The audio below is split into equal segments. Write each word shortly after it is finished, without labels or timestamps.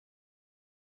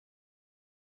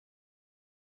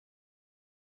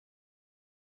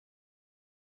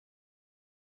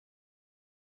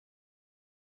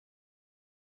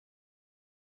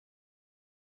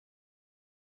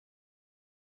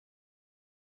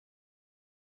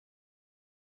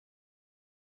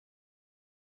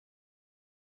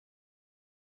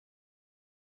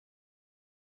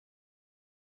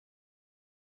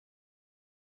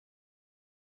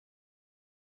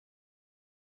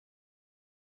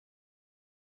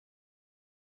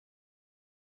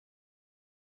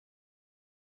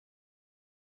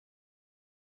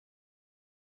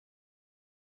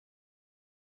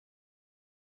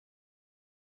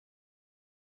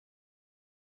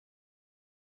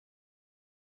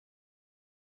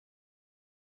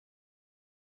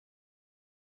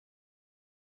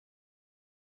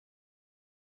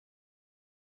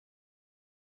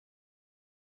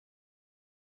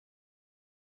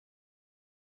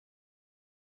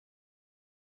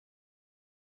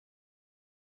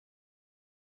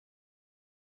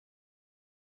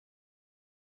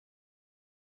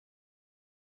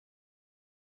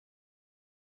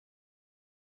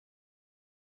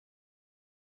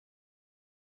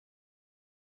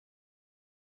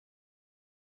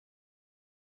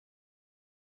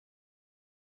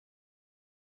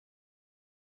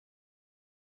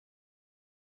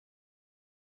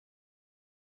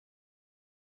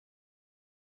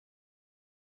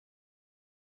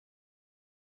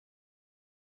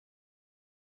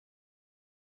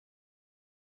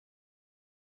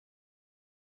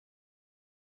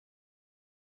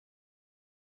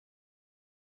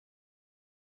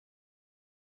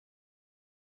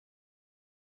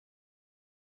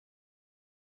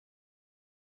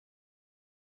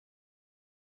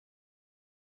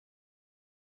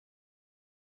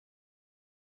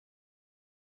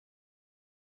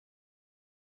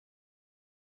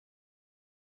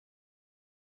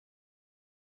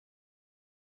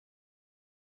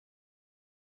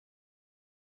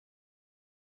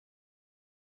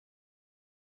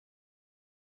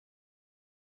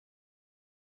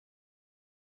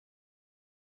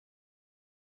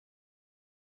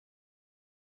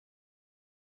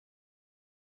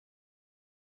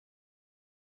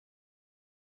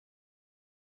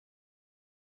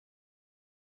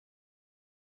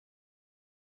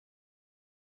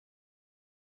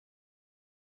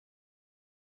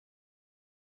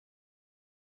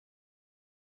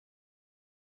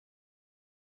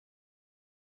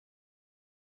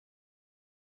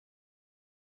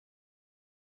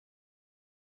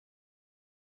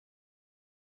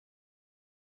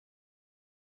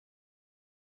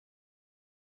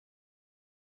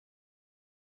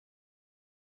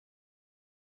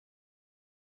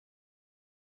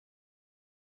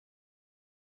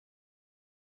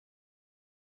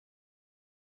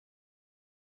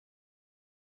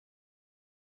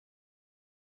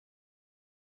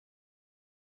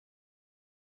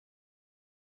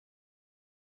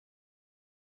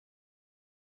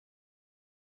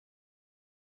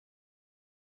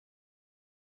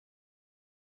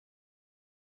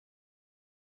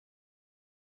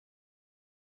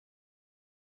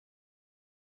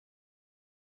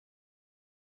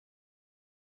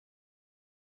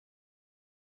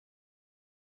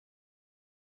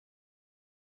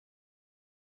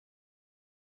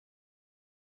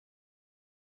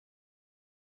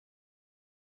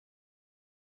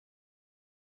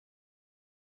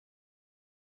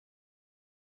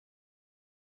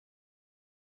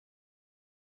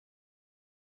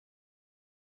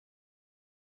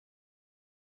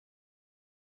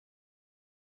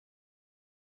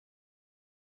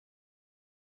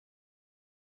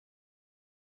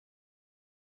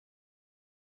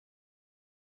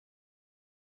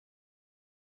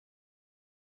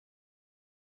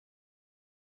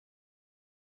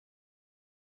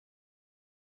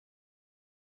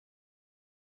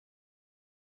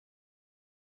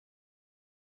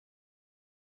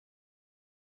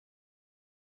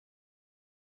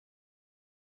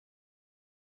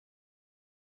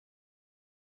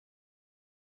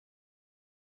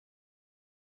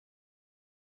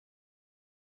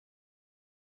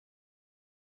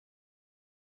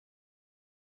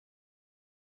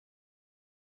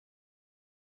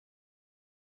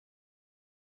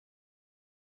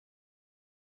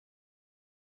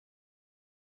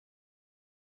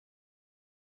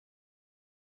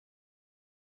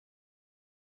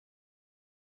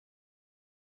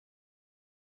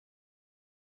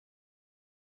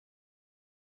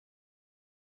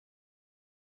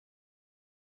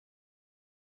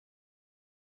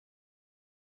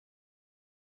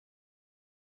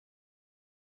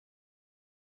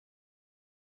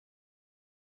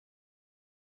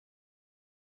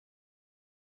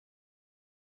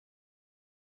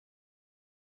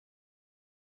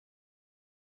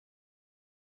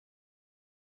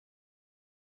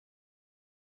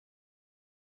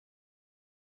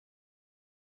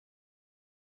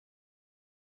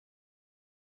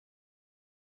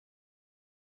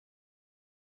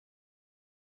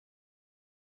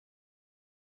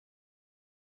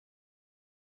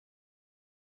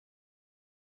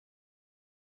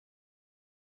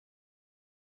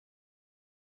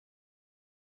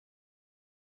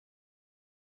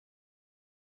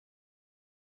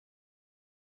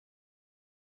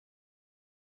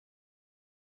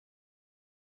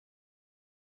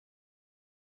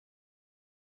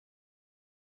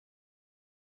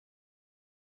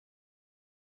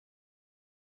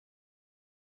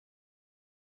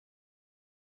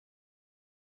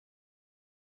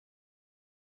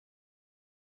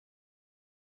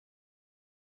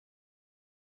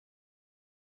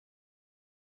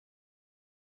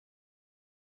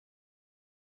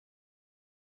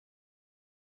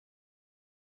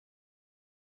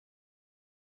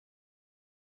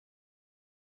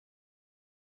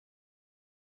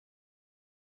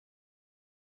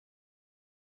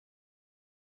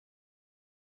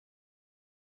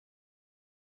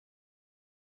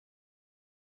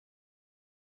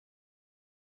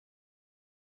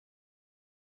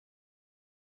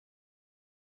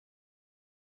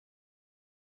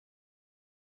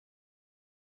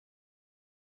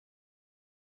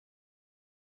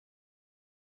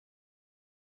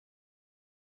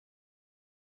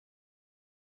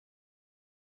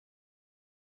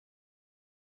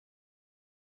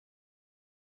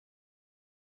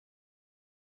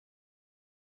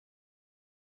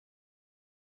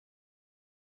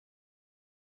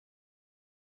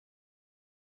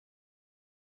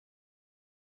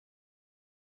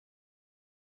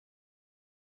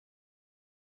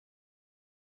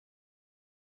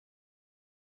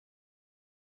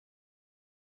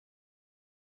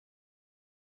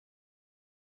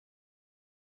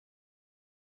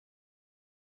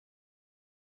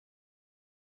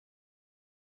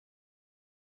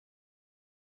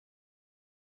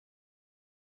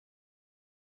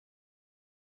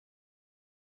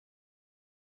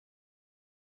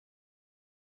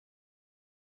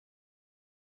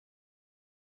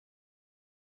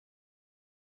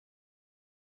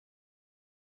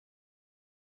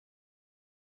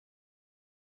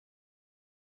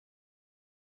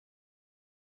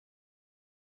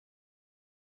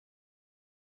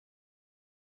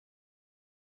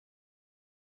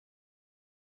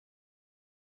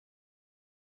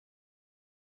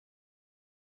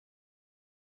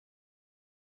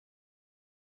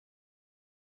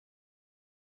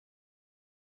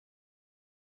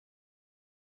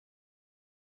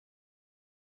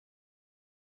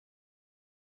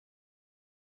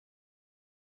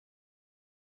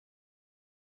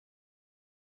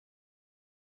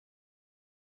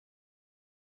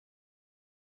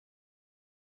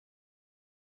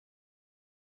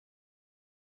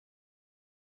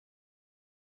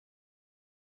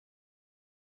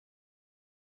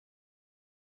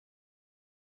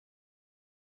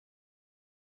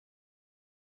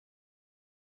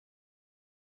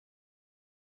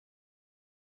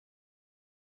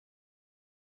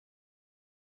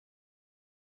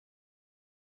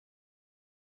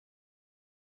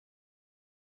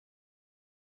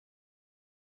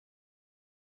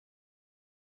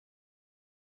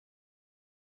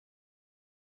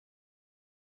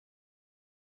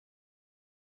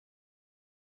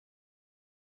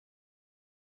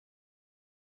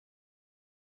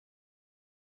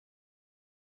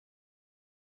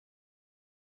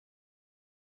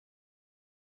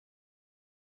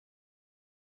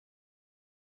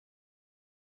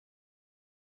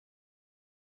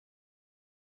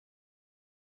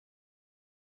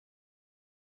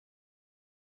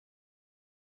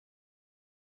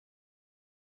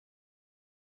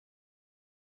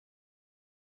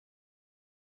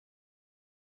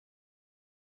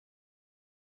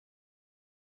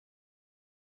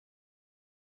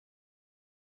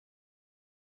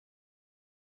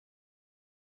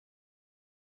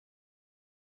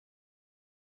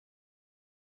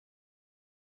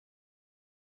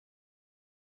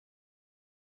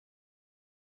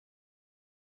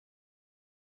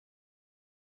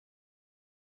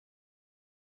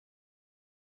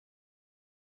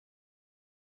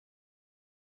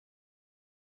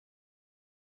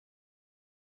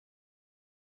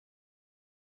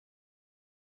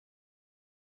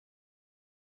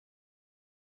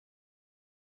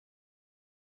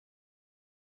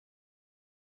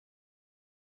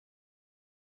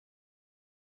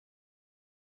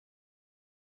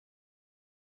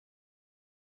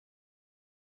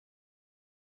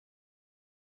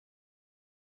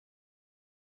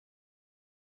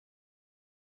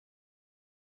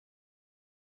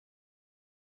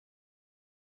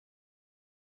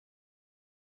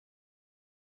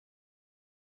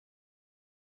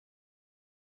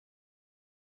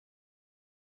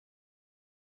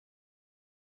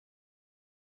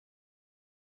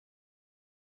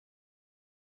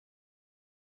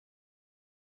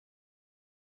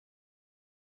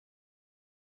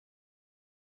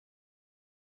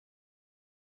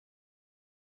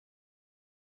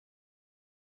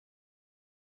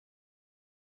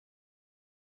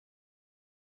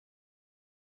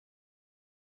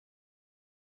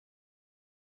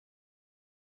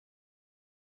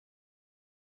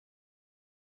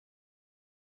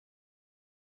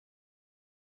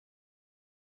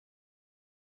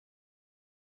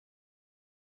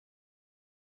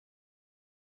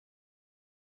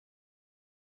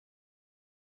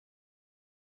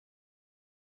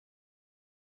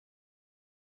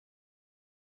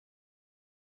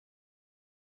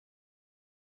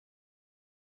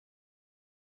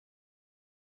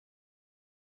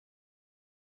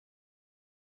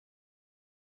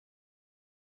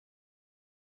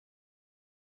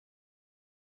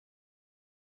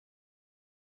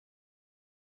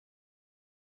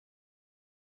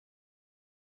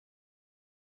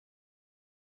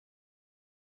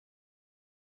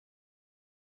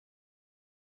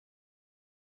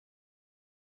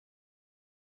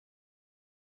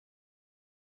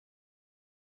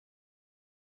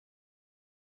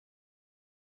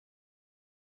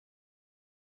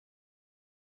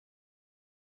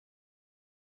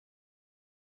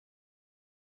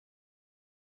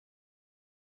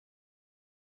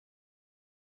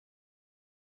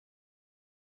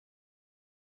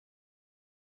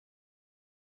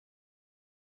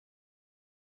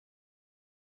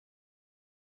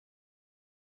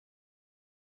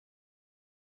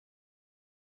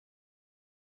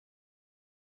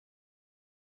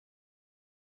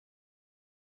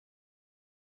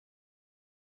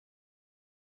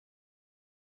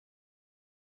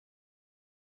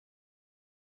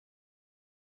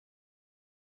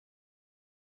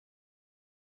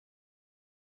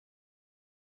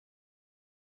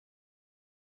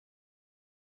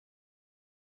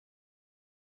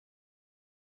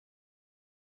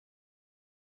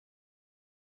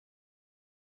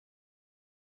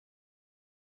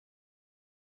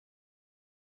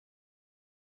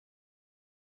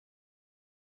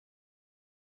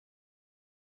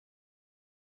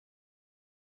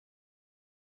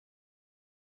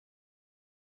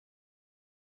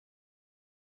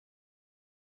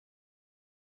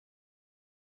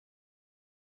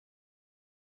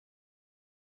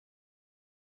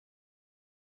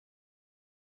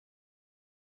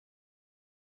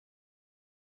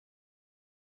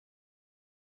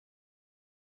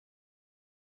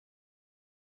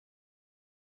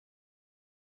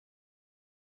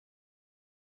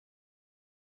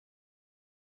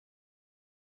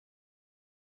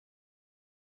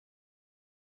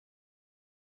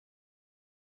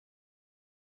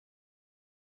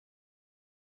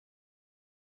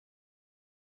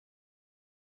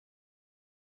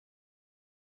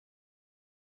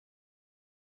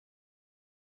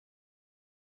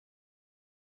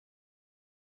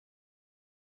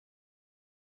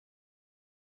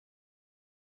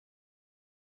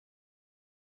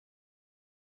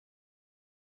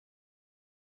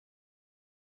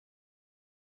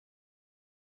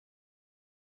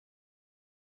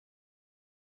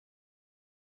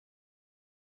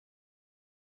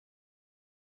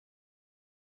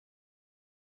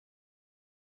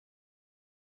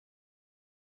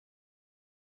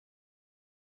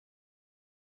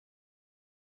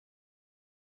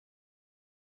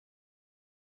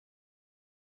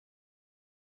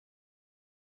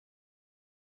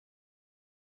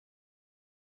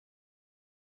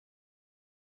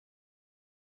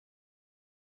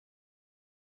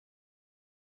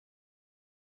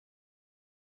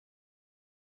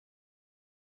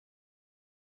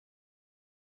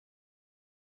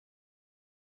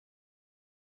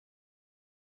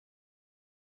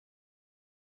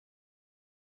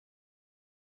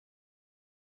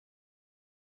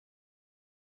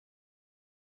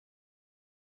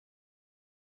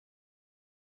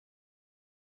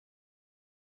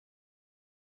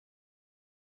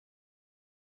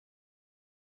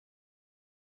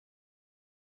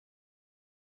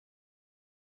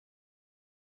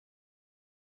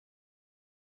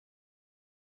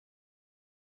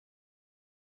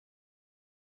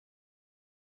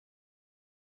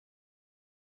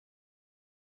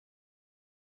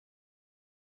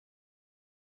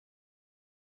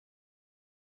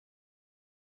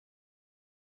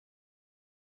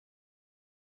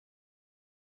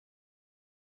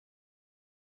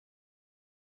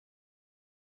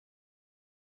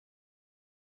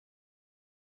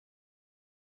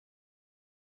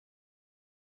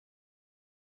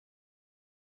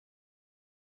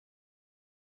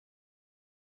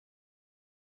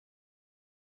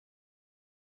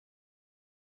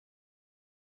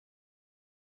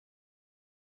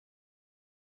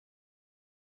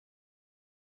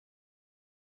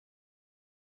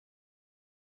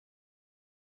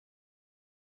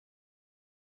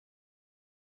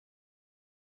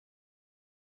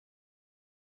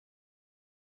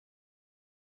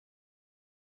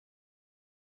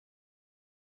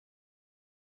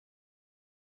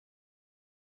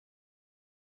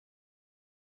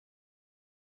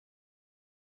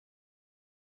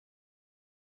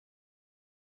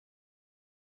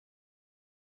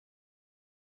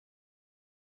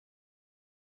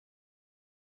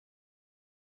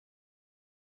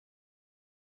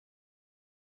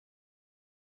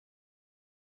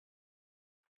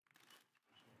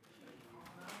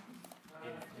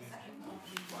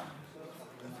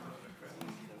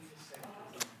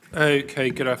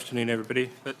Okay, good afternoon, everybody.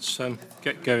 Let's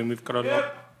get going. We've got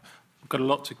a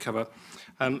lot to cover.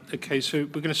 Okay, so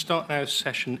we're going to start now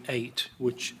session 8,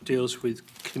 which deals with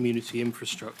community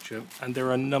infrastructure, and there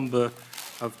are a number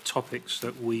of topics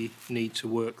that we need to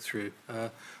work through.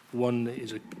 One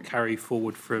is a carry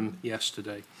forward from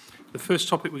yesterday. The first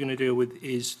topic we're going to deal with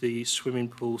is the swimming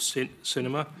pool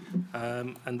cinema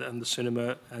and the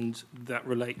cinema, and that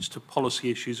relates to policy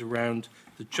issues around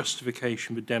the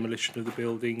justification for demolition of the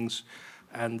buildings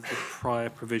and the prior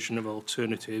provision of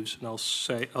alternatives. And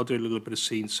I'll do a little bit of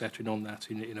scene setting on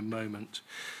that in a moment.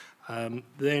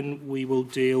 Then we will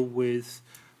deal with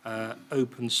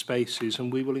open spaces,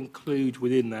 and we will include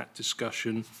within that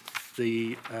discussion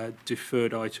the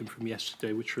deferred item from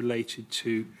yesterday, which related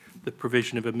to the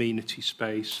provision of amenity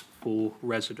space for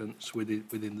residents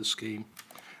within the scheme.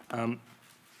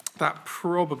 That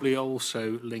probably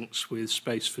also links with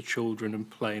space for children and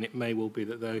play, and it may well be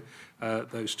that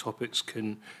those topics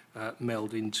can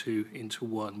meld into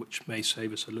one, which may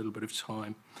save us a little bit of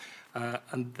time.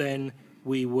 And then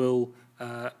we will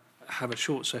have a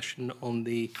short session on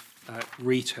the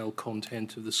retail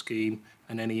content of the scheme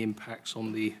and any impacts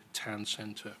on the town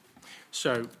centre.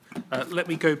 So let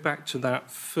me go back to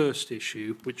that first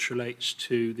issue, which relates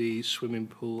to the swimming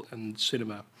pool and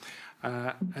cinema.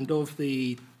 And of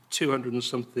the 200 and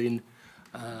something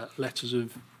letters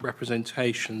of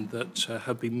representation that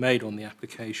have been made on the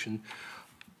application,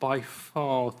 by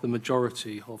far the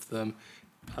majority of them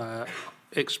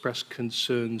express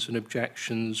concerns and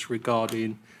objections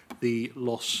regarding the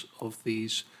loss of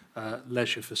these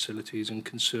leisure facilities and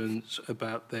concerns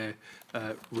about their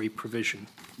re-provision.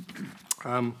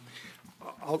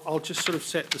 I'll just sort of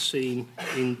set the scene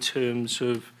in terms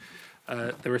of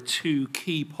there are two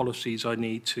key policies I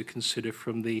need to consider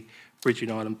from the Bridging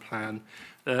Island Plan.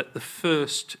 The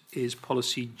first is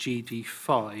policy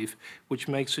GD5, which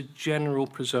makes a general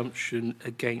presumption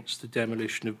against the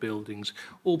demolition of buildings,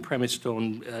 all premised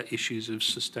on issues of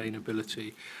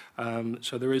sustainability.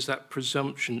 So there is that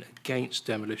presumption against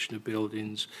demolition of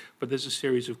buildings, but there's a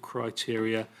series of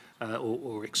criteria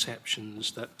or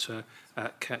exceptions that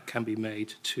can be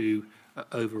made to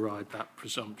override that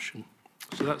presumption.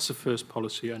 So that's the first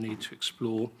policy I need to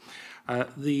explore.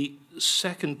 The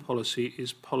second policy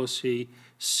is policy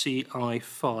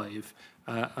CI5,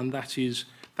 and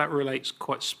that relates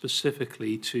quite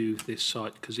specifically to this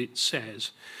site because it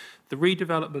says the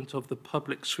redevelopment of the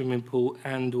public swimming pool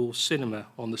and/or cinema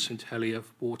on the St Helier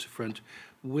waterfront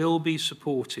will be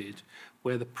supported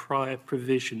where the prior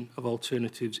provision of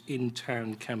alternatives in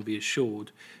town can be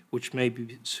assured, which may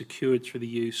be secured through the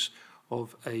use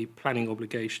of a planning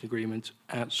obligation agreement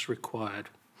as required.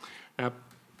 Now,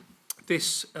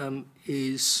 this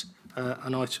is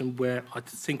an item where I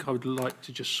think I would like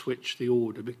to just switch the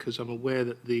order because I'm aware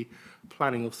that the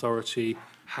planning authority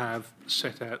have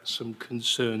set out some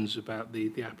concerns about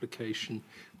the application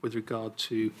with regard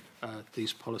to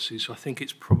these policies. So I think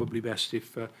it's probably best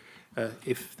if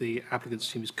the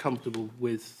applicant's team is comfortable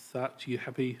with that. Are you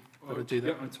happy to do that?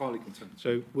 Yeah, I'm entirely content.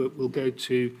 So we'll go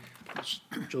to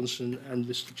Johnson and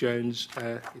Mr Jones,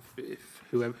 if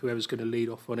whoever's going to lead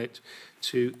off on it,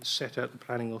 to set out the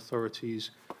planning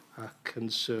authority's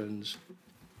concerns.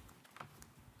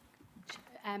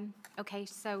 Okay,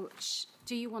 so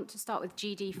do you want to start with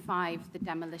GD5, the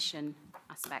demolition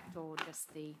aspect, or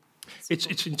just the...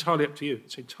 It's entirely up to you.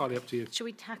 It's entirely up to you. Should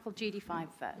we tackle GD5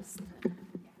 first?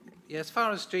 Yeah, as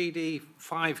far as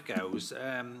GD5 goes,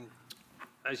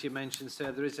 as you mentioned,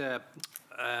 sir, there is a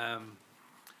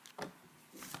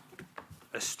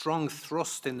strong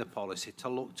thrust in the policy to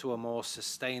look to a more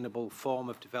sustainable form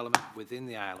of development within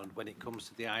the island when it comes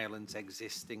to the island's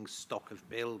existing stock of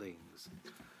buildings.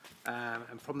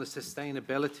 And from the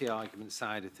sustainability argument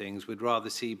side of things, we'd rather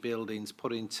see buildings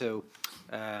put into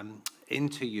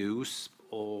use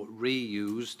or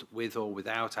reused with or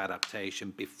without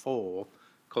adaptation before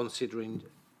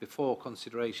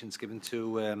considerations given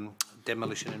to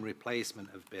demolition and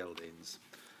replacement of buildings.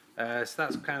 So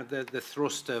that's kind of the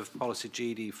thrust of policy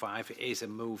GD5. It is a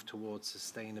move towards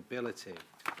sustainability.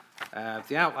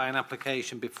 The outline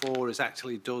application before us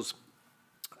actually does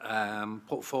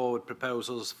put forward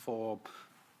proposals for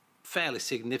fairly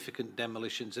significant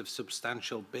demolitions of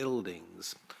substantial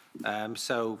buildings.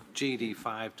 So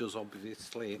GD5 does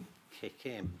obviously kick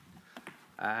in.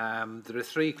 There are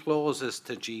 3 clauses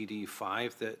to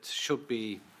GD5 that should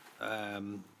be,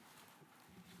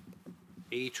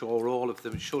 each or all of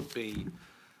them should be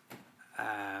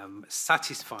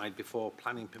satisfied before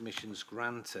planning permissions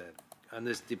granted. And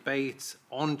there's debate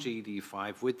on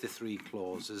GD5 with the 3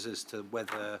 clauses as to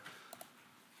whether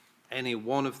any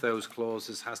one of those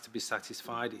clauses has to be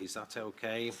satisfied. Is that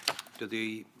okay? Do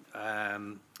the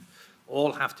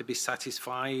all have to be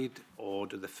satisfied, or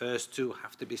do the first two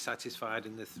have to be satisfied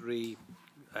and the three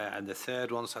and the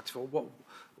third one satisfied?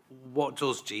 What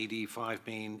does GD5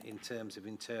 mean in terms of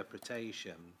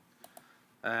interpretation?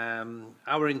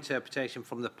 Our interpretation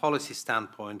from the policy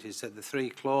standpoint is that the three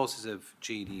clauses of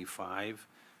GD5,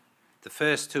 the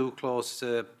first two clauses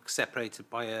are separated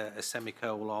by a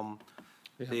semicolon.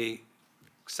 Yeah. The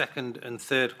second and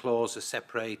third clause are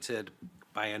separated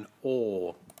by an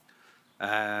or.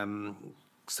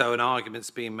 So an argument's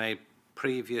been made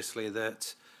previously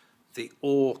that the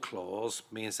or clause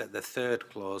means that the third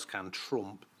clause can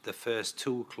trump the first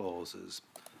two clauses.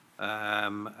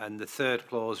 And the third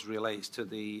clause relates to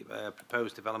the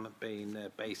proposed development being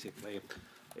basically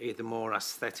either more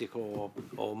aesthetic or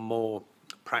more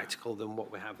practical than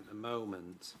what we have at the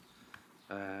moment.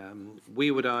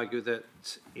 We would argue that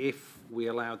if we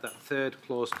allowed that third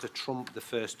clause to trump the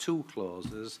first two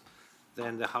clauses,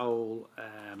 then the whole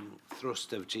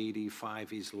thrust of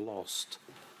GD5 is lost.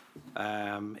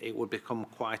 It would become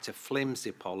quite a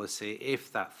flimsy policy if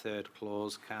that third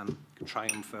clause can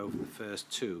triumph over the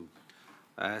first two.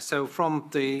 So from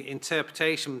the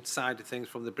interpretation side of things,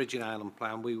 from the Bridging Island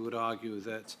Plan, we would argue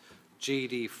that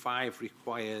GD5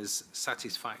 requires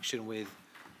satisfaction with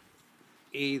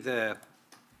either,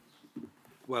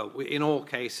 well, in all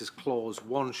cases, clause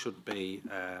 1 should be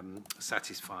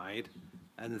satisfied,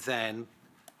 and then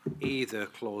either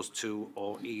clause 2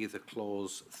 or either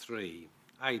clause 3.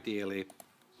 Ideally,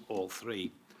 all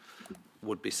three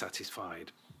would be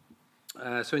satisfied.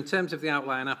 So in terms of the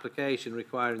outline application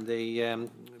requiring the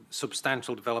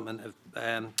substantial development of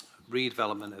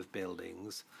redevelopment of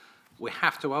buildings, we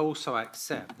have to also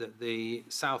accept that the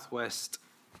Southwest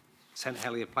St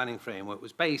Helier planning framework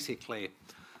was basically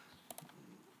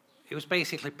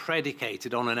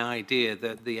predicated on an idea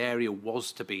that the area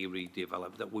was to be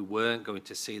redeveloped, that we weren't going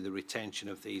to see the retention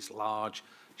of these large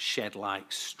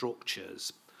shed-like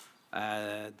structures.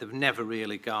 They've never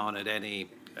really garnered any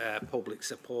public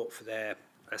support for their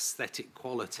aesthetic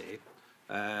quality.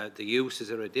 The uses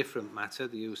are a different matter.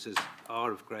 The uses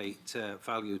are of great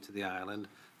value to the island,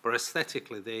 but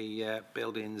aesthetically the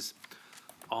buildings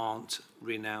aren't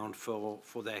renowned for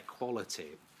their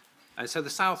quality. And so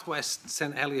the Southwest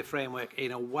St Helier framework,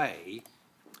 in a way,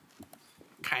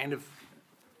 kind of,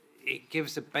 it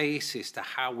gives a basis to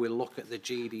how we look at the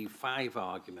GD5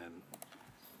 argument,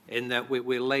 in that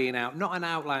we're laying out not an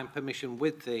outline permission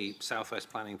with the Southwest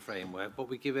Planning Framework, but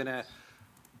we're giving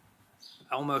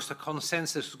almost a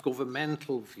consensus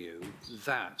governmental view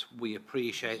that we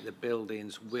appreciate the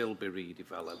buildings will be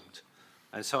redeveloped.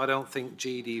 And so I don't think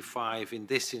GD5 in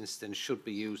this instance should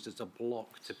be used as a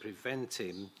block to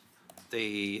preventing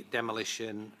the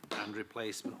demolition and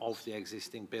replacement of the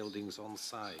existing buildings on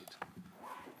site.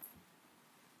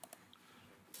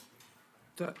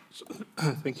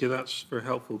 Thank you, that's very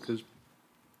helpful, because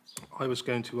I was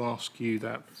going to ask you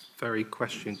that very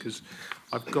question, because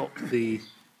I've got the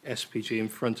SPG in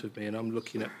front of me and I'm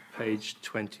looking at page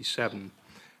 27,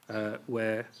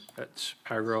 where at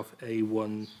paragraph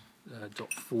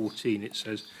A1.14 it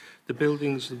says, the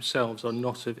buildings themselves are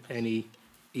not of any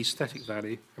aesthetic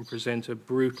value and present a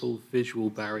brutal visual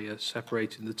barrier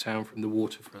separating the town from the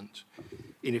waterfront.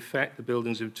 In effect, the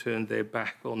buildings have turned their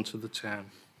back onto the town.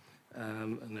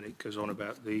 And then it goes on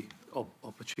about the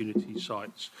opportunity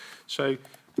sites. So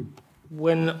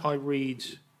when I read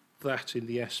that in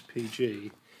the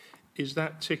SPG, is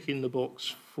that ticking the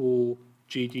box for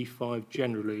GD5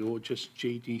 generally, or just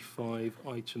GD5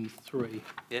 item 3?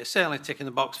 Yeah, it's certainly ticking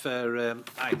the box for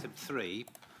item 3.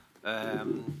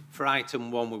 For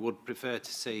item 1, we would prefer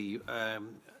to see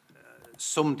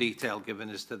some detail given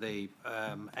as to the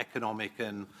economic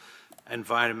and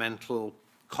environmental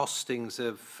costings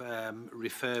of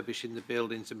refurbishing the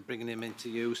buildings and bringing them into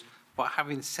use. But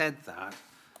having said that,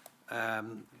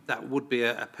 that would be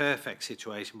a perfect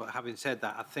situation. But having said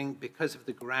that, I think because of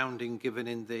the grounding given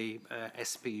in the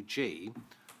SPG,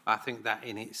 I think that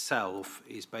in itself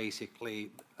is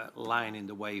basically lining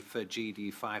the way for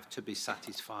GD5 to be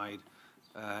satisfied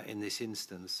in this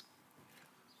instance.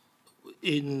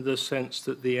 In the sense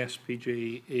that the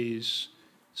SPG is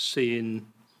seeing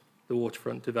the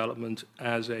waterfront development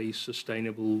as a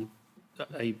sustainable,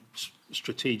 a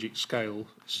strategic scale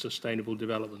sustainable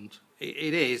development.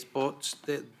 It is, but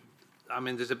I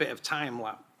mean, there's a bit of time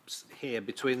lapse here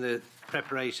between the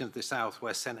preparation of the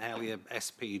Southwest St Helier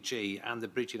SPG and the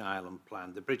Bridging Island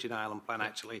Plan. The Bridging Island Plan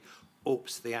actually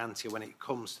ups the ante when it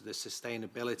comes to the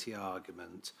sustainability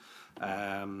argument.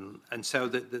 And so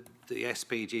the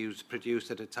SPG was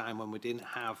produced at a time when we didn't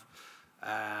have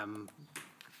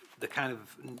the kind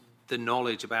of the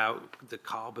knowledge about the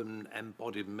carbon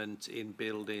embodiment in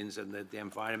buildings and the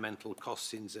environmental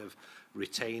costings of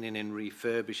retaining and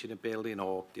refurbishing a building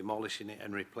or demolishing it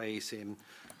and replacing.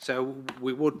 So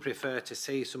we would prefer to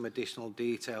see some additional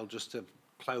detail just to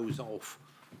close off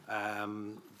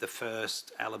the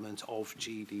first element of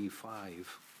GD5.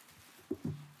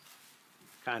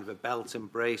 Kind of a belt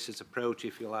and braces approach,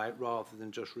 if you like, rather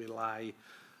than just rely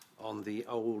on the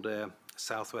older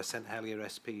Southwest St Helier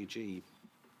SPG.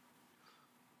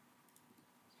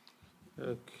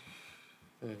 Okay.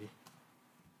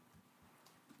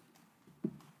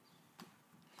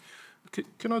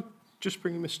 Can I just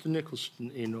bring Mr. Nicholson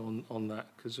in on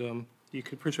that? Because you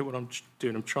can appreciate what I'm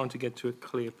doing. I'm trying to get to a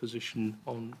clear position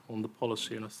on the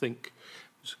policy, and I think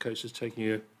Mr. Coates is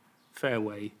taking a fair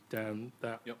way down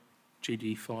that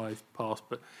GD5 path,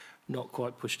 but not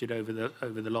quite pushed it over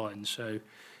the line. So, do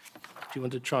you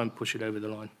want to try and push it over the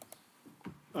line?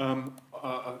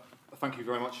 Thank you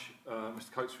very much,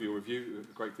 Mr. Coates, for your review,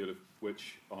 a great deal of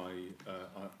which I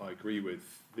agree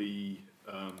with. The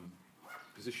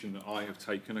position that I have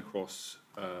taken across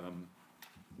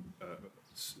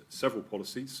several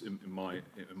policies in my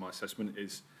assessment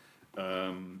is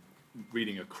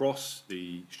reading across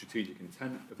the strategic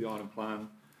intent of the island plan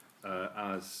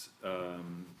as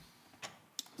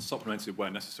supplemented where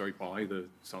necessary by the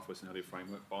Southwest St Helier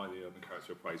framework, by the urban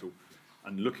character appraisal,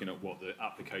 and looking at what the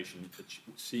application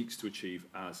seeks to achieve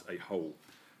as a whole.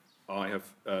 I have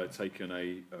taken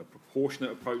a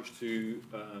proportionate approach to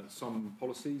some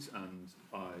policies, and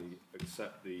I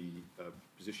accept the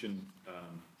position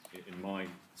in my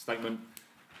statement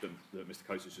that Mr.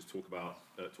 Coates has just talks about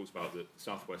that the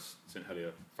Southwest St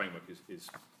Helier framework is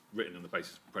written on the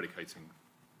basis of predicating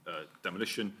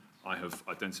demolition. I have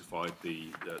identified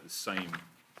the same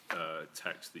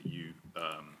text that you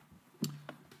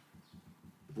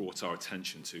brought our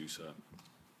attention to, sir.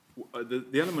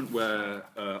 The element where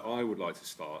I would like to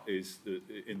start is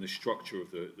in the structure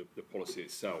of the policy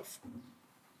itself.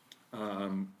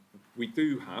 We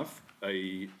do have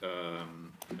a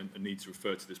need to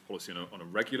refer to this policy on a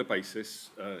regular basis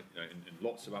in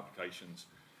lots of applications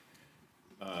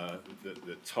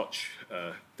that touch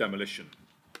demolition.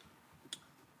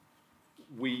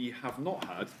 We have not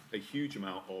had a huge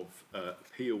amount of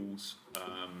appeals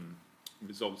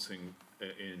resulting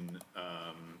in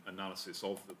analysis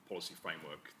of the policy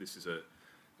framework. This is a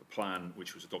plan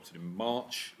which was adopted in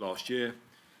March last year.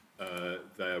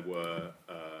 There was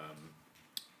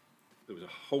a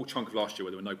whole chunk of last year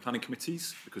where there were no planning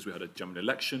committees because we had a general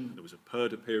election. There was a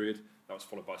PERDA period that was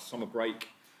followed by a summer break,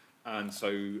 and so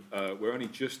we're only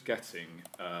just getting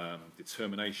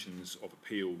determinations of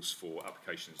appeals for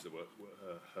applications that were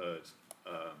heard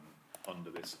under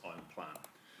this island plan.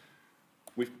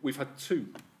 We've had two,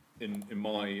 in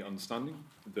my understanding,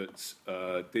 that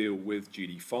deal with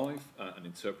GD5 and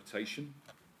interpretation.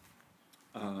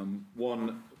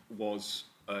 One was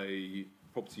a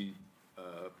property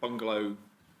bungalow,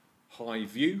 High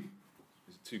View.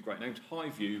 There's two great names, High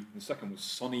View, and the second was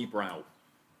Sunny Brow.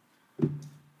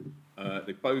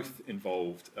 They both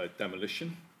involved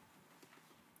demolition,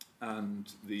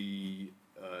 and the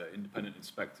independent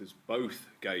inspectors both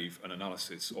gave an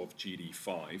analysis of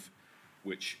GD5,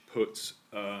 which puts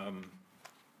a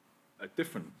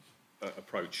different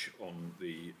approach on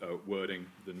the wording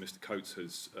than Mr. Coates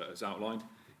has outlined.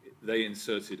 They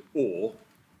inserted "or"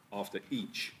 after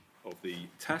each of the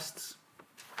tests,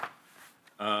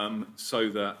 so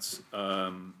that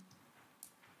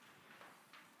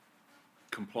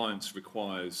compliance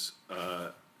requires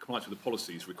compliance with the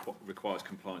policies requires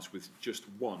compliance with just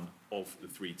one of the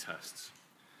three tests.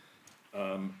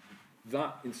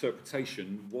 That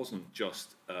interpretation wasn't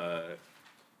just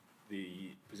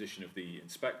the position of the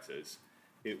inspectors,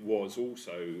 it was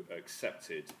also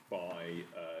accepted by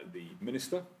the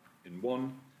minister in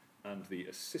one and the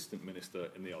assistant minister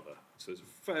in the other. So there's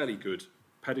a fairly good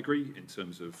pedigree in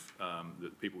terms of the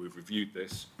people who've reviewed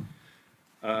this.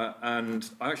 And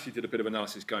I actually did a bit of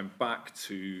analysis going back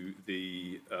to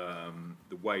the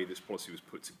way this policy was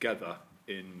put together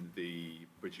in the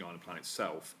Bridging Island Plan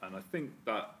itself, and I think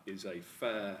that is a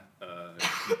fair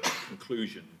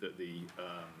conclusion that the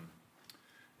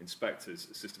inspectors,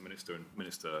 assistant minister and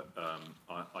minister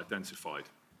identified.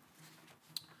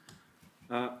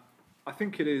 I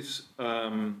think it is,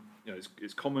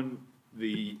 it's common.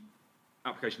 The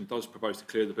application does propose to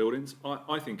clear the buildings.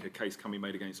 I think a case can be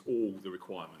made against all the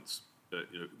requirements,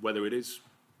 whether it is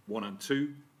 1 and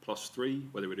 2 plus 3,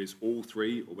 whether it is all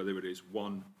 3, or whether it is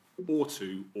 1 or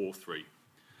 2 or 3.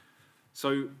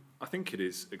 So I think it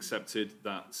is accepted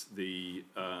that the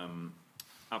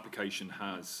application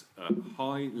has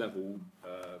high-level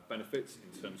benefits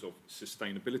in terms of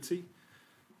sustainability,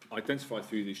 identified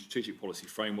through the strategic policy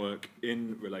framework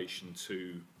in relation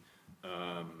to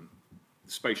the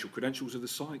spatial credentials of the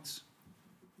sites,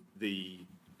 the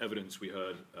evidence we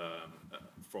heard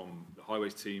from the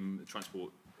highways team, the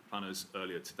transport planners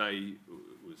earlier today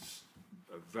was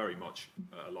very much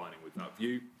aligning with that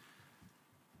view.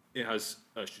 It has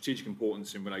strategic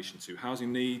importance in relation to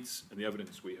housing needs, and the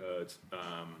evidence we heard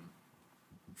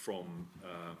from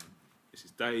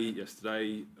Mrs. Day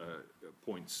yesterday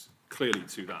points clearly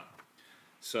to that.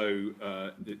 So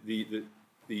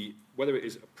whether it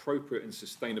is appropriate in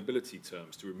sustainability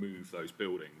terms to remove those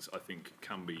buildings, I think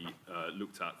can be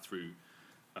looked at through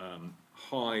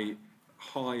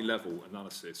high-level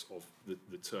analysis of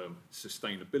the term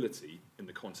sustainability in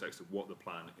the context of what the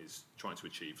plan is trying to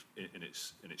achieve in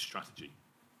its strategy.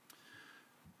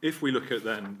 If we look at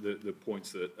then the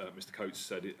points that Mr. Coates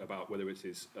said about whether it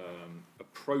is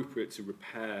appropriate to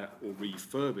repair or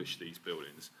refurbish these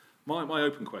buildings, my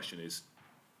open question is,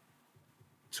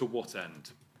 to what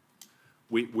end?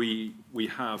 We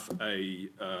have a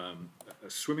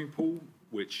swimming pool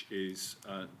which is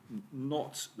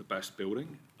not the best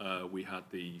building. We had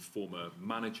the former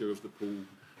manager of the pool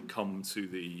come to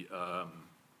the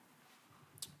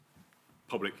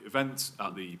public event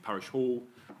at the parish hall.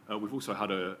 We've also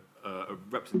had a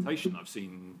representation I've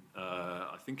seen,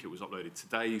 I think it was uploaded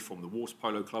today, from the Water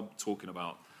Polo Club talking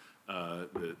about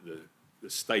the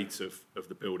state of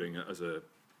the building as a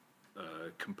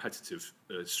competitive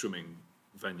swimming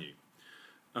venue.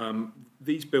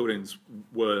 These buildings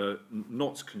were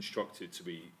not constructed to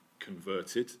be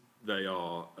converted. They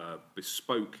are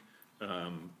bespoke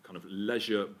kind of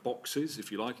leisure boxes,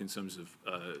 if you like, in terms of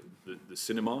the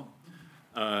cinema.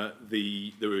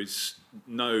 There is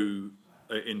no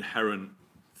inherent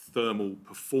thermal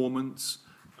performance.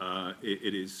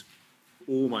 It is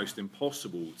almost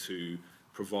impossible to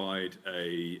provide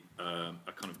a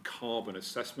kind of carbon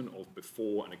assessment of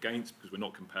before and against, because we're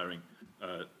not comparing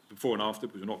before and after,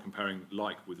 because we're not comparing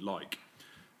like with like.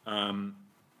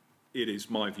 It is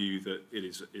my view that it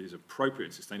is appropriate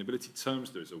in sustainability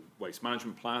terms. There's a waste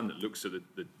management plan that looks at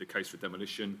the case for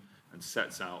demolition and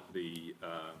sets out the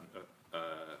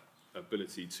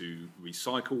ability to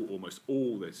recycle almost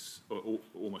all the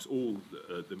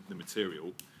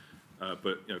material.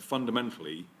 But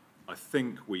fundamentally, I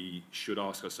think we should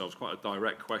ask ourselves quite a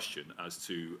direct question as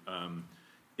to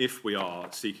if we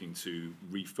are seeking to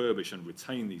refurbish and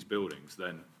retain these buildings,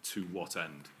 then to what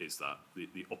end is that?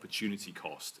 The opportunity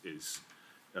cost is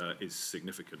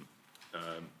significant.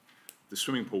 The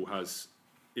swimming pool has,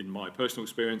 in my personal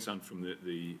experience and from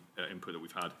the input that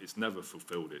we've had, it's never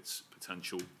fulfilled its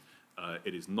potential.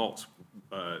 It is not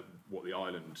what the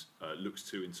island looks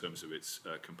to in terms of its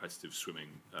competitive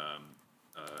swimming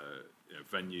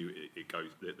venue.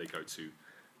 They go to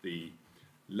the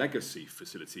legacy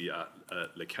facility at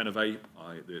Le Kennevet.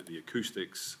 The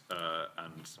acoustics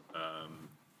and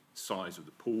size of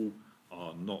the pool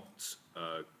are not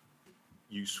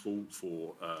useful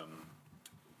for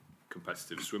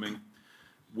competitive swimming.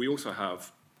 We also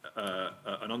have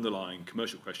an underlying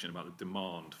commercial question about the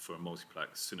demand for a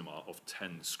multiplex cinema of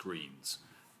 10 screens.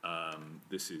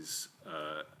 This is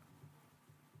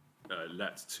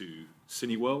let to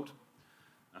Cineworld,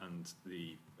 and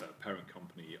the parent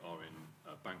company are in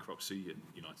bankruptcy in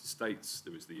the United States.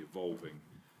 There is the evolving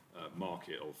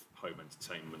market of home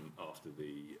entertainment after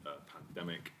the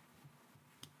pandemic,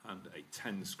 and a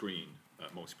 10-screen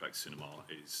multiplex cinema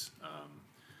is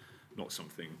not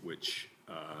something which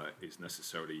is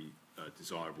necessarily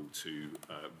desirable to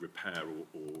repair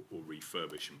or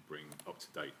refurbish and bring up to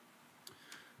date.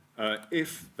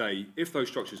 If those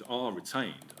structures are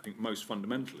retained, I think most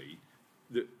fundamentally,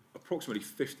 approximately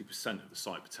 50% of the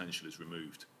site potential is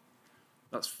removed.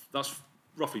 That's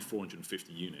roughly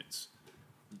 450 units.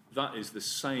 That is the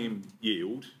same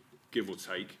yield, give or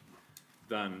take,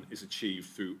 than is achieved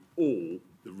through all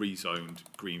the rezoned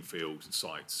greenfield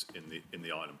sites in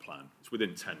the island plan. It's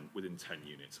within 10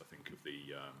 units, I think, of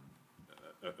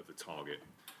the target.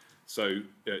 So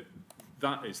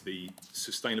that is the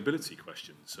sustainability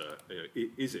question, sir.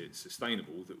 Is it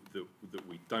sustainable that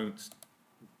we don't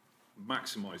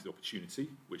maximise the opportunity,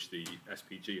 which the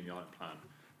SPG and the island plan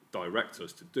direct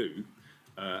us to do,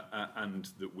 and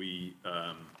that we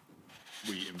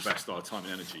invest our time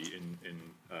and energy in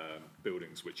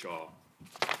buildings which are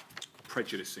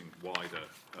prejudicing wider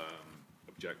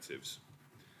objectives.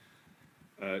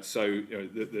 So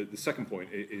the second point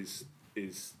is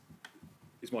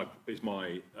is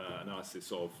my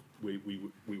analysis of we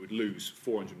would lose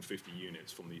 450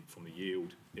 units from the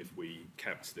yield if we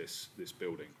kept this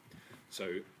building. So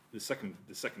the second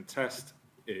test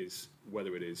is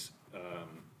whether it is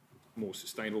more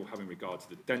sustainable, having regard to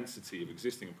the density of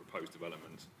existing and proposed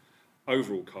development,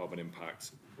 overall carbon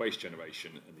impact, waste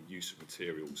generation, and the use of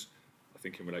materials. I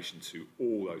think in relation to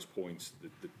all those points,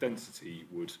 the density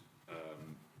would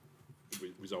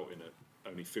result in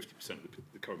only 50% of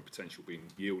the current potential being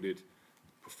yielded.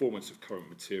 Performance of current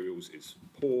materials is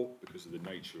poor because of the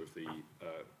nature of the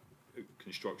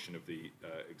construction of the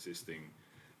existing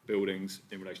buildings.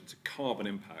 In relation to carbon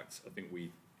impact, I think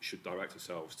we should direct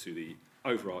ourselves to the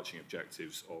overarching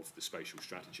objectives of the spatial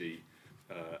strategy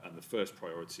and the first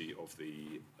priority of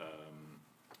the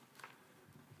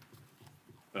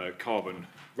carbon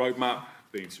roadmap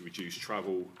being to reduce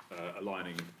travel,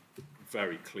 aligning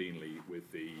very cleanly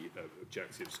with the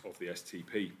objectives of the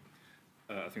STP.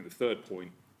 I think the third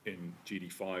point in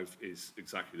GD5 is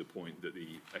exactly the point that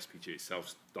the SPG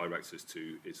itself directs us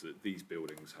to, is that these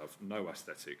buildings have no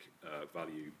aesthetic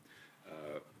value.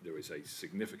 There is a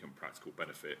significant practical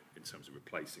benefit in terms of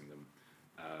replacing them.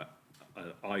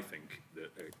 I think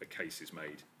that a case is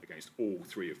made against all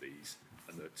three of these,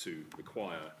 and that to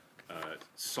require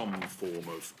some form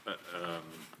of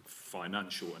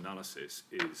financial analysis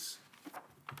is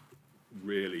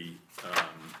really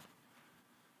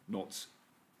not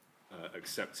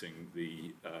accepting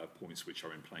the points which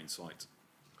are in plain sight.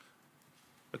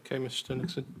 Okay, Mr.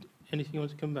 Nixon, anything you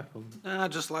want to come back on?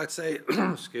 I'd just like to say,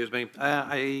 excuse me,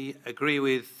 I agree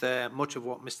with much of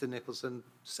what Mr. Nicholson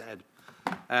said.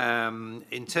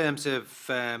 In terms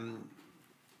of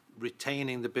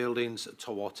retaining the buildings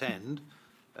to what end,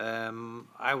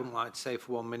 I wouldn't like to say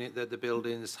for 1 minute that the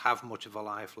buildings have much of a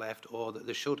life left or that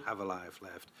they should have a life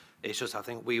left. It's just I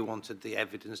think we wanted the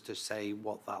evidence to say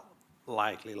what that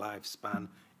likely lifespan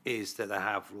is that they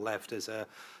have left as a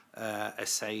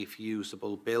safe,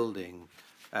 usable building.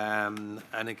 And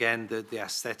again, the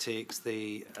aesthetics,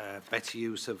 the better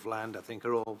use of land, I think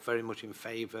are all very much in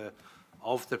favour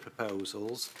of the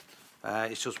proposals.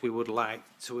 It's just we would like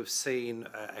to have seen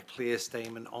a clear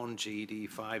statement on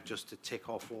GD5 just to tick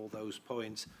off all those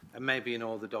points. And maybe in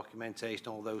all the documentation,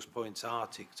 all those points are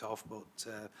ticked off, but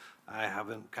I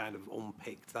haven't kind of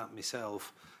unpicked that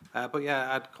myself. But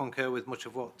yeah, I'd concur with much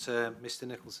of what Mr.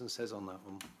 Nicholson says on that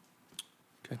one.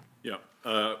 Okay. Yeah,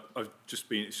 it's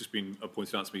just been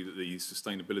pointed out to me that the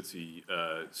sustainability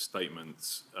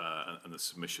statements and the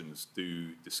submissions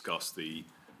do discuss the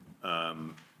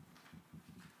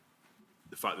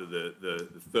fact that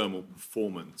the thermal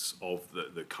performance of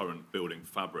the current building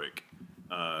fabric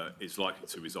is likely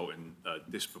to result in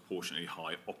disproportionately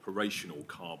high operational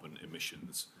carbon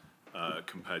emissions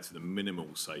compared to the minimal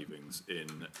savings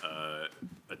in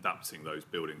adapting those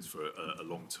buildings for a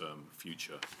long-term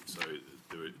future. So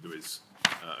there is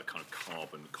a kind of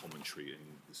carbon commentary in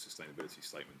the sustainability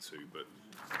statement too, but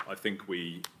I think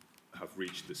we have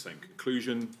reached the same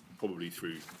conclusion, probably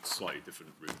through slightly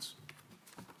different routes.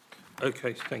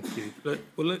 Okay, thank you.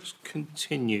 Well, let's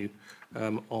continue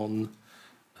on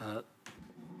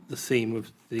the theme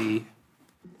of the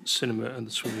cinema and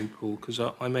the swimming pool, because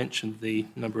I mentioned the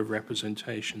number of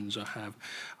representations I have,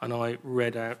 and I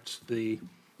read out the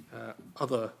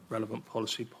other relevant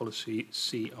policy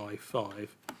CI5,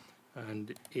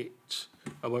 and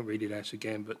I won't read it out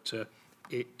again, but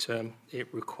it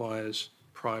requires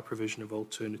prior provision of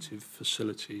alternative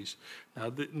facilities.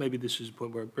 Now, maybe this is the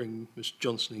point where I bring Ms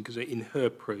Johnson in, because in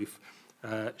her proof,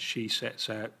 she sets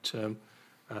out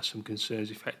some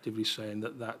concerns, effectively saying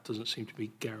that that doesn't seem to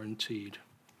be guaranteed.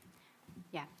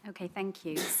 Yeah, okay, thank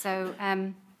you. So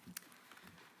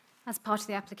as part of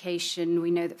the application, we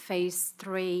know that phase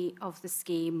 3 of the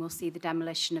scheme will see the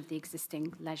demolition of the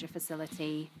existing leisure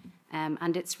facility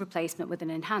and its replacement with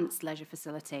an enhanced leisure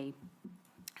facility.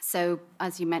 So,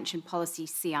 as you mentioned, policy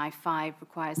CI5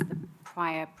 requires the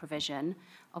prior provision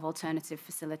of alternative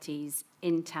facilities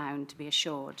in town to be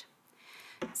assured.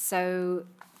 So,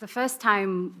 the first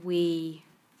time we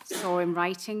saw in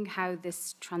writing how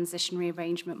this transitionary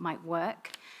arrangement might work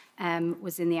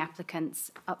was in the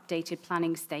applicant's updated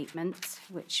planning statement,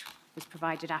 which was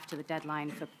provided after the deadline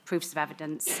for proofs of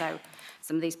evidence. So,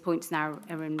 some of these points now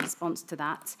are in response to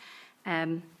that.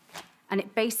 And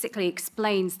it basically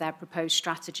explains their proposed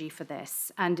strategy for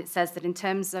this. And it says that in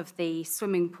terms of the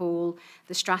swimming pool,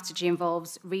 the strategy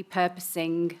involves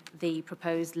repurposing the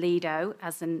proposed Lido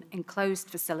as an enclosed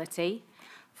facility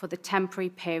for the temporary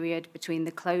period between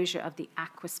the closure of the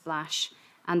aquasplash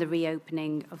and the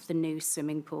reopening of the new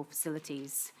swimming pool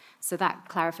facilities. So that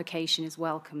clarification is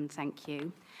welcome, thank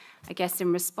you. I guess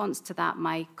in response to that,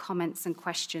 my comments and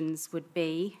questions would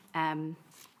be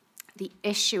the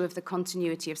issue of the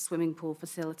continuity of swimming pool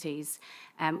facilities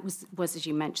was, as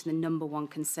you mentioned, the number one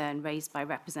concern raised by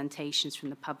representations from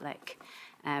the public.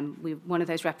 One of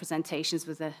those representations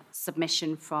was a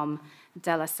submission from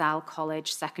De La Salle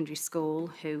College Secondary School,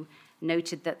 who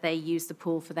noted that they use the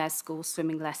pool for their school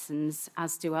swimming lessons,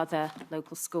 as do other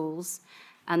local schools,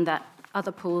 and that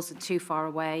other pools are too far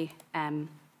away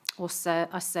or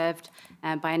are served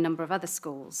by a number of other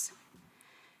schools.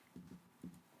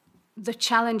 The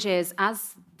challenge is,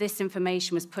 as this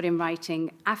information was put in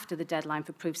writing after the deadline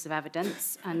for proofs of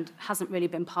evidence and hasn't really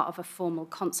been part of a formal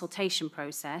consultation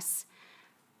process,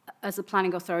 as a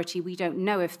planning authority, we don't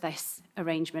know if this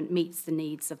arrangement meets the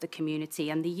needs of the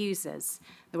community and the users.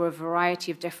 There were a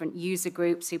variety of different user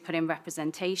groups who put in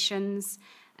representations,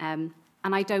 and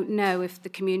I don't know if the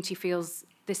community feels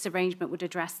this arrangement would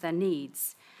address their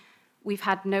needs. We've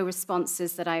had no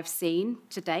responses that I've seen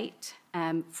to date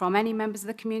from any members of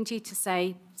the community to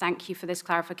say, thank you for this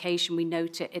clarification, we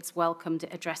note it, it's welcomed,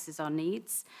 it addresses our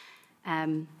needs.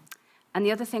 And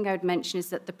the other thing I would mention is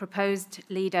that the proposed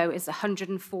Lido is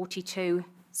 142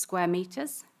 square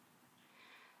metres.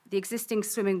 The existing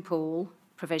swimming pool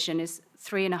provision is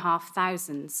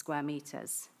 3,500 square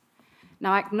metres.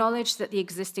 Now, I acknowledge that the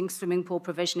existing swimming pool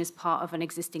provision is part of an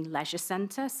existing leisure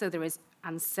centre, so there is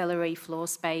ancillary floor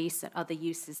space and other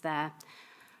uses there.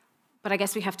 But I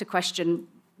guess we have to question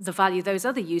the value those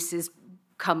other uses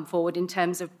come forward in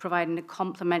terms of providing a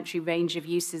complementary range of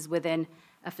uses within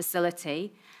a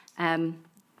facility.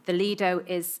 The Lido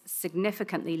is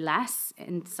significantly less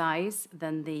in size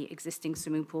than the existing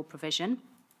swimming pool provision.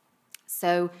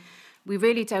 So we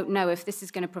really don't know if this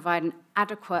is going to provide an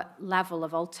adequate level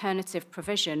of alternative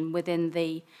provision within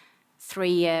the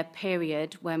 3-year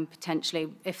period when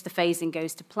potentially, if the phasing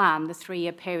goes to plan, the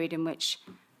 3-year period in which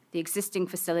the existing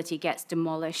facility gets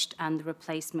demolished and the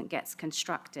replacement gets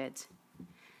constructed.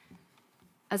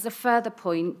 As a further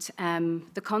point,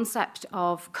 the concept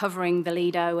of covering the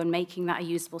Lido and making that a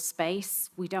usable space,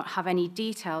 we don't have any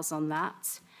details on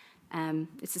that.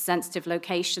 It's a sensitive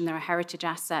location. There are heritage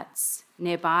assets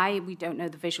nearby. We don't know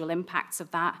the visual impacts of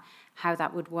that, how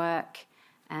that would work.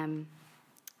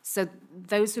 So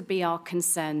those would be our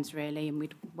concerns, really, and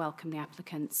we'd welcome the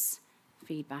applicant's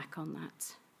feedback on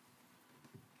that.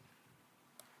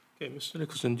 Okay, Mr.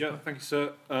 Nicholson. Yeah, thank you,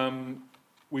 sir.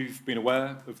 We've been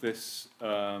aware of this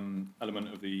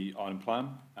element of the island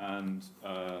plan, and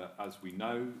as we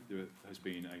know, there has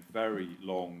been a very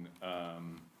long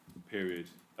period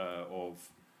of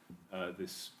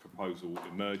this proposal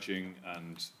emerging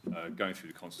and going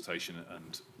through the consultation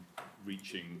and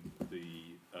reaching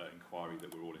the inquiry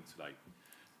that we're all in today.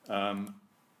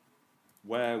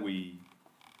 Where we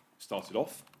started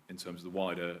off in terms of the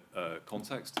wider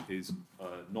context is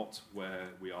not where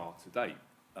we are today.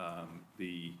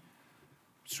 The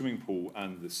swimming pool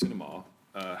and the cinema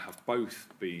have both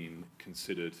been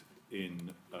considered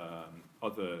in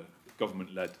other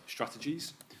government-led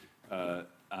strategies,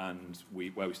 and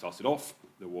where we started off,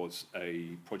 there was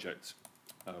a project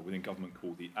within government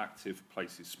called the Active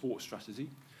Places Sports Strategy,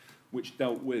 which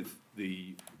dealt with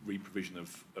the re-provision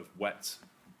of wet,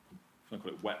 I'm going to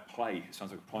call it wet play, it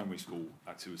sounds like a primary school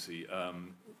activity,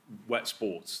 wet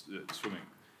sports, swimming.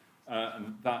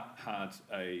 And that had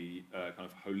a kind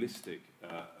of holistic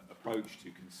approach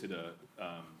to consider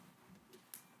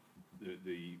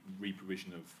the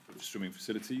re-provision of swimming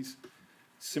facilities.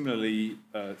 Similarly,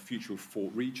 future of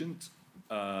Fort Regent,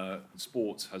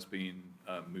 sports has been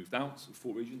moved out of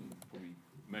Fort Regent. You probably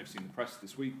may have seen the press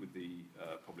this week with the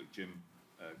public gym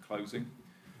closing.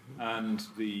 And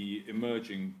the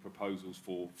emerging proposals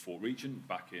for Fort Regent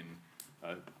back in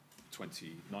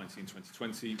 2019,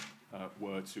 2020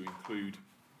 were to include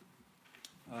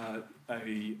a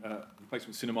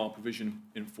replacement cinema provision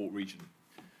in Fort Regent.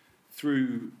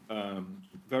 Through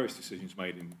various decisions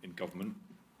made in government,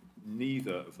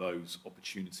 neither of those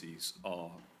opportunities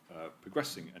are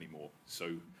progressing anymore.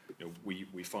 So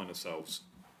we find ourselves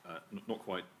not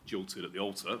quite jilted at the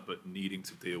altar, but needing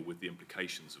to deal with the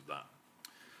implications of that.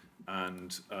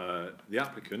 And the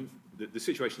applicant, the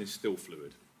situation is still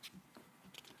fluid.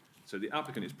 So the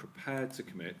applicant is prepared to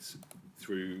commit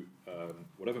through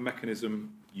whatever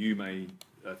mechanism you may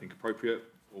think appropriate,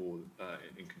 or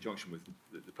in conjunction with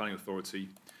the planning authority.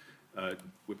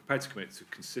 We're prepared to commit to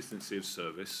consistency of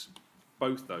service,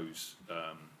 both those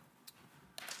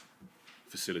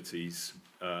facilities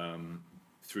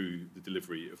through the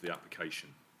delivery of the application.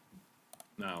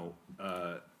 Now,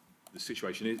 the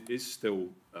situation is still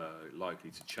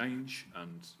likely to change,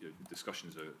 and the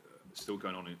discussions are still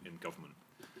going on in government.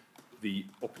 The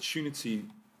opportunity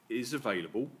is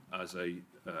available as a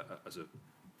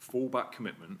fallback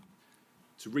commitment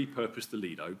to repurpose the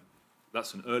Lido.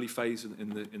 That's an early phase in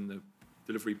the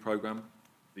delivery programme.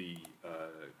 The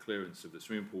clearance of the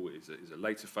swimming pool is a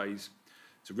later phase.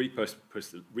 To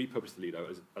repurpose the Lido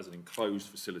as an enclosed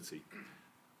facility.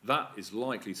 That is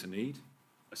likely to need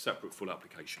a separate full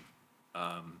application.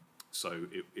 So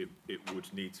it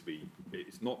would need to be,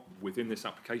 it's not within this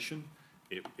application,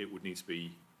 it would need to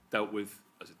be dealt with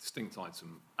as a distinct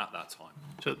item at that time.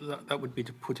 So that would be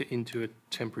to put it into a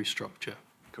temporary structure?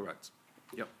 Correct.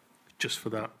 Yep. Just for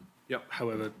that? Yep.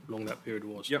 However long that period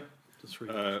was? Yep. The 3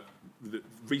 years. The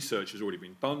research has already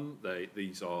been done.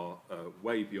 These are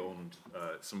way beyond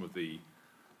some of the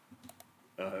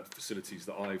facilities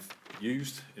that I've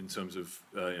used in terms of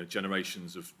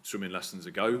generations of swimming lessons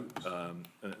ago. And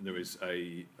there is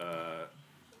an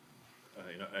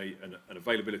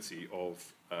availability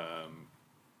of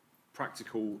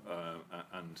practical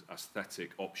and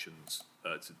aesthetic options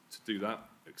to do that,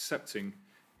 accepting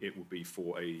it would be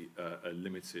for a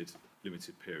limited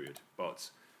period. But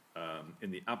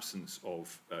in the absence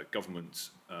of government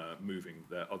moving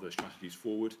their other strategies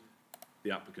forward,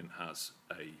 the applicant has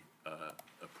a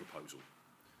proposal.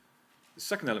 The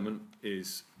second element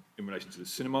is in relation to the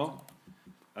cinema,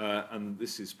 and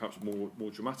this is perhaps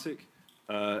more dramatic.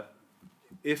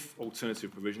 If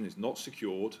alternative provision is not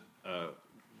secured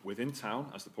within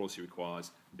town, as the policy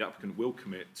requires, the applicant will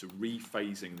commit to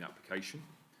rephasing the application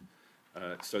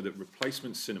so that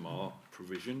replacement cinema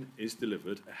provision is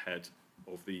delivered ahead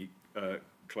of the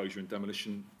closure and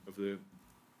demolition of the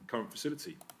current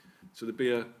facility. So there'd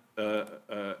be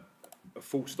a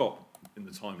full stop in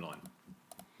the timeline.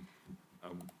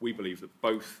 We believe that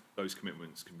both those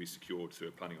commitments can be secured through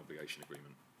a planning obligation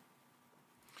agreement.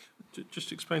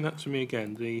 Just explain that to me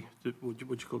again. What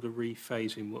you call the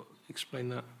rephasing? Explain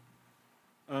that.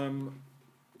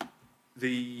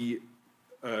 The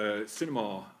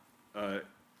cinema,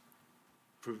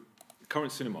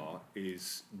 current cinema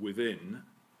is within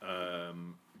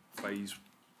phase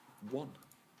 1.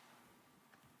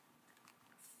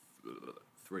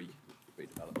 3.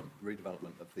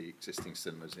 Redevelopment of the existing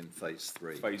cinemas in phase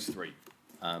 3. Phase 3.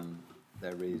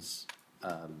 There is,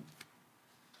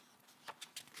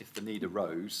 if the need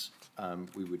arose,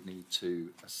 we would need to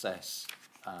assess,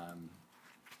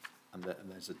 and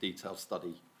there's a detailed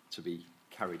study to be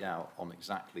carried out on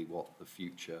exactly what the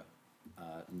future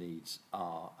needs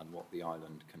are and what the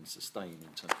island can sustain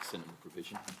in terms of cinema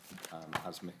provision.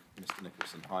 As Mr.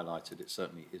 Nicholson highlighted, it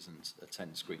certainly isn't a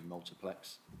 10-screen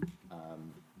multiplex.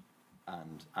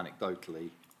 And anecdotally,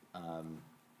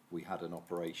 we had an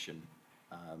operation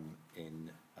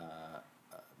in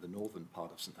the northern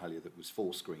part of St Helier that was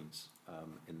 4 screens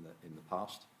in the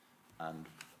past, and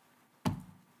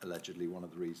allegedly one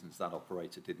of the reasons that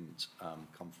operator didn't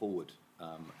come forward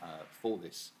for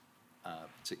this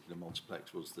particular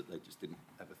multiplex was that they just didn't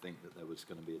ever think that there was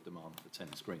going to be a demand for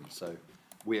 10 screens. So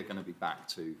we are going to be back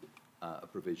to a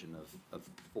provision of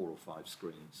 4 or 5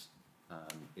 screens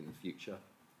in the future.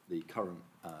 The current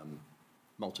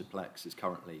multiplex is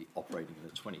currently operating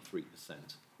at a 23%,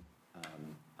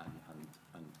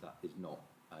 and that is not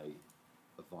a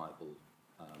viable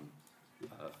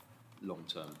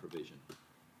long-term provision.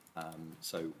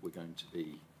 So we're going to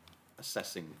be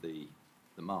assessing the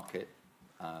market,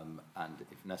 and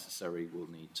if necessary,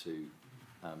 we'll need to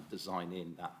design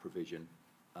in that provision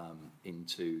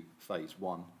into phase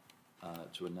 1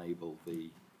 to enable the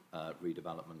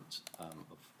redevelopment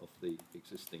of the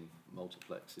existing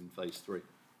multiplex in phase 3.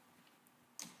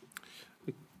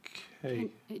 Okay.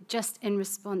 Just in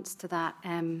response to that,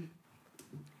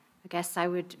 I guess I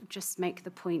would just make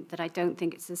the point that I don't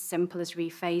think it's as simple as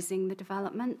rephasing the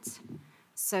development.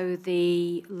 So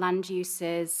the land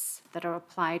uses that are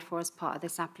applied for as part of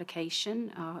this application,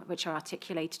 which are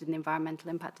articulated in the environmental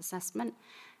impact assessment,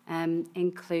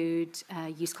 include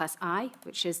use class I,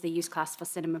 which is the use class for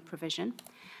cinema provision.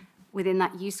 Within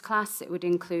that use class, it would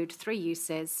include 3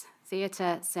 uses: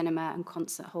 theatre, cinema, and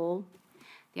concert hall.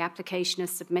 The application as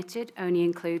submitted only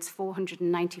includes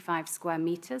 495 square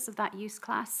metres of that use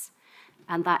class,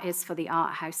 and that is for the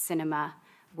art house cinema,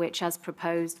 which, as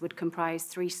proposed, would comprise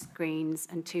 3 screens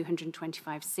and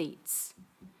 225 seats.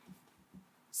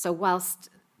 So whilst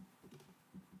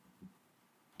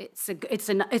it's a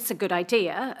good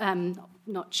idea,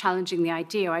 not challenging the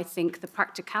idea, I think the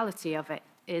practicality of it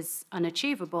is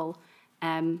unachievable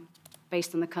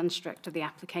based on the construct of the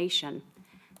application.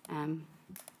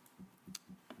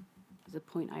 Is a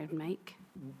point I would make.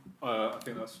 I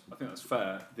think that's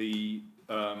fair. The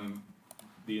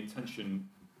intention,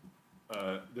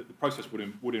 the process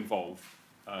would involve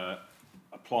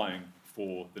applying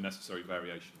for the necessary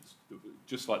variations.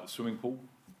 Just like the swimming pool,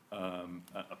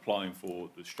 applying for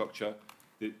the structure,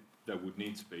 there would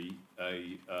need to be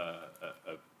a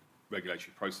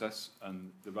regulatory process,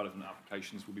 and the relevant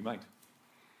applications will be made.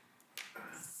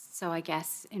 So I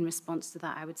guess in response to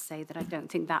that, I would say that I don't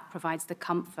think that provides the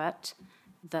comfort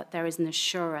that there is an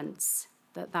assurance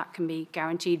that that can be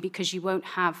guaranteed, because you won't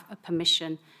have a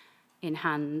permission in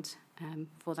hand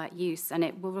for that use, and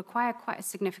it will require quite a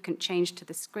significant change to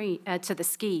the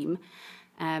scheme,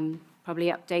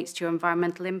 probably updates to your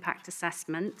environmental impact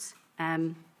assessment,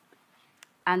 and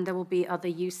there will be other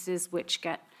uses which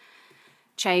get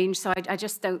changed. So I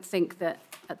just don't think that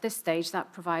at this stage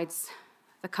that provides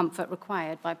the comfort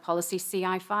required by policy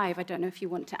CI5. I don't know if you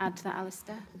want to add to that,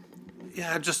 Alistair.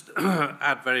 Yeah, just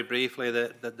add very briefly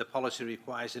that the policy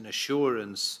requires an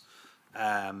assurance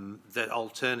that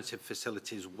alternative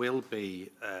facilities will be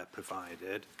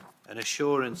provided. An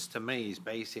assurance to me is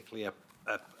basically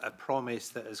a promise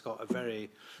that has got a very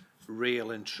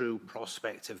real and true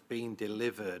prospect of being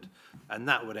delivered, and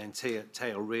that would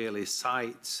entail really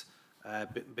sites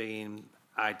being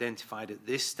identified at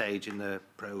this stage in the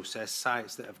process,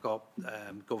 sites that have got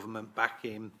government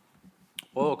backing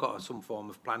or got some form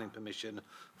of planning permission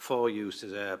for use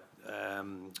as a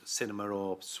cinema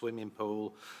or swimming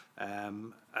pool.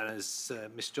 And as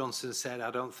Ms Johnson said, I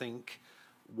don't think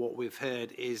what we've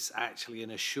heard is actually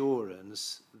an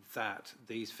assurance that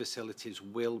these facilities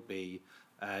will be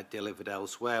delivered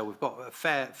elsewhere. We've got a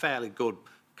fairly good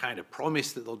kind of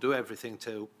promise that they'll do everything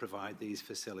to provide these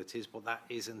facilities, but that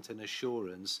isn't an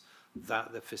assurance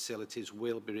that the facilities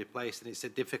will be replaced. And it's a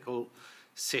difficult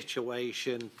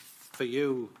situation for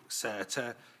you, sir,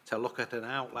 to look at an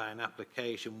outline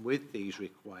application with these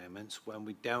requirements when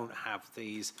we don't have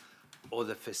these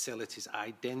other facilities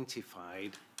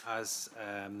identified as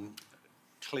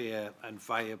clear and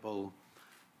viable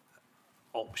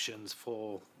options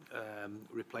for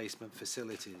replacement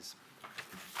facilities.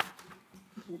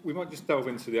 We might just delve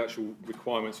into the actual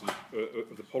requirements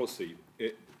of the policy.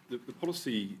 The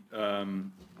policy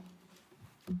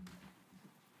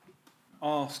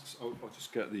asks, I'll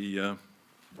just get the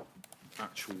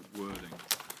actual wording.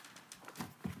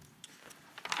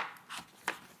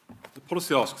 The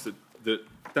policy asks that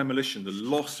demolition, the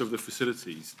loss of the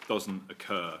facilities, doesn't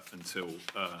occur until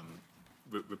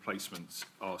replacements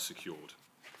are secured.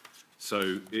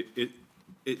 So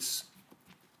it's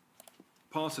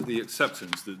part of the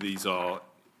acceptance that these are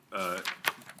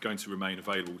going to remain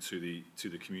available to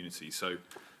the community. So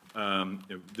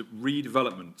the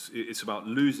redevelopment, it's about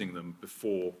losing them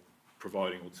before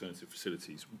providing alternative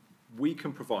facilities. We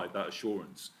can provide that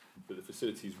assurance that the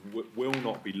facilities will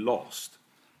not be lost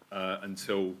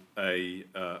until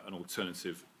an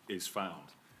alternative is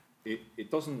found. It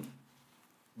doesn't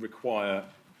require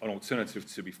an alternative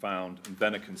to be found and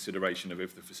then a consideration of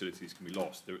if the facilities can be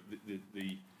lost.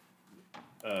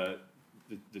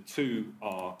 The two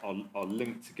are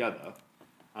linked together,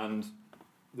 and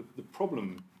the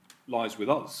problem lies with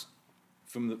us.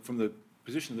 From the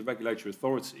position of the regulatory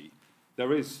authority,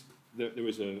 there is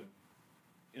a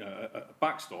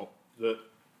backstop that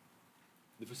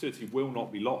the facility will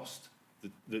not be lost.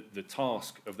 The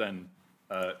task of then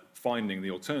finding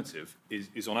the alternative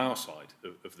is on our side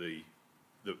of the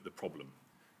problem.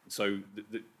 So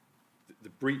the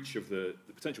breach of the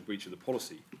potential breach of the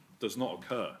policy does not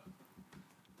occur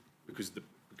because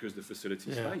the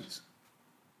facility stays.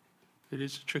 It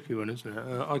is a tricky one, isn't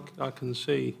it? I can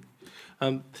see.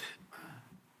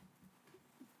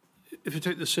 If you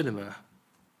take the cinema,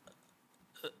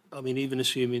 I mean, even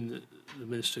assuming that the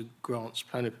Minister grants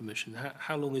planning permission,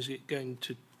 how long is it going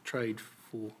to trade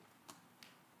for?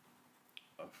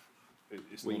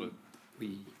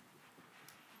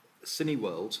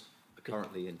 Cineworld are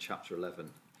currently in Chapter 11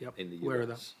 in the US. Where are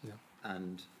they? Yeah.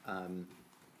 And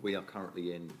we are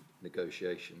currently in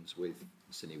negotiations with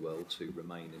Cineworld to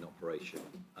remain in operation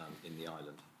in the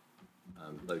island.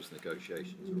 Those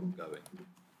negotiations are ongoing.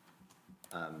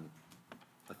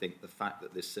 I think the fact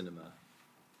that this cinema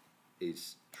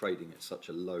is trading at such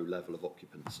a low level of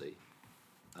occupancy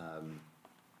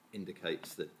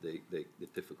indicates that the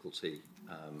difficulty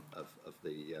of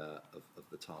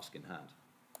the task in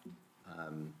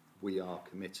hand. We are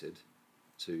committed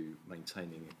to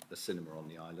maintaining a cinema on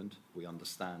the island. We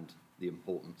understand the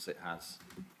importance it has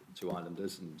to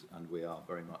islanders, and we are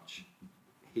very much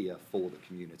here for the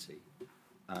community.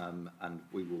 And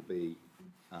we will be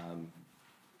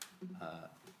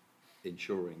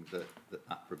ensuring that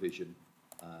provision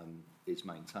is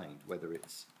maintained, whether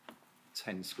it's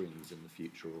 10 screens in the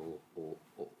future or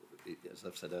as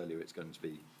I've said earlier, it's going to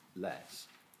be less.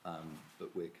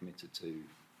 But we're committed to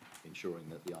ensuring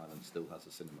that the island still has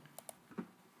a cinema.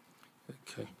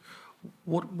 Okay.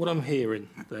 What I'm hearing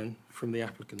then from the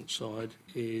applicant side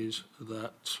is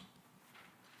that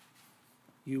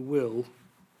you will,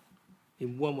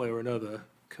 in one way or another,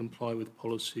 comply with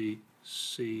policy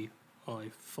CI5,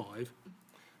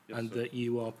 Yes, and sir. that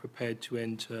you are prepared to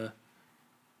enter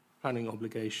planning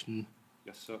obligation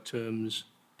Yes, sir. terms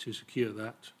to secure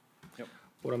that. Yep.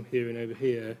 What I'm hearing over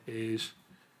here is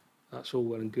that's all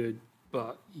well and good,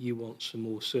 but you want some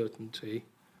more certainty.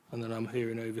 And then I'm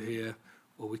hearing over here,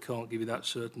 well, we can't give you that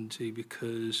certainty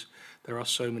because there are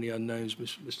so many unknowns.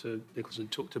 Mr. Nicholson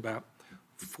talked about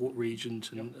Fort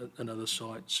Regent and other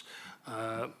sites.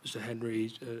 Mr.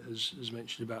 Henry has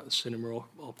mentioned about the cinema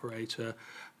operator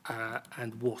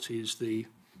and what is the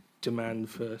demand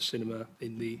for cinema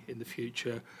in the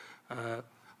future.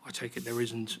 I take it there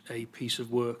isn't a piece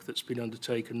of work that's been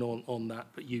undertaken on that,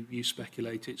 but you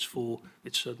speculate it's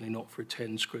certainly not for a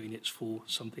 10 screen, it's for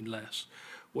something less.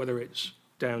 Whether it's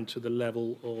down to the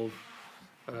level of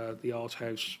the art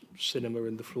house cinema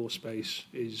and the floor space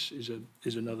is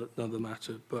another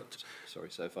matter. But Sorry,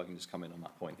 so if I can just come in on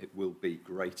that point, it will be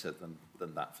greater than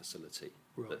that facility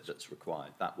that's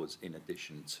required. That was in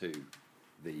addition to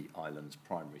the island's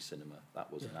primary cinema.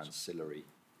 That was an ancillary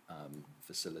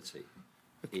facility.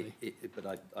 Okay.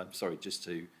 But I'm sorry, just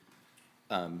to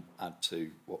add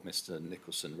to what Mr.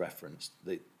 Nicholson referenced,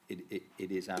 that it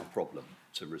is our problem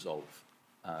to resolve,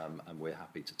 and we're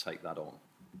happy to take that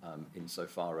on,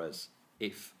 insofar as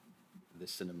if the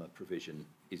cinema provision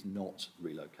is not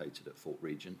relocated at Fort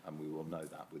Regent, and we will know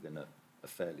that within a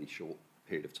fairly short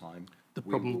period of time. the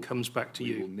problem comes back to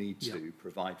you. We will need to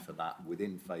provide for that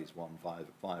within phase one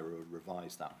via a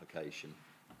revised application,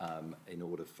 in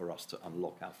order for us to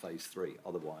unlock our phase three.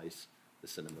 Otherwise, the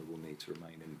cinema will need to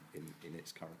remain in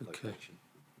its current location.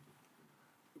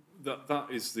 That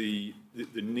is the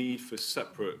need for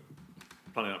separate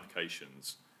planning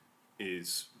applications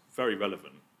is very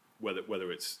relevant,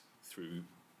 whether it's through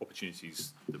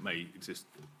opportunities that may exist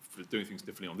for doing things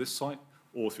differently on this site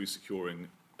or through securing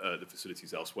the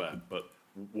facilities elsewhere. But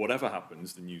whatever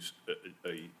happens, the new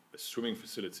a swimming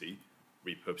facility,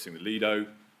 repurposing the Lido,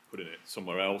 putting it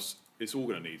somewhere else, it's all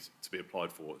going to need to be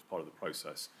applied for as part of the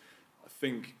process. I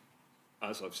think,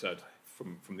 as I've said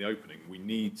from the opening, we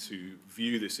need to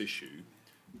view this issue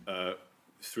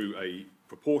through a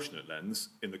proportionate lens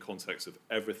in the context of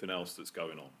everything else that's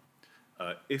going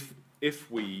on. If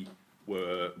we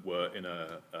were in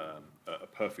a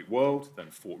perfect world, then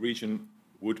Fort Regent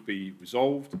would be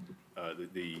resolved.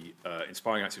 The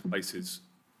Inspiring Active Places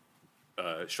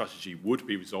strategy would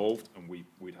be resolved, and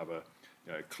we'd have a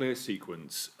clear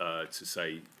sequence to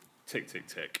say tick, tick,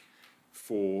 tick,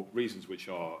 for reasons which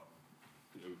are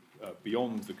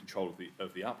beyond the control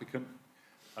of the applicant.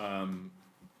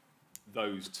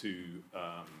 Those two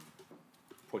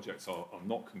projects are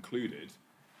not concluded,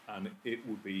 and it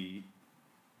would be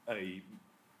a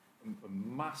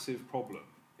massive problem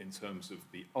in terms of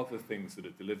the other things that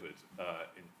are delivered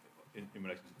in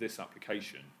relation to this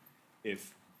application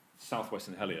if South West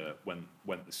and Helier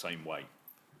went the same way.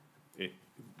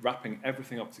 Wrapping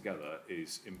everything up together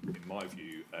is, in my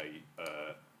view,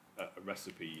 a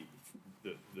recipe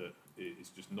that is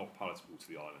just not palatable to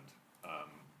the island.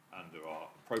 And there are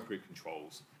appropriate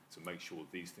controls to make sure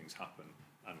these things happen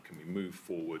and can be moved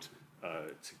forward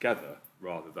together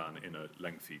rather than in a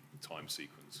lengthy time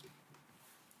sequence.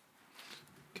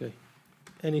 Okay.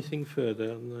 Anything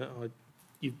further on that?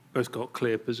 You've both got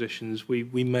clear positions. We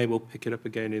may well pick it up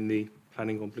again in the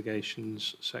planning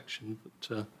obligations section,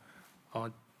 but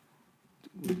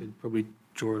we could probably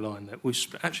draw a line there.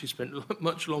 We've actually spent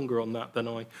much longer on that than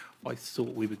I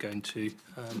thought we were going to.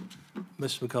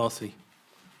 Mr. McCarthy.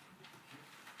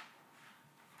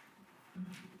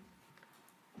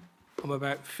 I'm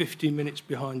about 15 minutes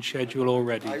behind schedule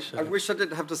already. I wish I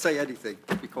didn't have to say anything,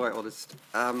 to be quite honest,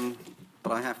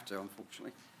 but I have to,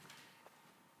 unfortunately.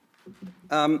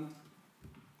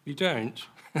 You don't?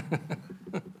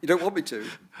 You don't want me to?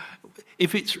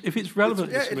 If it's relevant,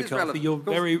 It's- Mr. yeah, it is McCarthy, relevant, you're of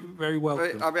course. very, very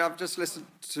welcome. I mean, I've just listened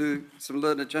to some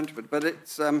learned gentlemen, but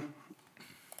it's,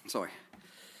 sorry.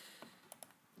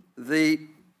 The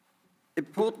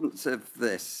importance of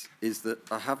this is that,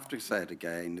 I have to say it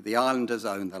again, the islanders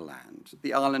own the land.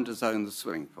 The islanders own the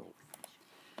swimming pool.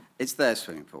 It's their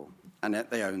swimming pool, and yet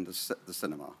they own the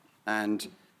cinema. And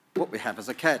what we have is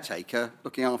a caretaker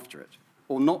looking after it,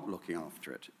 or not looking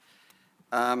after it.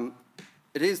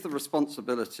 It is the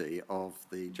responsibility of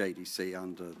the JDC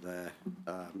under their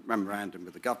memorandum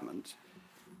with the government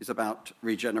is about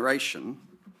regeneration,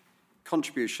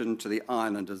 contribution to the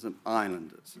islanders and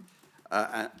islanders,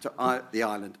 the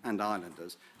island and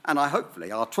islanders, and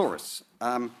hopefully our tourists.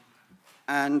 And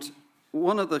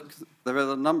there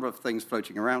are a number of things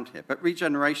floating around here, but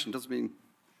regeneration doesn't mean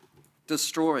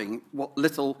destroying what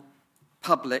little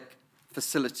public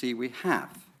facility we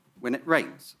have when it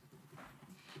rains,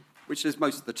 which is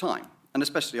most of the time, and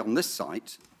especially on this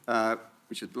site,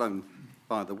 which is blown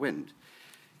by the wind.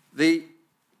 I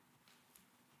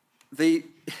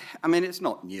mean, it's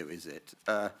not new, is it?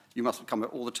 You mustn't come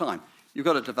all the time. You've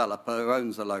got a developer who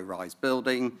owns a low-rise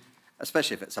building,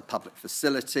 especially if it's a public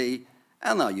facility,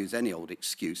 and they'll use any old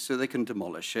excuse so they can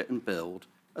demolish it and build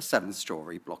a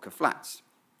 7-story block of flats.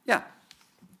 Yeah,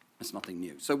 it's nothing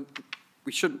new. So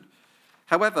we shouldn't.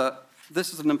 However,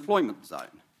 this is an employment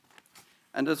zone.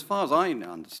 And as far as I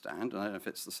understand, I don't know if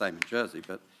it's the same in Jersey,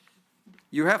 but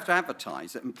you have to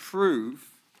advertise it and prove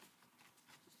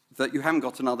that you haven't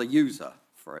got another user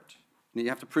for it. And you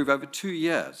have to prove over 2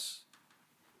 years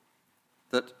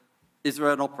that is there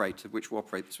an operator which will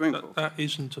operate the swimming pool? That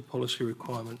isn't a policy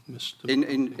requirement, Mr.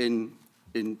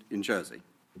 In Jersey.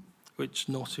 It's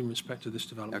not in respect to this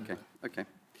development. Okay, okay.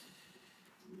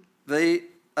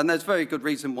 And there's very good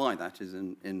reason why that is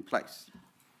in place.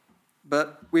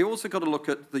 But we also got to look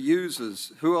at the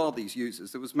users. Who are these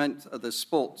users? It was meant the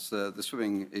sports, the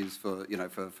swimming is for, you know,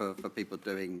 for people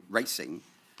doing racing.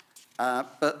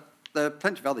 But there are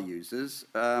plenty of other users,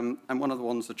 and one of the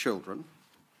ones are children.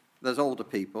 There's older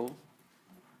people,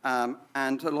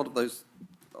 and a lot of those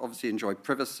obviously enjoy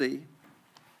privacy,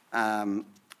 and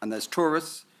there's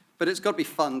tourists, but it's got to be a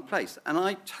fun place. And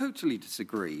I totally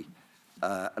disagree,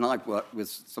 and I've worked with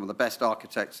some of the best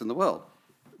architects in the world.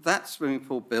 That swimming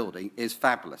pool building is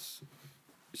fabulous.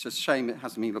 It's just a shame it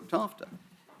hasn't been looked after.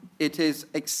 It is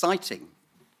exciting,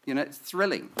 you know, it's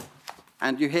thrilling.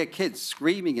 And you hear kids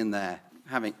screaming in there,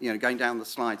 going down the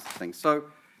slides and things. So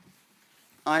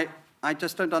I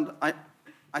just don't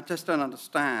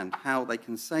understand how they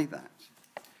can say that.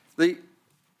 The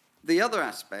other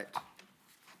aspect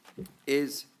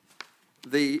is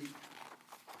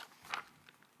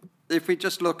if we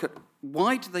just look at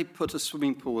why do they put a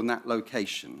swimming pool in that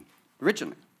location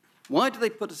originally? Why do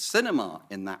they put a cinema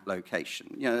in that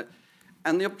location? You know,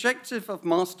 and the objective of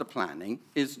master planning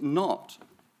is not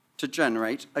to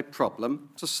generate a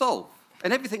problem to solve.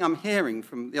 And everything I'm hearing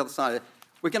from the other side,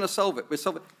 we're going to solve it, we'll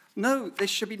solve it. No, there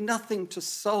should be nothing to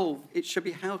solve. It should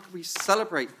be how can we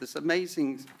celebrate this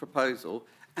amazing proposal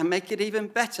and make it even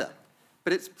better.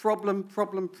 But it's problem,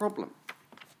 problem, problem.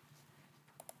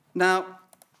 Now,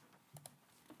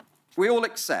 we all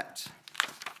accept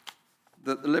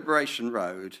that the Liberation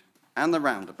Road and the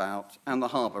roundabout and the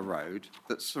Harbour Road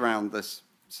that surround this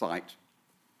site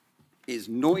is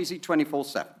noisy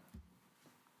 24/7,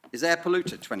 is air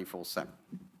polluted 24/7.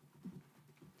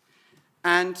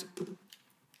 And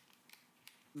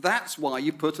that's why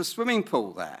you put a swimming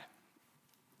pool there.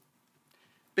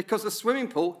 Because the swimming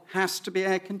pool has to be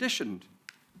air conditioned.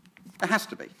 It has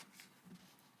to be.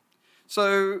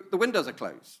 So the windows are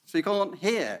closed, so you can't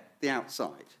hear the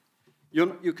outside.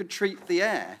 You could treat the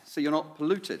air so you're not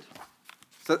polluted.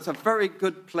 So it's a very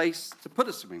good place to put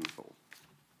a swimming pool.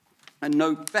 And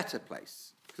no better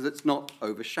place, because it's not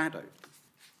overshadowed.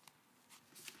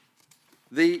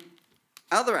 The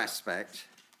other aspect,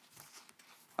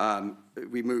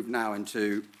 we move now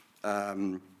into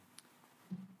the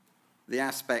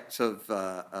aspect of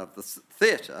the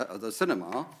theatre, of the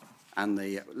cinema,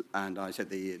 and I said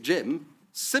the gym.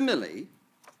 Similarly,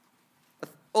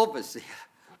 obviously,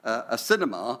 a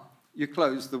cinema, you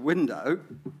close the window,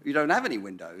 you don't have any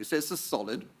windows, it's a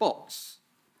solid box.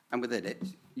 And within it,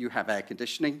 you have air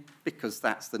conditioning, because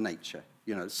that's the nature.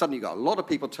 You know, suddenly you've got a lot of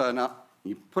people turn up,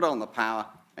 you put on the power,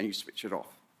 and you switch it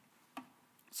off.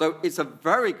 So it's a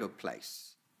very good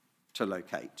place to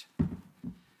locate.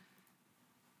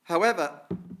 However,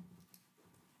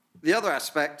 the other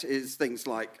aspect is things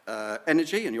like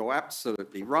energy, and you're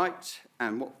absolutely right.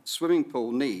 And what swimming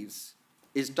pool needs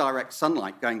is direct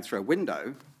sunlight going through a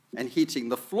window and heating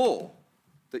the floor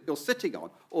that you're sitting on,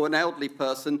 or an elderly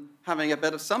person having a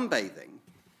bit of sunbathing.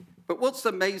 But what's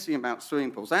amazing about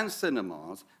swimming pools and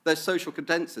cinemas, they're social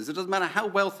condensers. It doesn't matter how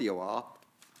wealthy you are,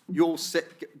 you'll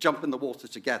jump in the water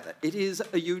together. It is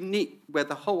a unique, where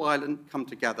the whole island come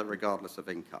together regardless of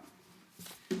income.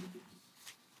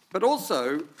 But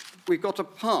also, we've got a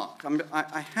park.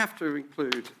 I have to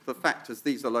include the fact as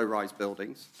these are low-rise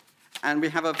buildings, and we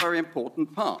have a very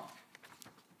important park.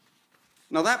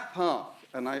 Now that park,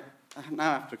 and I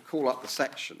now have to call up the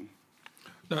section.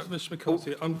 No, Mr.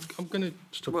 McCarthy, I'm going to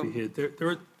stop you here. There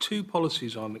are two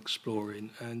policies I'm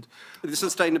exploring, and the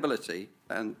sustainability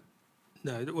and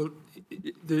No, well,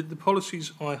 the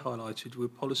policies I highlighted were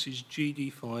policies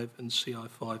GD5 and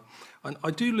CI5. And I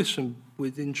do listen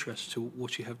with interest to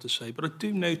what you have to say, but I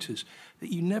do notice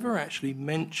that you never actually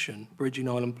mention Bridging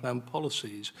Island Plan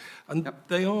policies. And Yep.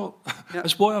 they are, Yep.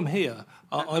 that's why I'm here.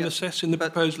 I'm Yep. assessing the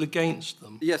But- proposal against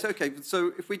them. Yes, okay,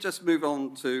 so if we just move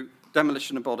on to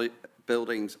demolition of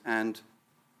buildings and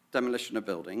demolition of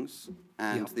buildings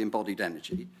and Yeah. the embodied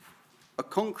energy, a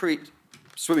concrete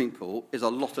swimming pool is a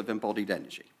lot of embodied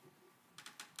energy.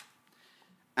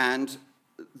 And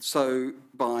so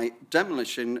by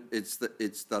demolition, it's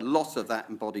the loss of that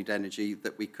embodied energy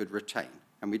that we could retain.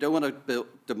 And we don't want to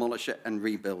demolish it and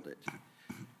rebuild it.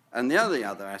 And the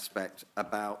other aspect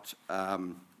about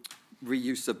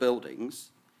reuse of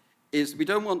buildings is we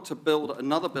don't want to build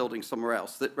another building somewhere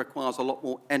else that requires a lot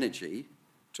more energy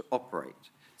to operate.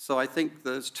 So I think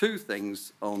there's two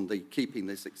things on the keeping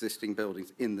these existing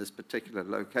buildings in this particular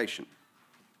location.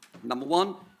 Number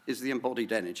one is the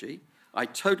embodied energy. I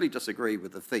totally disagree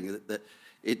with the thing that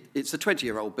it's a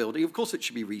 20-year-old building. Of course it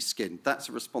should be reskinned. That's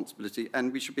a responsibility,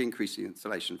 and we should be increasing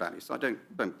installation value. So I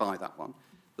don't buy that one.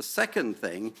 The second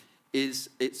thing is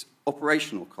its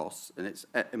operational costs and its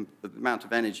the amount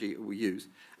of energy it will use.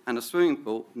 And a swimming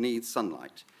pool needs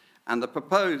sunlight. And the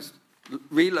proposed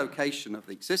relocation of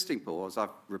the existing pool, as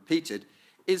I've repeated,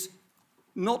 is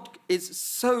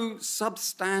so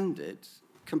substandard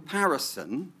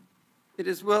comparison.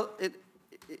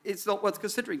 It's not worth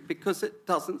considering because it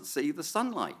doesn't see the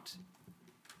sunlight,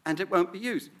 and it won't be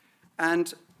used.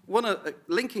 And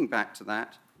linking back to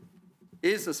that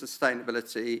is the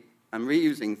sustainability and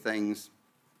reusing things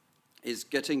is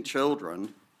getting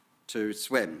children to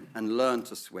swim and learn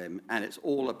to swim, and it's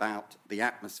all about the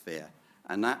atmosphere.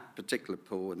 And that particular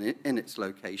pool in its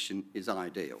location is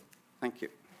ideal. Thank you.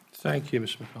 Thank you,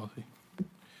 Mr. McCarthy.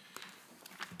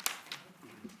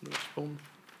 Respond?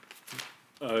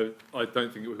 I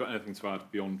don't think we've got anything to add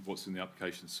beyond what's in the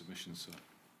application submission, sir.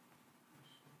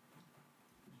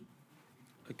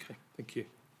 Okay, thank you.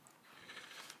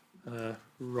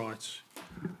 Right.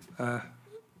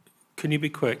 Can you be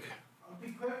quick? I'll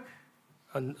be quick.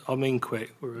 And I mean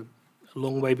quick. We're a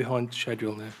long way behind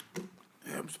schedule now.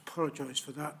 I apologise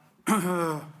for that.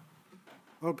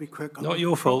 I'll be quick. Not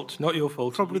your fault, not your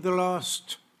fault. Probably the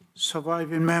last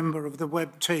surviving member of the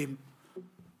web team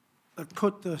that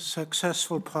put the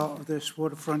successful part of this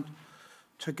waterfront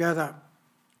together.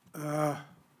 The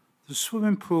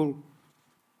swimming pool,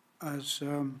 as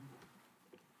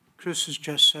Chris has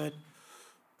just said,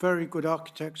 very good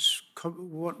architects,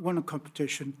 won a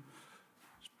competition.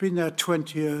 It's been there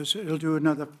 20 years, it'll do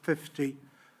another 50.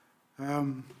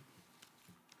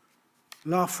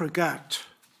 La Frégate,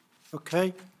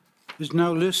 okay, is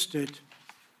now listed,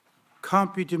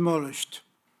 can't be demolished,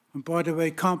 and by the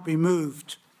way, can't be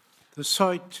moved. The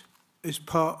site is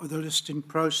part of the listing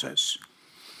process.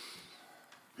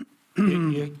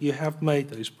 You have made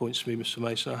those points to me, Mr.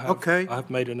 Mason. Okay. I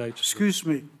have made a note of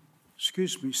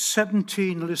Excuse me,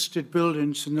 17 listed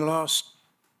buildings in the last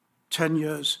 10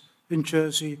 years in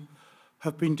Jersey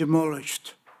have been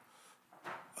demolished.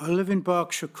 I live in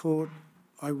Berkshire Court.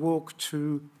 I walk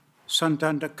to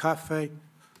Santander Cafe.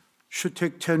 Should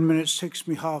take 10 minutes, takes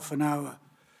me half an hour.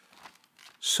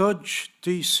 Sudge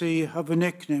DC have a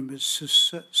nickname. It's the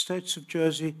States of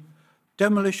Jersey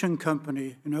Demolition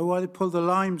Company. You know why they pull the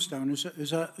limes down? Is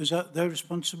that their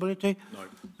responsibility? No.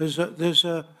 There's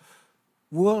a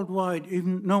worldwide,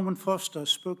 even Norman Foster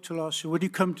spoke to last year, would you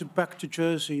come back to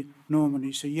Jersey, Norman?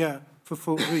 He said, yeah, for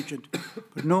Fort Regent.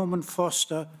 But Norman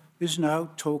Foster is now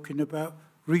talking about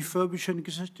refurbishing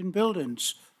existing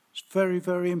buildings. It's very,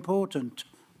 very important.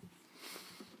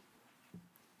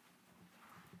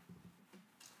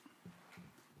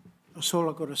 That's all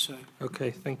I've got to say.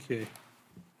 Okay, thank you.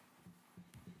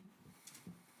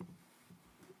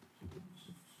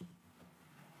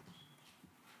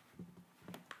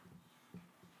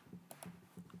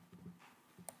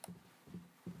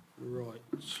 Right.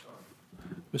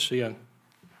 Mr. Young.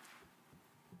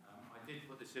 I did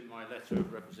put this in my letter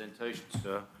of representation,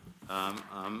 sir.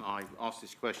 I asked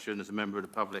this question as a member of the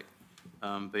public,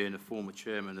 being a former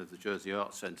chairman of the Jersey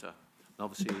Arts Centre. And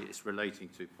obviously, it's relating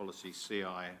to policy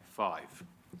CI5.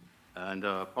 And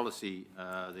the policy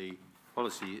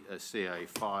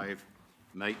CA5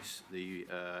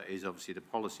 is obviously the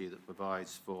policy that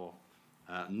provides for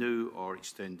new or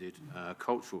extended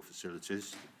cultural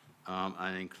facilities,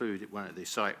 and include one of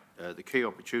the key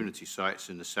opportunity sites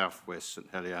in the southwest St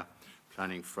Helier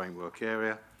planning framework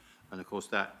area, and of course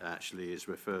that actually is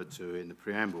referred to in the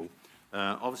preamble.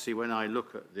 Obviously, when I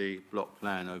look at the block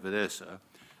plan over there, sir,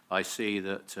 I see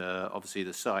that obviously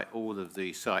all of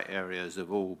the site areas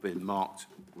have all been marked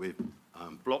with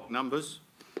block numbers.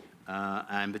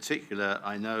 And in particular,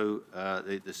 I know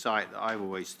the site that I've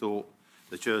always thought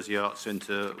the Jersey Arts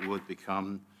Centre would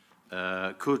become,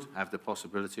 could have the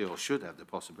possibility or should have the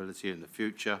possibility in the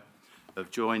future of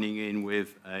joining in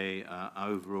with a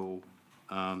overall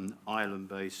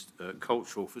island-based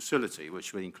cultural facility,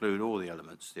 which would include all the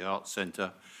elements. The Arts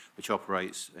Centre, which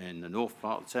operates in the north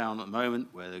part of the town at the moment,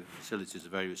 where the facilities are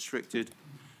very restricted,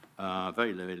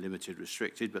 very limited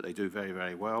restricted, but they do very,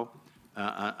 very well.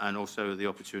 And also the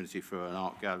opportunity for an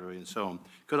art gallery and so on.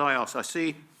 Could I ask, I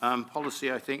see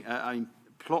policy, I think,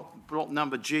 block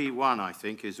number G1, I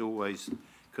think, is always,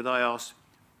 could I ask,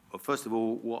 well, first of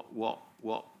all,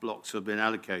 what blocks have been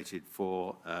allocated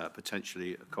for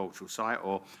potentially a cultural site,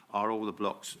 or are all the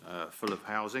blocks full of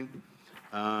housing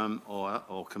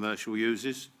or commercial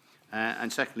uses?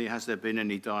 And secondly, has there been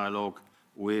any dialogue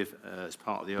with, as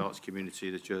part of the arts community,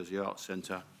 the Jersey Arts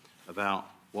Centre, about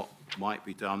what might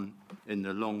be done in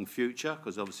the long future?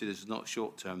 Because obviously this is not a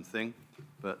short-term thing,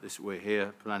 but we're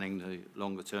here planning the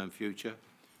longer-term future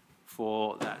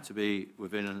for that to be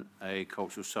within a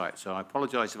cultural site. So I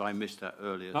apologise if I missed that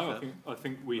earlier. No, I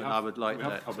think we have. I would like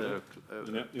that covered it.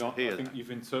 I hear think that.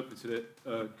 you've interpreted it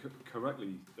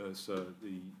correctly, sir.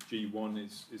 The G1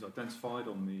 is identified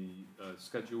on the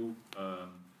schedule.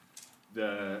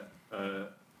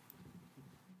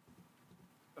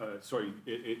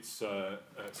 It's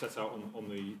set out on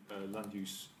the land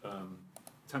use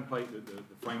template,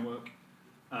 the framework,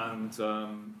 and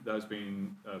there's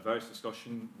been various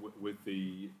discussion with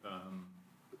the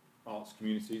arts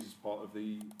communities as part of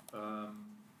the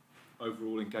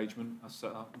overall engagement as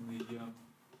set out in the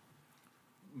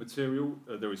material.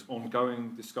 There is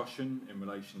ongoing discussion in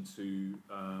relation to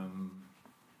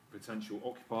potential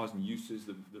occupiers and uses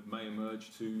that may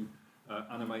emerge to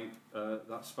animate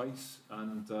that space,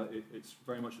 and it's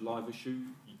very much a live issue.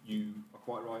 You are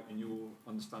quite right in your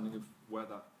understanding of where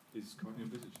that is currently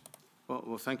envisaged.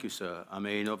 Well, thank you, sir. I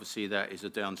mean, obviously that is a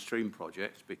downstream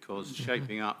project, because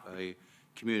shaping up a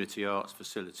community arts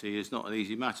facility is not an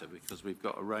easy matter, because we've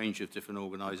got a range of different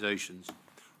organisations,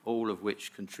 all of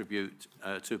which contribute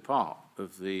to part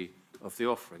of the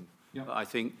offering. Yeah. But I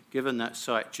think, given that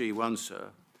site G1,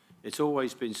 sir, it's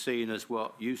always been seen as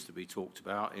what used to be talked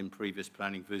about in previous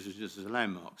planning visages as a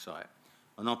landmark site,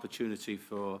 an opportunity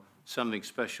for something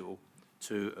special,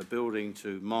 to a building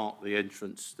to mark the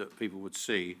entrance that people would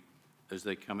see as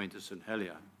they come into St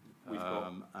Helier.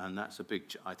 And that's a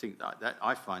big, I think that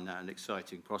I find that an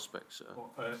exciting prospect, sir. Well,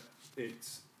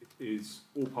 it is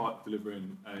all part of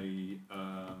delivering an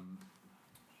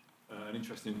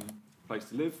interesting place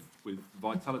to live with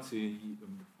vitality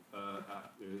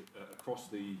across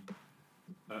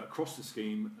the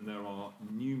scheme, and there are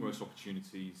numerous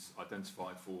opportunities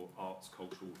identified for arts,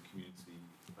 cultural, community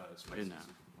spaces. In that.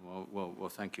 Well,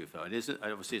 thank you for that. It isn't,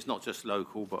 obviously, it's not just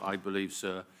local, but I believe,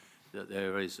 sir, that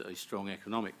there is a strong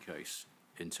economic case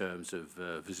in terms of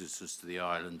visitors to the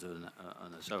island, and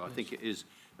so I think it is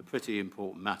a pretty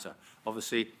important matter.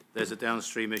 Obviously, there's a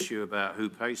downstream issue about who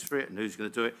pays for it and who's going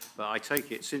to do it, but I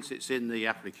take it, since it's in the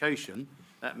application,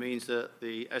 that means that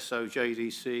the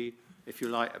SOJDC, if you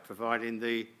like, are providing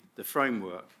the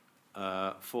framework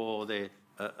for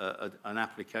an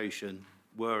application,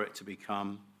 were it to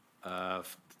become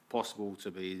possible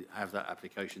to have that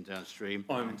application downstream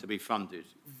and to be funded.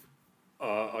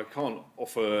 I can't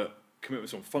offer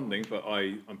commitments on funding, but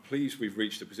I'm pleased we've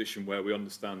reached a position where we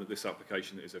understand that this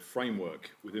application is a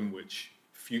framework within which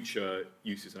future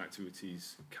uses and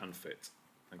activities can fit.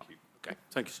 Thank you. Okay,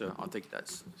 thank you, sir. I think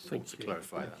that's to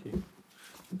clarify that.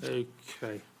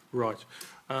 Okay, right.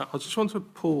 I just want to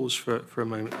pause for a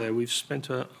moment there. We've spent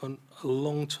a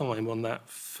long time on that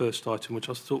first item, which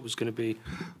I thought was going to be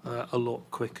a lot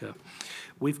quicker.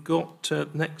 We've got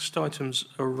next items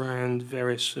around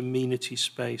various amenity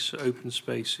space, open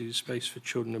spaces, space for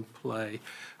children and play,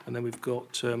 and then we've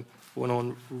got one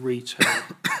on retail,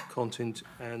 content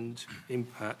and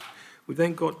impact. We've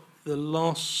then got the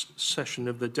last session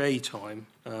of the daytime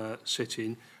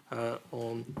sit-in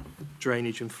on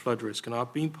drainage and flood risk, and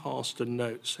I've been passed a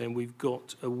note saying we've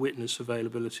got a witness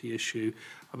availability issue.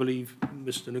 I believe,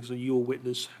 Mr. Nicholson, your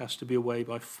witness has to be away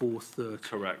by 4:30.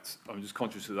 Correct. I'm just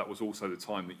conscious that was also the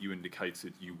time that you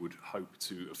indicated you would hope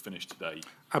to have finished today.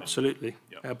 Absolutely,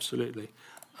 Yep. absolutely.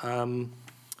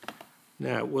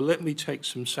 Now, well, let me take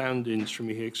some soundings from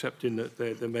you here, accepting that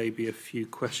there may be a few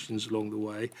questions along the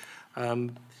way.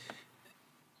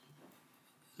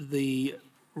 The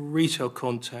retail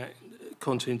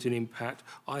content and impact.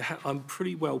 I'm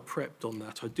pretty well prepped on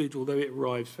that. I did, although it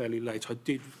arrived fairly late, I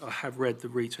have read the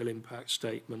retail impact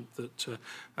statement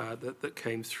that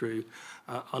came through,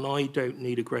 and I don't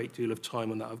need a great deal of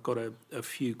time on that. I've got a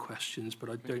few questions, but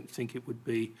I don't think it would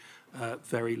be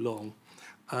very long.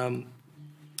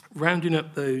 Rounding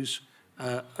up those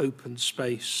open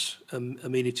space,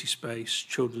 amenity space,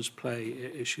 children's play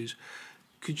issues,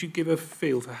 could you give a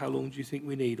feel for how long do you think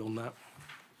we need on that?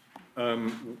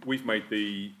 We've made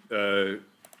the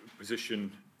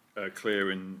position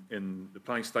clear in the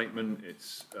planning statement.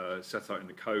 It's set out in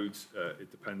the codes.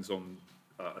 It depends on,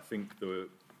 I think, the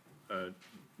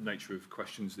nature of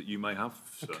questions that you may have.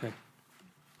 So. Okay.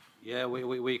 Yeah,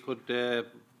 we could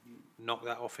knock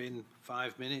that off in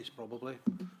 5 minutes, probably.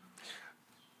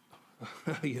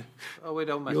 Yeah. Oh, we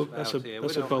don't mess You're- about here.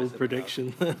 That's a bold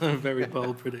prediction, a very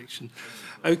bold prediction.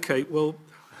 Okay, well,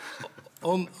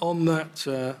 on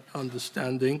that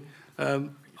understanding,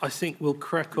 I think we'll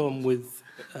crack on with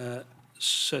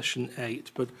session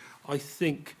 8, but I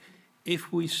think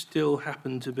if we still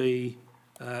happen to be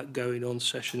going on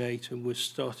session 8 and we're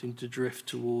starting to drift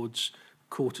towards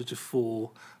 3:45,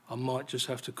 I might just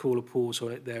have to call a pause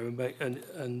on it there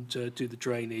and do the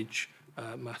drainage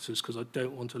matters, because I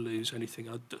don't want to lose anything.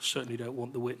 I certainly don't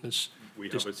want the witness. We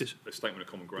have a statement of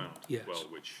common ground Yes. as well,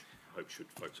 which I hope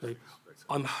should focus So on this.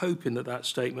 I'm hoping that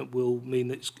statement will mean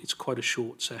that it's quite a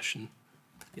short session.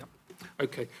 Yeah.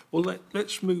 Okay. Well,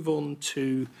 let's move on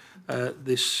to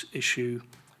this issue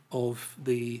of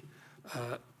the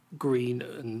green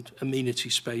and amenity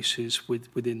spaces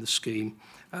within the scheme.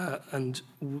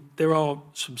 There are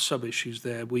some sub-issues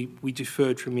there. We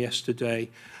deferred from yesterday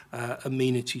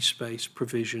amenity space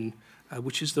provision,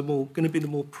 which is going to be the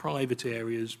more private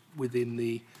areas within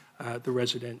the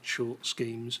residential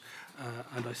schemes.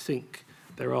 And I think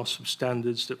there are some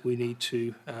standards that we need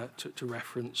to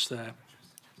reference there.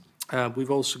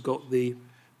 We've also got the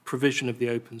provision of the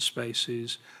open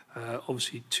spaces,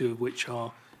 obviously 2 of which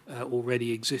are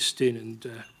already existing and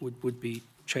would be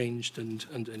changed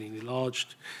and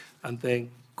enlarged, and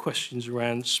then questions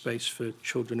around space for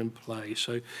children and play.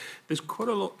 So there's quite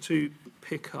a lot to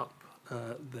pick up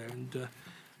there. And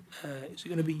is it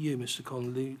going to be you, Mr.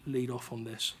 Conn, lead off on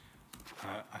this?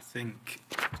 I think,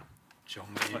 John,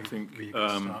 will you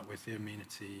start with the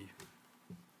amenity?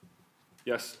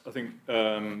 Yes, I think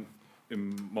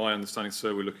in my understanding,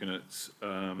 sir, we're looking at...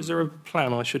 Is there a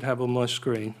plan I should have on my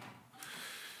screen?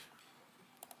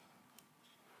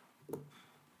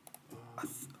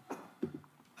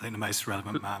 I think the most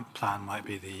relevant plan might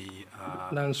be the...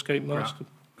 Landscape master?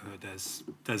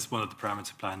 There's one of the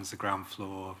parameter plans, the ground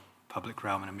floor public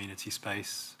realm and amenity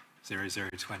space,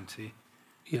 0020.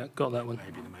 Yeah, got that one.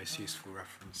 Maybe the most useful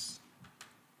reference.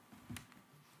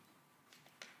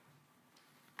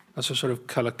 That's a sort of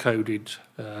colour-coded...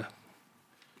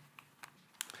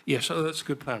 yes, that's a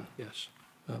good plan, yes.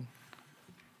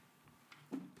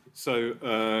 So,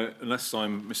 unless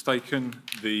I'm mistaken,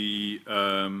 the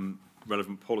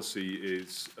relevant policy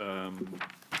is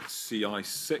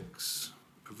CI6,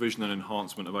 provision and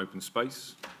enhancement of open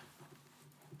space.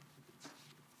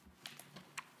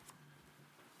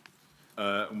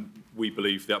 We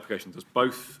believe the application does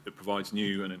both. It provides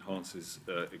new and enhances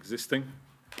existing.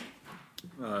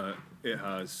 It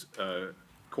has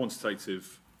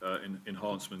quantitative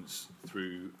enhancements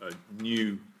through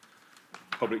new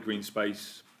public green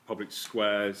space, public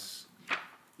squares,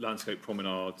 landscape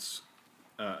promenades,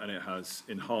 and it has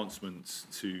enhancements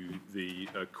to the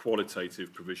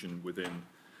qualitative provision within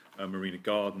Marina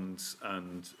Gardens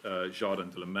and Jardin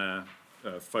de la Mer,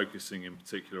 focusing in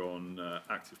particular on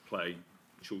active play,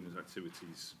 children's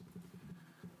activities.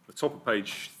 The top of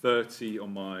page 30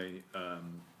 on my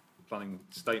planning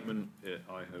statement,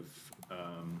 I have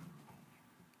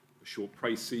a short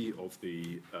précis of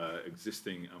the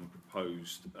existing and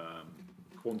proposed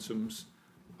quantums.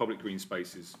 Public green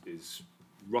space is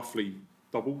roughly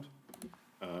doubled.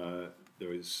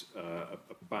 There is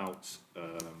about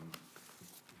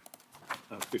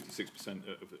 56%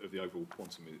 of the overall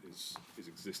quantum is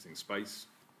existing space.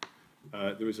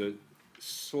 There is a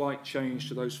slight change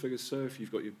to those figures, sir, if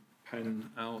you've got your pen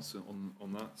out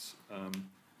on that.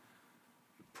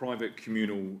 Private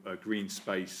communal green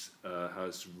space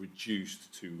has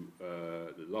reduced to,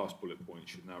 the last bullet point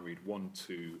should now read 1,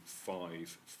 2,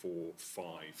 5, 4,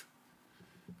 5.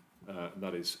 And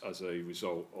that is as a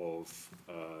result of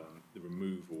the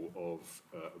removal of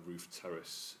a roof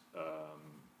terrace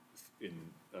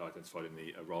identified in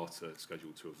the errata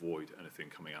schedule to avoid anything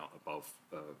coming out above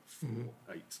 4,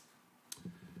 8.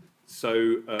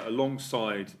 So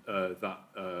alongside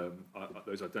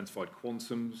those identified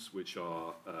quantums, which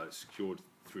are secured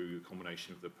through a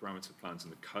combination of the parameter plans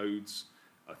and the codes.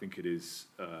 I think it is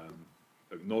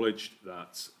acknowledged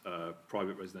that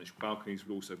private residential balconies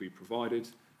will also be provided.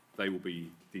 They will be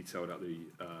detailed at the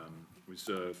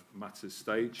reserve matters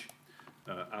stage.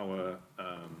 Our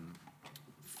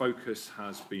focus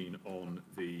has been on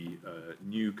the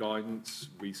new guidance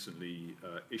recently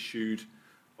issued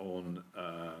on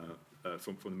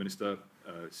from the Minister,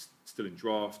 still in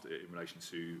draft in relation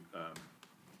to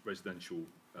residential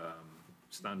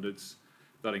standards.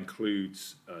 That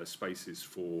includes spaces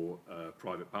for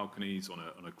private balconies on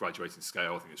a graduated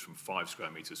scale. I think it's from 5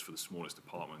 square metres for the smallest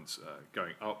apartments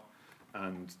going up.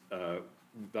 And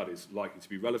that is likely to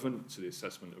be relevant to the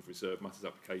assessment of reserve matters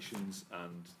applications,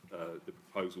 and the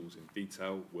proposals in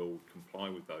detail will comply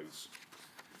with those.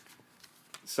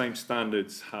 The same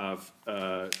standards have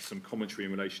some commentary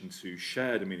in relation to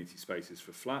shared amenity spaces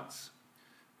for flats.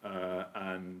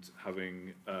 And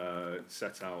having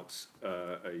set out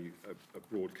a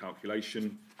broad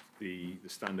calculation, the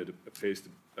standard appears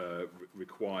to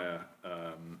require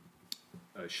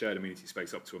a shared amenity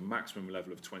space up to a maximum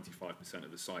level of 25%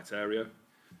 of the site area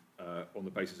on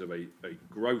the basis of a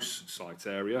gross site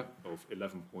area of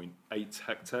 11.8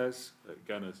 hectares.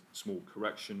 Again, a small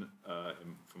correction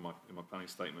in my planning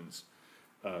statements.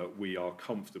 We are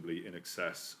comfortably in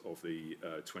excess of the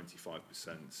 25%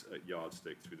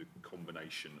 yardstick through the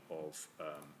combination of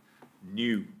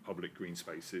new public green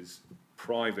spaces,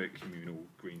 private communal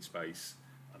green space,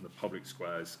 and the public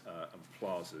squares and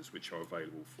plazas which are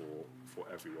available for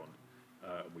everyone.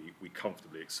 We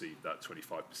comfortably exceed that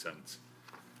 25%.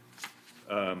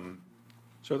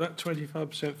 So that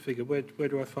 25% figure, where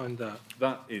do I find that?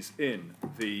 That is in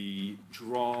the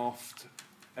draft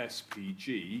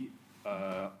SPG.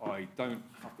 I don't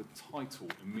have the title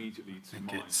immediately to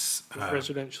mind. It's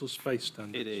Residential space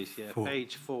standards. It is, yeah,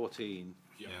 page 14.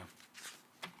 yeah.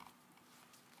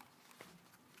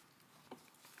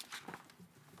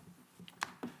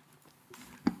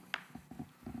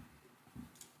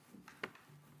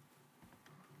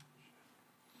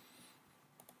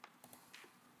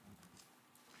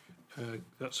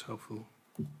 That's helpful.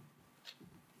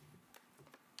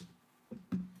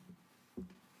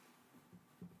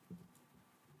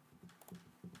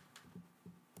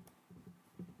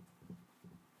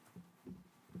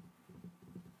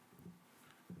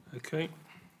 Okay.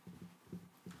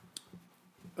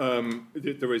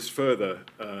 There is further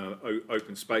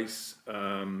open space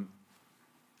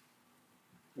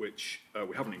which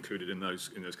we haven't included in those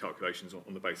calculations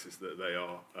on the basis that they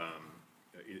are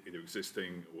either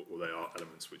existing or they are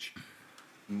elements which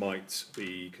might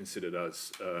be considered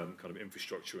as kind of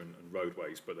infrastructure and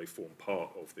roadways, but they form part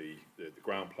of the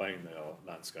ground plane. They are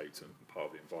landscaped and part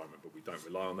of the environment, but we don't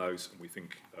rely on those, and we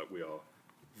think we are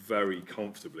very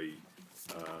comfortably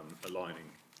aligning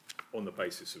on the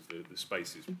basis of the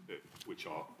spaces which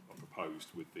are proposed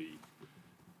with the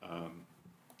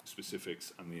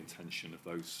specifics and the intention of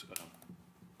those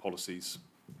policies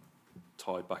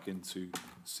tied back into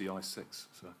CI6.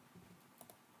 So.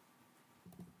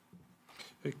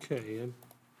 Okay.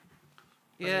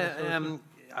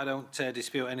 I don't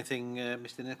dispute anything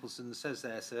Mr. Nicholson says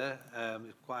there, sir.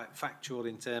 It's quite factual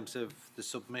in terms of the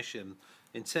submission.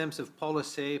 In terms of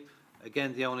policy,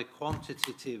 again, the only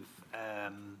quantitative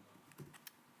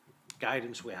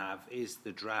guidance we have is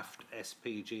the draft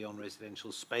SPG on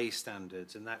residential space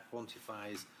standards, and that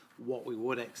quantifies what we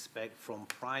would expect from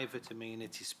private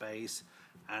amenity space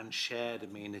and shared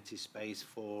amenity space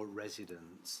for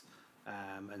residents.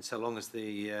 And so long as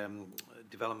the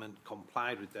development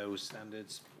complied with those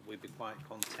standards, we'd be quite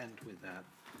content with that.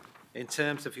 In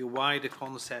terms of your wider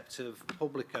concept of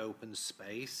public open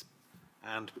space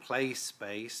and play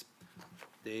space,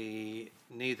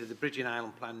 neither the Bridging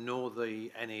Island Plan nor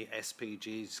any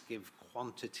SPGs give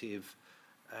quantitative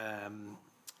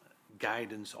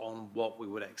guidance on what we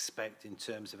would expect in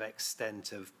terms of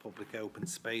extent of public open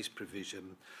space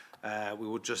provision. We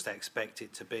would just expect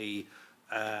it to be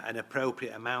an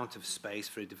appropriate amount of space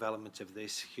for a development of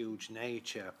this huge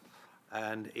nature.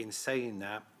 And in saying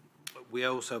that, we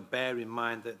also bear in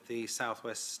mind that the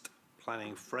Southwest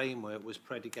Planning Framework was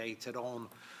predicated on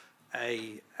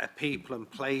a people and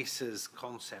places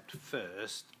concept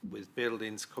first, with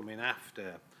buildings coming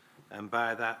after. And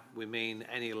by that we mean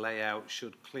any layout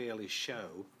should clearly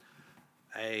show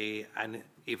an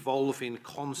evolving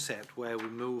concept where we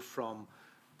move from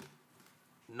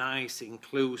nice,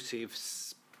 inclusive,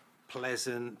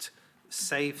 pleasant,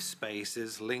 safe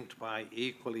spaces linked by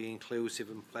equally inclusive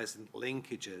and pleasant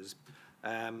linkages.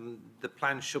 The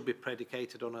plan should be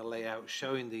predicated on a layout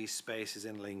showing these spaces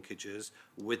and linkages,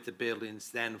 with the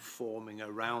buildings then forming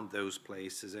around those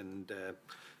places and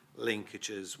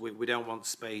linkages. We don't want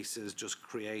spaces just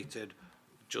created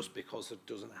just because there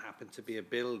doesn't happen to be a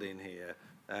building here.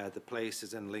 The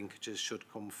places and linkages should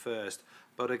come first.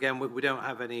 But again, we don't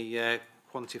have any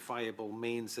quantifiable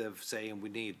means of saying we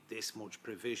need this much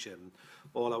provision.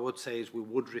 All I would say is we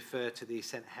would refer to the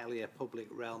St Helier Public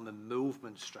Realm and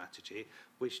Movement Strategy,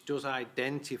 which does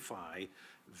identify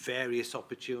various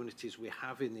opportunities we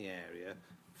have in the area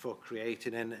for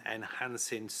creating and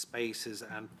enhancing spaces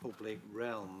and public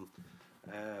realm.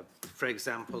 For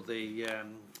example, the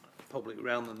Public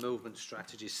Realm and Movement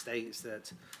Strategy states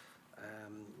that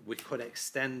we could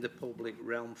extend the public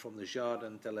realm from the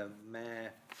Jardin de la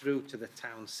Mer through to the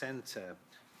town centre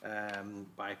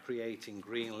by creating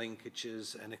green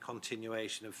linkages and a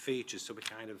continuation of features, so we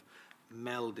kind of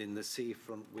melding the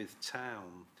seafront with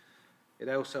town. It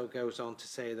also goes on to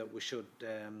say that we should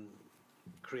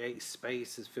create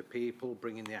spaces for people,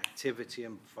 bringing the activity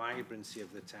and vibrancy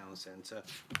of the town centre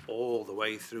all the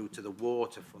way through to the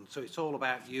waterfront. So it's all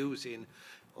about using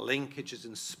linkages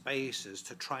and spaces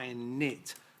to try and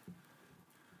knit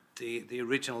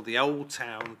the old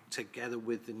town together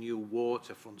with the new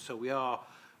waterfront. So we are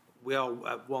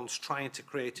at once trying to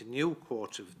create a new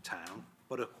quarter of town,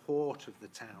 but a quarter of the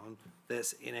town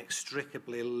that's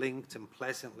inextricably linked and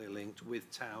pleasantly linked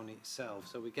with town itself.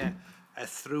 So we get a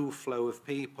through flow of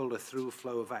people, a through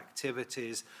flow of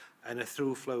activities, and a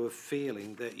through flow of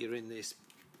feeling that you're in this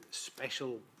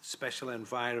special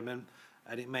environment,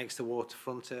 and it makes the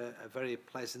waterfront a very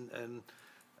pleasant and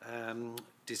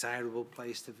desirable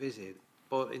place to visit.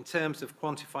 But in terms of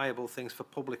quantifiable things for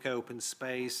public open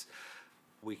space,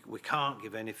 we can't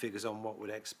give any figures on what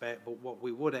we'd expect, but what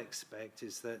we would expect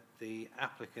is that the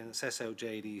applicants,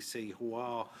 SOJDC, who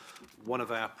are one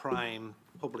of our prime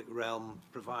public realm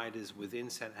providers within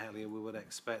St Helier, we would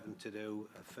expect them to do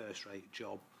a first-rate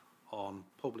job on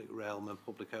public realm and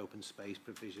public open space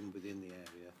provision within the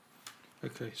area.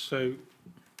 Okay, so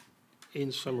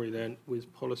in summary then,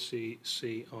 with policy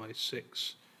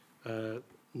CI6,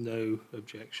 no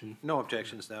objection. No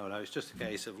objections, no. It's just a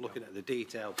case of looking at the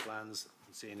detailed plans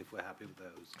and seeing if we're happy with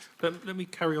those. But let me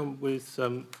carry on with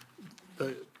the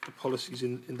policies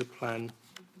in the plan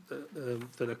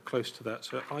that are close to that.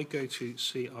 So I go to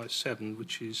CI7,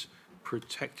 which is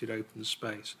protected open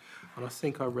space. And I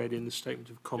think I read in the statement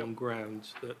of common ground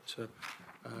that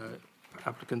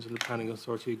applicants and the planning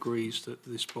authority agrees that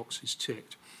this box is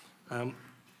ticked. I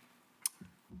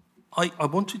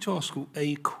wanted to ask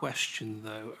a question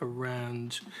though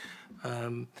around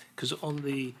because on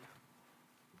the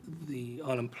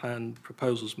island plan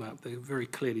proposals map they very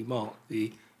clearly mark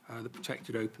the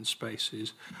protected open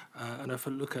spaces, and if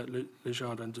I look at Le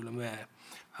Jardin de la Mer,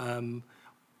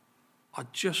 I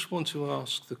just want to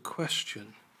ask the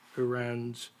question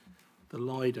around the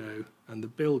Lido and the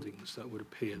buildings that would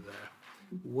appear there,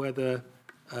 whether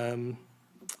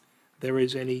there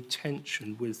is any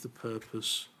tension with the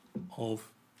purpose of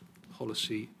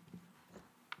policy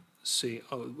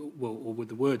or with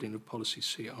the wording of policy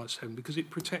CI7, because it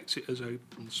protects it as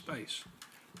open space.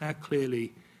 Now,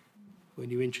 clearly, when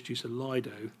you introduce a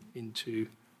Lido into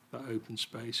that open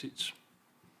space, it's,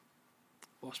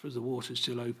 well, I suppose the water's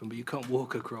still open, but you can't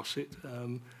walk across it.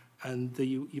 And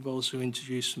you've also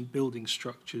introduced some building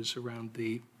structures around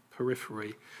the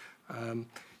periphery.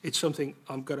 It's something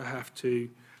I'm going to have to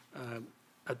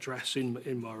address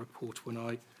in my report when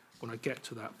I get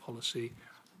to that policy.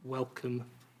 Welcome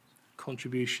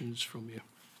contributions from you.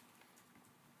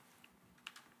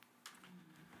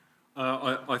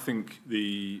 I think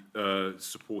the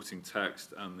supporting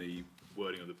text and the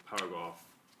wording of the paragraph,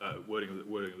 wording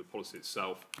of the policy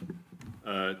itself,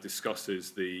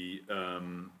 discusses the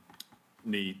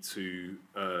need to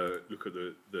look at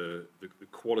the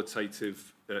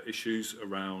qualitative issues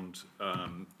around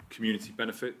community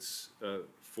benefits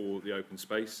for the open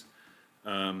space.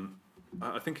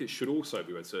 I think it should also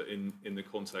be read in the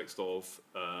context of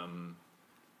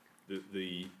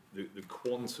the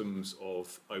quantums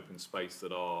of open space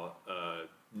that are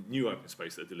new open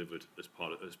space that are delivered as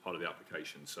part of the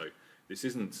application. So this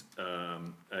isn't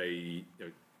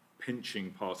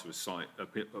pinching part of a site,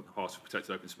 part of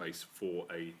protected open space for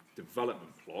a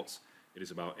development plot. It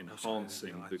is about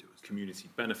enhancing the community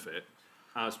benefit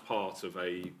as part of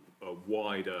a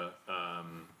wider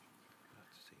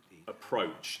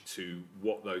approach to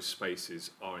what those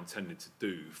spaces are intended to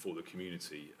do for the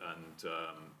community. And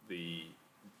the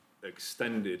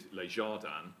extended Les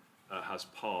Jardins has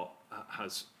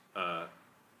a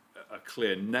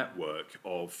clear network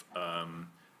of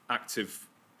active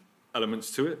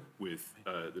elements to it, with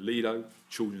the Lido,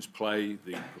 children's play,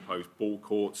 the proposed ball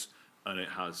courts, and it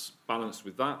has balanced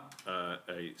with that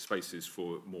spaces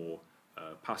for more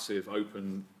passive,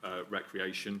 open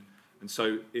recreation. And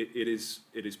so it is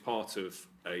part of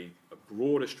a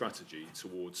broader strategy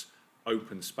towards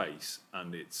open space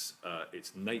and its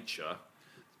nature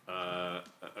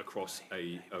across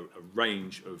a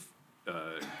range of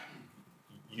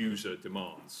user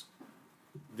demands.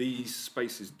 These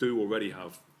spaces do already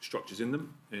have structures in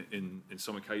them in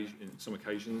some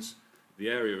occasions. The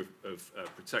area of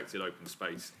protected open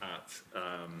space at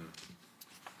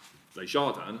Les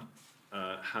Jardins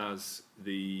has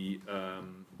the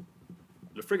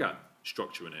frigate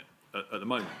structure in it at the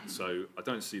moment. So I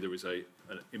don't see there is an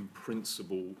in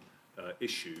principle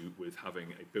issue with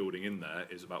having a building in there.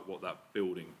 Is about what that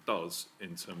building does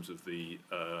in terms of the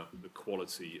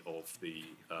quality of the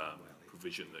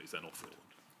provision that is then offered.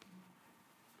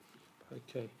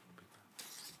 Okay.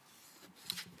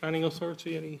 Planning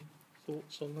Authority, any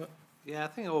thoughts on that? Yeah, I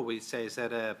think all we say is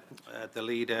that the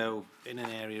Lido in an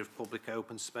area of public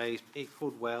open space, it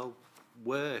could well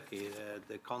work.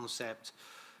 The concept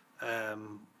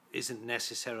isn't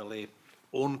necessarily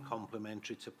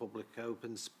uncomplimentary to public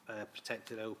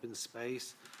protected open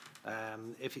space.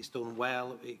 If it's done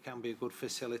well, it can be a good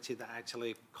facility that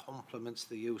actually complements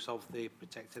the use of the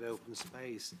protected open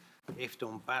space. If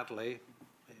done badly,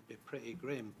 it'd be pretty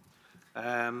grim.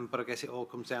 But I guess it all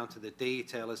comes down to the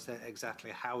detail as to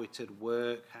exactly how it would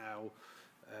work, how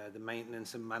the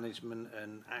maintenance and management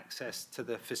and access to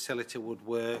the facility would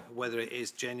work, whether it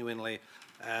is genuinely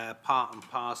part and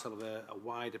parcel of a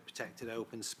wider protected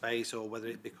open space, or whether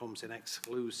it becomes an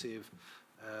exclusive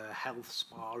health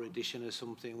spa edition or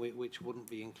something which wouldn't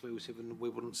be inclusive and we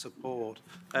wouldn't support.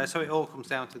 So it all comes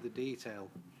down to the detail.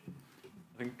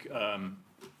 I think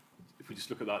if we just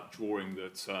look at that drawing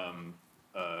that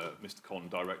Mr. Conn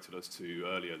directed us to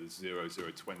earlier, the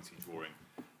 0020 drawing.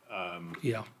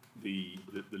 Yeah. The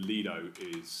Lido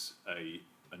is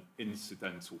an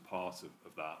incidental part of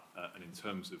that, and in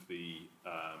terms of the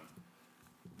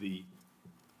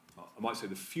I might say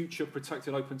the future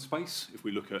protected open space. If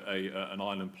we look at an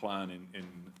island plan in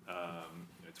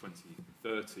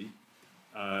 2030,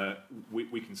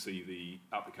 we can see the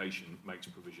application makes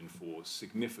provision for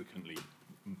significantly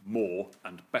more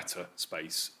and better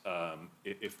space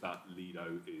if that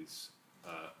Lido is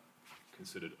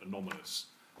considered anomalous.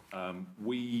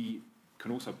 We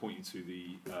can also point you to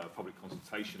the public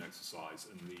consultation exercise,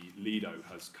 and the Lido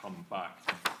has come back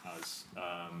as,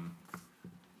 well,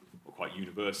 quite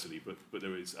universally, but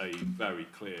there is a very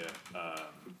clear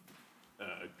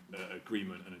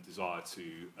agreement and a desire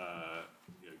to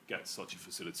get such a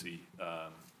facility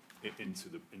into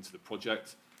the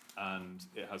project, and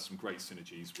it has some great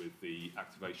synergies with the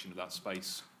activation of that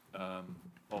space on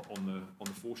the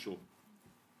foreshore.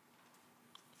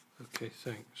 Okay,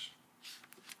 thanks.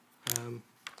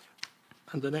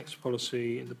 And the next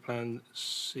policy in the plan,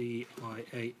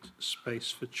 CI8,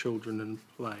 space for children and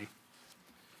play.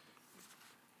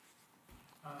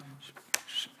 Have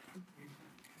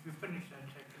you finished that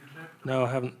section, sir? No,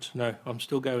 I haven't. No, I'm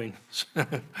still going.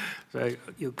 So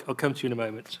I'll come to you in a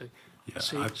moment. So, Yeah,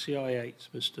 CI8,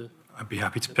 Mr. I'd be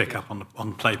happy to pick up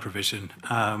on play provision.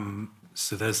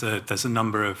 So there's a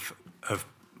number of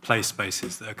play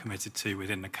spaces that are committed to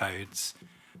within the codes.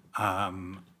 I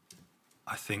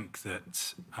think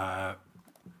that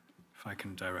if I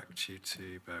can direct you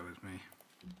to, bear with me.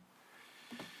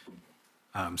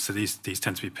 So these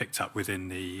tend to be picked up within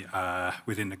the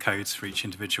codes for each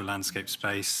individual landscape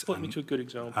space. Point me to a good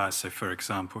example. So, for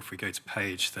example, if we go to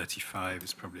page 35,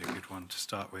 it's probably a good one to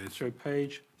start with. So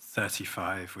page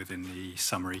 35 within the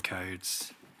summary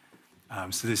codes.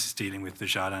 So this is dealing with the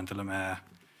Jardin de la Mer.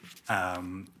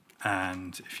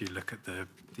 And if you look at the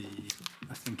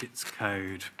I think it's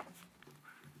code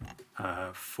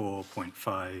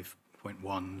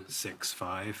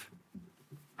 4.5.165,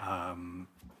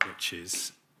 which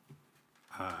is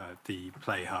the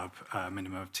play hub,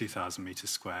 minimum of 2,000 metres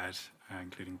squared,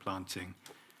 including planting.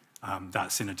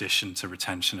 That's in addition to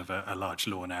retention of a large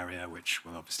lawn area, which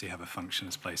will obviously have a function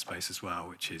as play space as well,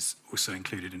 which is also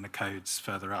included in the codes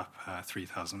further up,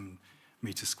 3,000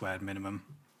 metres squared minimum.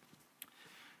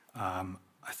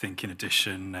 I think in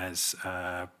addition, there's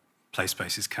play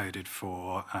spaces coded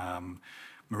for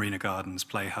Marina Gardens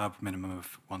Play Hub, minimum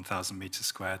of 1,000 metres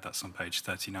squared. That's on page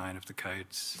 39 of the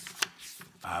codes.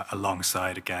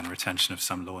 Alongside, again, retention of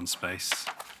some lawn space.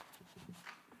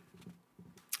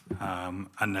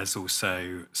 And there's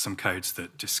also some codes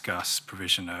that discuss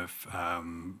provision of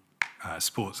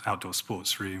outdoor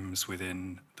sports rooms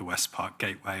within the West Park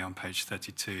Gateway on page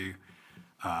 32,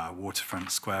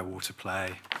 Waterfront Square Water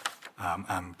Play,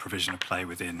 and provision of play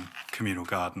within communal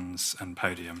gardens and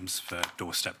podiums for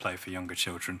doorstep play for younger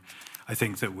children. I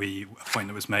think that a point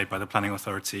that was made by the Planning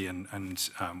Authority, and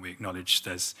we acknowledge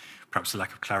there's perhaps a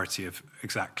lack of clarity of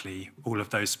exactly all of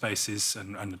those spaces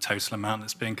and the total amount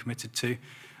that's being committed to.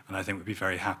 And I think we'd be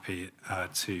very happy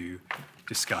to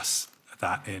discuss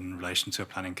that in relation to a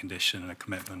planning condition and a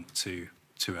commitment to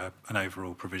an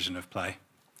overall provision of play.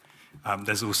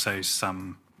 There's also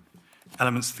some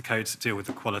elements of the code that deal with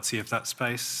the quality of that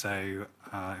space. So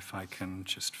if I can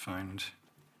just find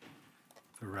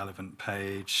the relevant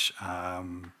page,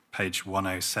 page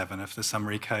 107 of the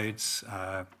summary codes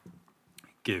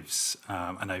gives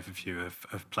an overview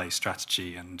of play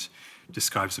strategy and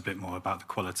describes a bit more about the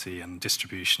quality and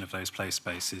distribution of those play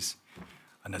spaces.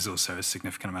 And there's also a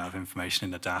significant amount of information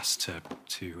in the DAS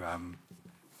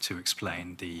to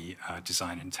explain the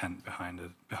design intent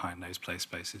behind those play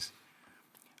spaces.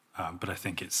 But I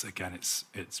think it's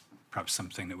perhaps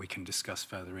something that we can discuss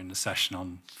further in the session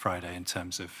on Friday in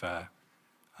terms of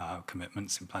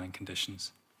commitments and planning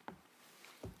conditions.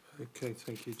 Okay,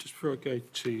 thank you. Just before I go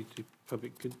to the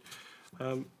public, if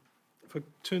I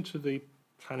turn to the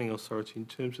Planning Authority in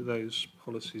terms of those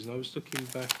policies, and I was looking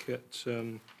back at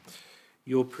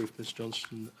your proof, Ms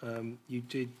Johnston, you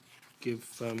did give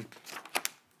I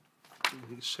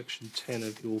think it's section 10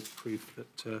 of your proof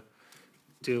that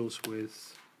deals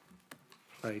with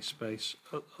play space.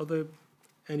 Are there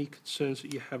any concerns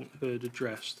that you haven't heard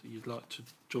addressed that you'd like to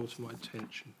draw to my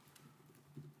attention?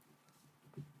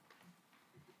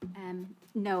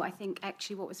 No, I think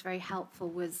actually what was very helpful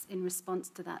was in response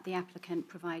to that, the applicant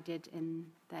provided in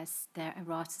their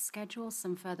errata schedule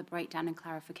some further breakdown and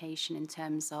clarification in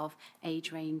terms of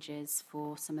age ranges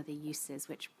for some of the uses,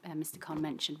 which Mr. Conn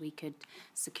mentioned we could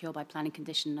secure by planning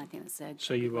condition. I think that's a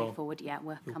so you good way are forward. Yeah,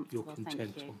 we're comfortable. You're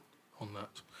content Thank you. on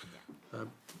that. Yeah.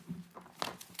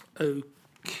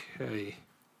 Okay.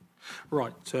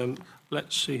 Right.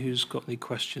 Let's see who's got any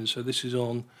questions. So this is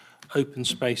on open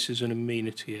spaces and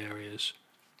amenity areas.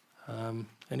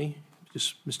 Any?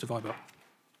 Just Mr. Vibert.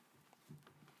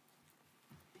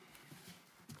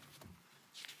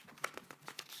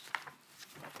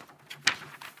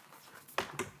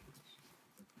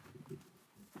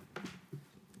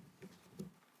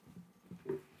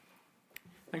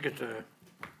 Thank you, sir.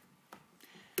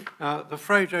 The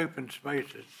phrase open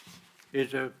spaces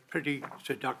is a pretty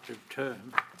seductive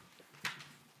term,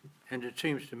 and it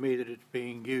seems to me that it's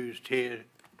being used here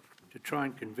to try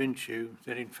and convince you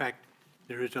that, in fact,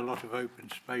 there is a lot of open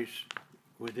space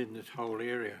within this whole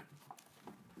area.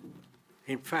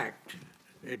 In fact,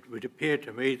 it would appear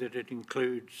to me that it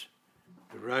includes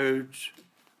the roads,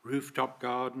 rooftop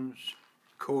gardens,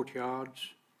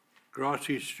 courtyards,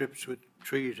 grassy strips with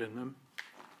trees in them.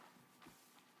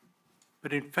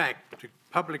 But in fact, the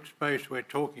public space we're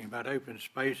talking about, open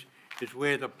space, is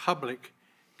where the public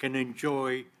can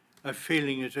enjoy a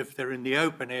feeling as if they're in the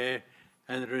open air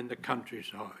and they're in the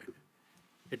countryside.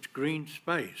 It's green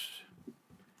space.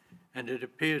 And it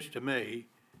appears to me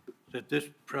that this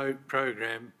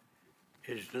programme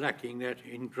is lacking that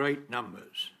in great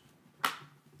numbers.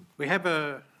 We have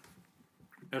a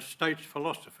state's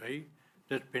philosophy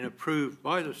that's been approved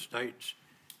by the states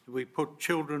that we put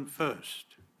children first.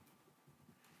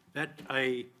 That's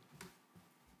a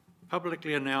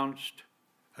publicly announced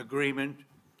agreement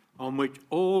on which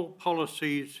all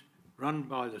policies run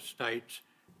by the states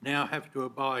now have to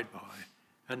abide by,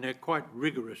 and they're quite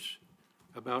rigorous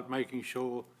about making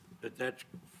sure that that's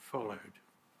followed.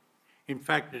 In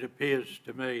fact, it appears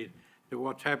to me that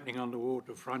what's happening on the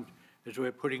waterfront is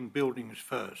we're putting buildings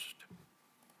first.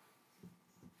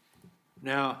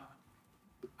 Now,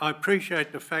 I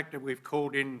appreciate the fact that we've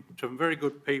called in some very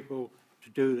good people to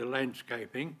do the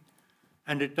landscaping,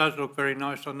 and it does look very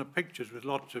nice on the pictures with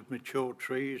lots of mature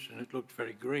trees, and it looks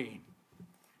very green.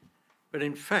 But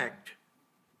in fact,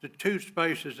 the two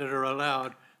spaces that are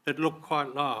allowed that look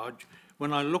quite large,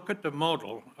 when I look at the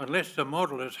model, unless the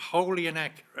model is wholly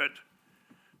inaccurate,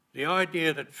 the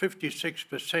idea that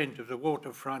 56% of the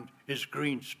waterfront is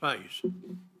green space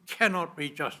cannot be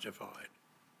justified.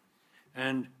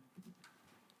 And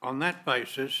on that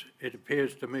basis, it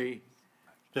appears to me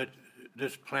that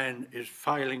this plan is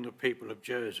failing the people of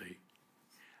Jersey.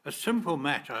 A simple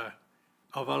matter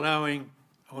of allowing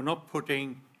or not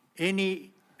putting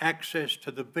any access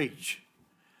to the beach.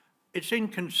 It's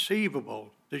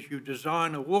inconceivable that you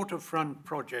design a waterfront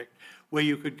project where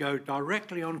you could go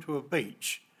directly onto a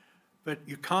beach, but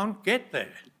you can't get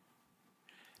there.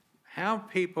 How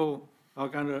people are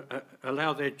going to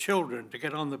allow their children to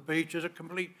get on the beach is a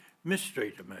complete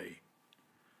mystery to me.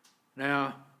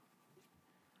 Now,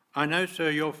 I know, sir,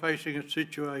 you're facing a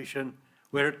situation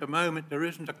where at the moment there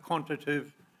isn't a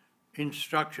quantitative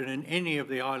instruction in any of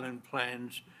the island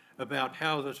plans about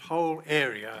how this whole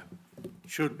area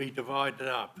should be divided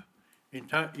up.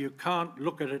 You can't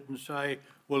look at it and say,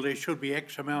 well, there should be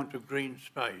X amount of green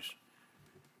space.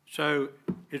 So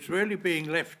it's really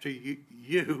being left to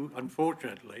you,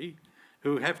 unfortunately,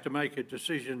 who have to make a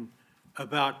decision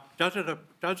about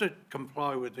does it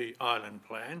comply with the island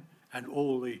plan and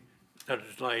all that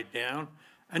is laid down,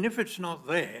 and if it's not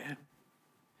there,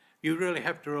 you really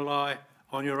have to rely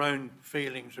on your own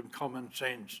feelings and common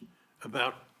sense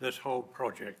about this whole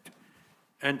project.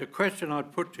 And the question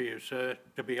I'd put to you, sir,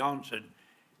 to be answered,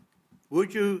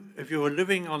 would you, if you were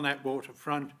living on that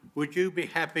waterfront, would you be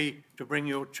happy to bring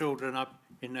your children up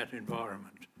in that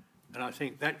environment? And I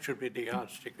think that should be the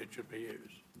yardstick that should be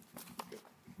used.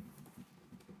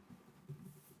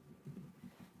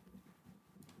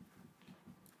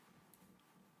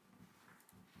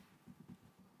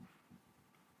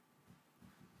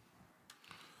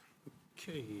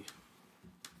 Okay.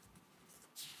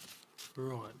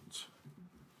 Right.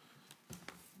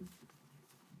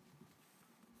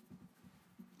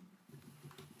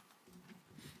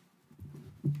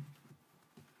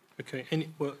 Okay,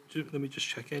 let me just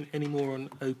check. Any more on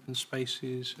open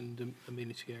spaces and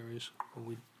amenity areas? Are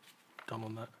we done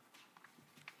on that?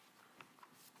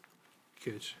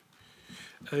 Good.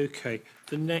 Okay,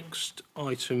 the next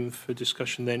item for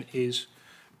discussion then is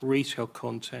retail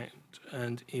content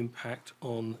and impact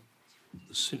on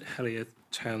the St Helier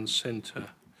town centre.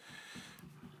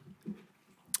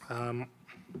 Let me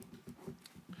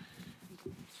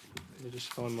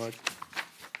just find my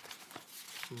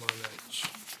notes.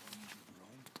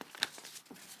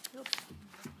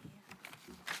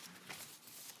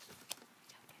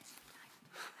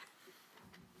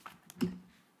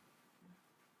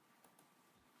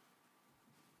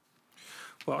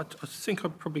 Well, I think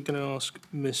I'm probably going to ask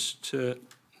Mr.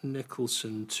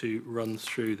 Nicholson to run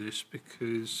through this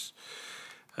because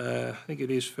I think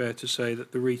it is fair to say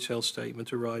that the retail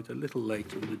statement arrived a little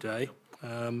late in the day.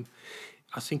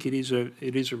 I think it is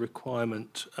a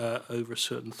requirement over a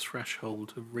certain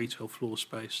threshold of retail floor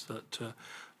space that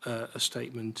a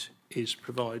statement is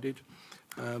provided.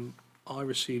 I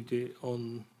received it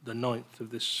on the 9th of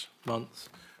this month.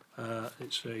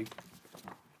 It's a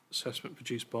assessment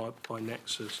produced by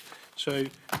Nexus. So,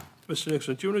 Mr.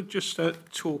 Nicholson, do you want to just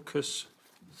talk us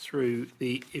through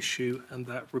the issue and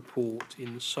that report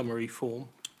in summary form?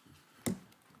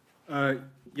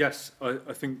 Yes,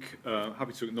 I think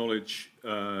happy to acknowledge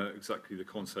exactly the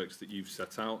context that you've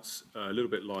set out. A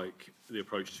little bit like the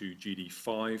approach to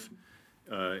GD5,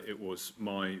 it was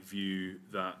my view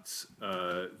that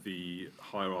the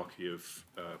hierarchy of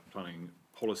planning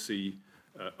policy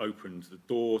opened the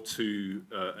door to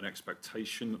an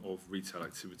expectation of retail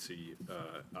activity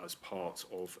as part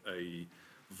of a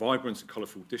vibrant and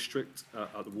colourful district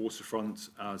at the waterfront,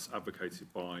 as advocated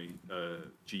by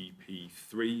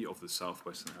GP3 of the South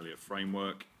West St Helier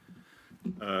framework,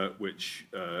 which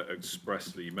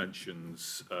expressly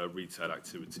mentions retail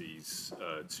activities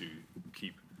to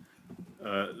keep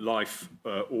life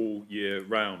all year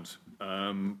round.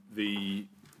 The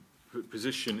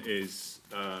position is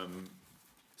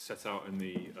set out in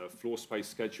the floor space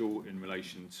schedule in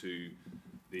relation to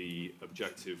the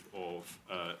objective of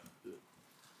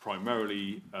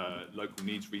primarily local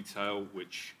needs retail,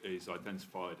 which is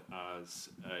identified as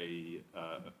a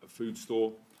food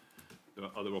store. There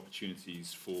are other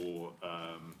opportunities for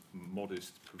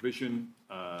modest provision.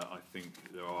 I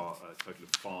think there are a total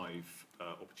of 5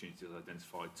 opportunities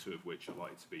identified, 2 of which are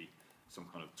likely to be some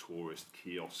kind of tourist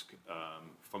kiosk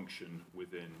function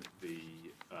within the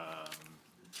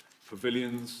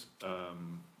pavilions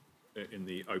in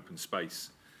the open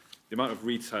space. The amount of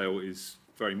retail is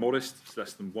very modest. It's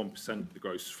less than 1% of the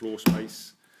gross floor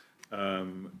space.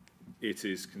 It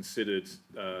is considered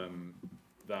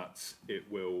that it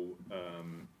will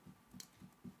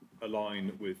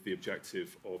align with the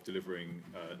objective of delivering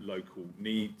local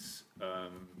needs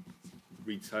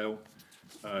retail.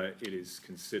 It is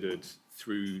considered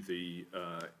through the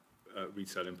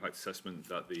retail impact assessment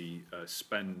that the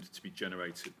spend to be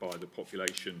generated by the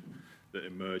population that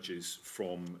emerges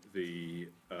from the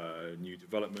new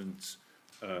development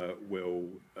will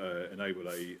enable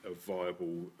a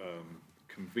viable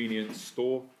convenience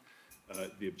store.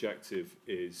 The objective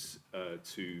is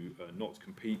to not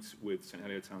compete with St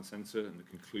Helier Town Centre, and the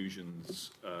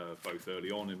conclusions both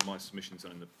early on in my submissions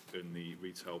and in the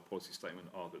retail policy statement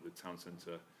are that the town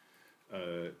centre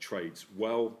trades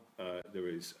well. There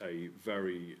is a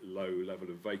very low level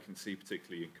of vacancy,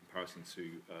 particularly in comparison to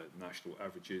national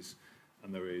averages,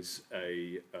 and there is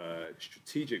a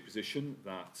strategic position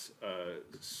that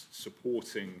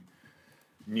supporting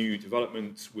new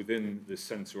developments within the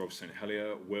centre of St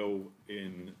Helier will,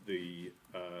 in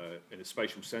a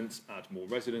spatial sense, add more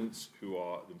residents who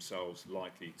are themselves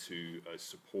likely to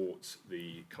support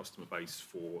the customer base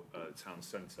for the town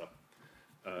centre.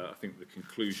 I think the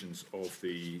conclusions of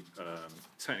the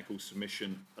technical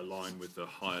submission align with the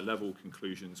higher level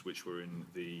conclusions which were in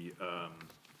the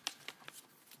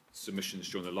submissions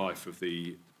during the life of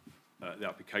the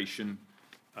application,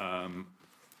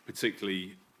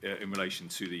 particularly in relation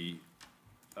to the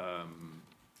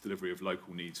delivery of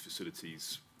local needs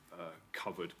facilities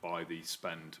covered by the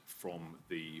spend from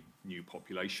the new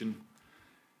population.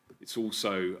 It's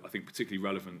also, I think, particularly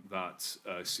relevant that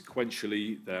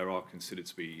sequentially there are considered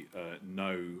to be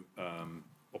no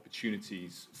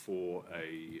opportunities for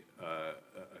a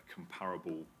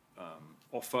comparable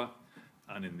offer,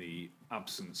 and in the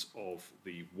absence of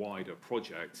the wider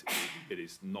project, it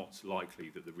is not likely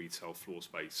that the retail floor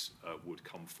space would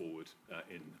come forward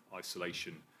in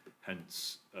isolation,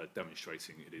 hence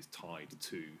demonstrating it is tied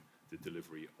to the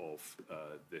delivery of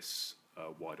this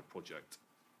wider project.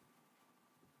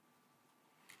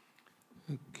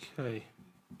 Okay.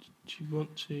 Do you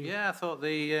want to? Yeah, I thought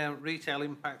the retail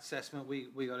impact assessment,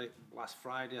 we got it last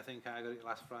Friday. I think I got it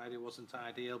last Friday. It wasn't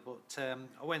ideal, but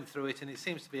I went through it and it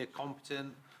seems to be a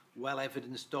competent,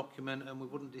 well-evidenced document, and we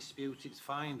wouldn't dispute its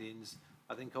findings.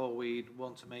 I think all we'd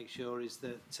want to make sure is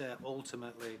that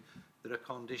ultimately there are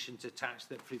conditions attached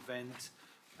that prevent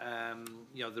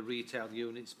the retail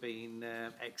units being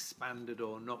expanded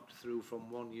or knocked through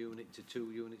from 1 unit to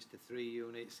 2 units to 3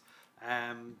 units.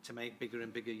 To make bigger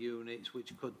and bigger units,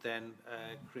 which could then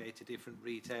create a different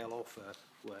retail offer,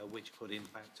 which could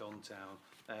impact on town.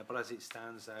 But as it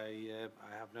stands, I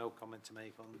have no comment to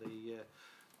make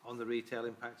on the retail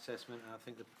impact assessment. And I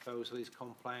think the proposal is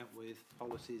compliant with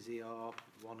policies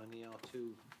ER1 and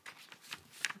ER2.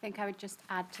 I think I would just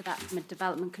add to that from a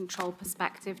development control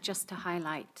perspective, just to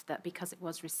highlight that because it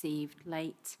was received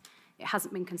late, it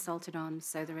hasn't been consulted on.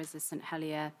 So there is a St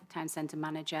Helier town centre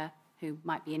manager who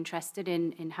might be interested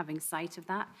in having sight of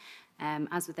that.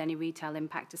 As with any retail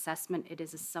impact assessment, it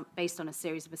is based on a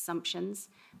series of assumptions.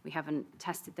 We haven't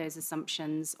tested those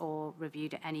assumptions or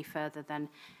reviewed it any further than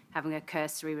having a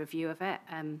cursory review of it.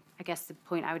 I guess the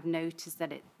point I would note is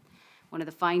that one of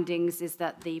the findings is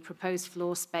that the proposed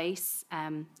floor space,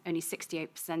 only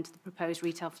 68% of the proposed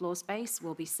retail floor space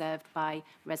will be served by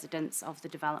residents of the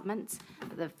development.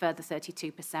 The further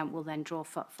 32% will then draw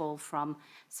footfall from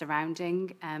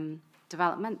surrounding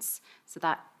developments. So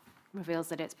that reveals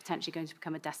that it's potentially going to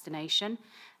become a destination.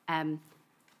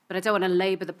 But I don't want to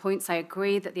labour the points. I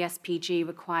agree that the SPG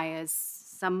requires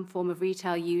some form of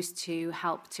retail use to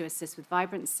help to assist with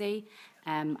vibrancy.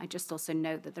 I just also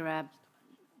note that there are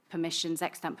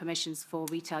extant permissions for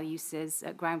retail uses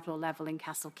at ground floor level in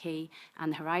Castle Quay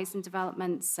and the Horizon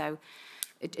development. So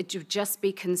it would just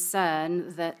be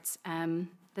concern that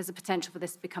there's a potential for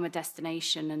this to become a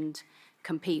destination and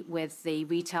compete with the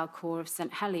retail core of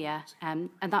St Helier.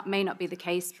 And that may not be the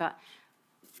case, but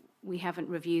we haven't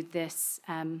reviewed this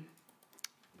in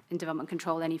development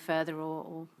control any further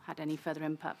or had any further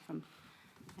input from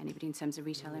anybody in terms of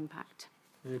retail impact.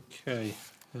 Okay.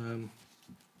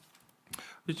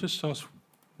 Let's just ask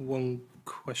one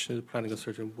question of the Planning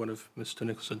Authority and one of Mr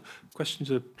Nicholson. Question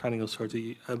to the Planning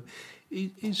Authority.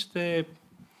 Is there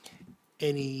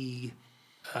any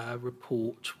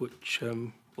report which,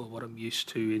 well, what I'm used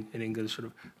to in England, sort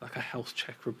of like a health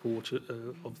check report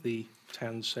of the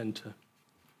town centre?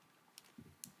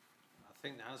 I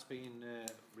think there has been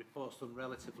reports done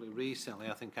relatively recently.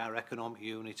 I think our economic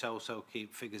unit also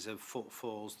keep figures of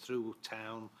footfalls through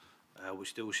town,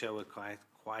 which do show a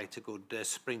quite a good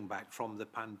spring back from the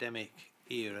pandemic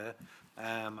era.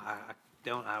 I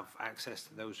don't have access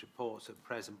to those reports at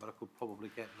present, but I could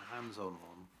probably get my hands on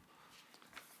one.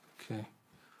 Okay.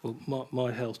 Well,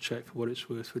 my health check, for what it's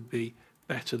worth, would be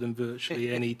better than virtually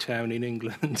any town in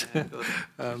England.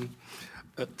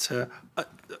 But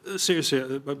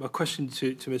seriously, my question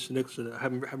to Mr Nicholson, I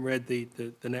haven't read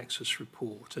the Nexus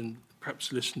report and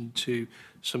perhaps listened to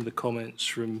some of the comments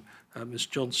from Ms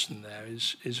Johnson there,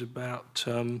 is about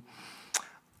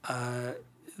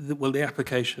the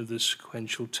application of the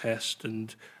sequential test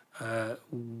and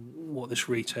what this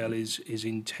retail is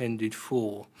intended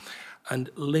for,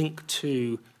 and linked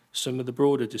to some of the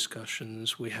broader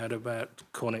discussions we had about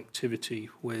connectivity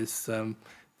with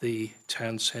the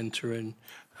town centre and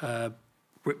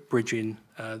bridging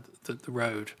the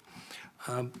road.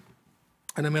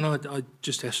 And I mean, I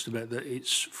just estimate that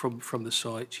it's from the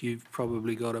site, you've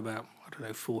probably got about, I don't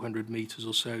know, 400 metres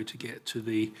or so to get to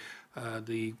the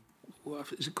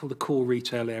what is it called, the core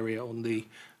retail area on the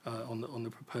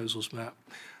proposals map.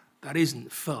 That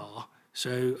isn't far,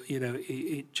 so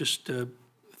it just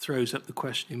throws up the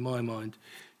question in my mind: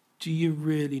 do you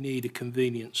really need a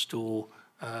convenience store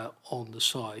on the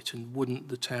site, and wouldn't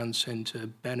the town centre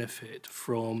benefit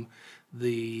from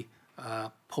the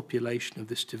population of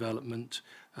this development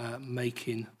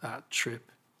making that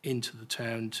trip into the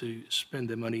town to spend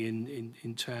their money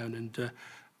in town and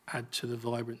add to the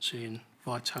vibrancy and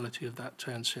vitality of that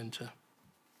town centre?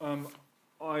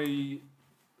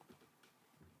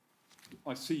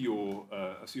 I see your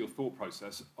thought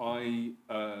process. I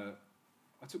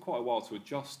took quite a while to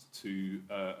adjust to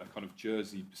a kind of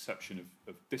Jersey perception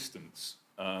of distance.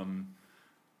 I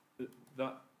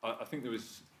think there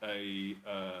is a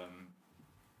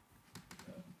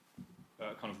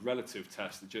kind of relative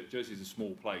test. Jersey is a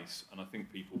small place, and I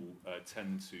think people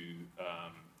tend to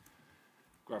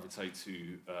gravitate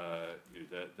to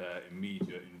their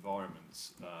immediate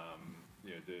environments.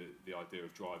 The idea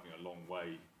of driving a long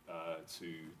way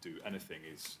to do anything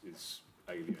is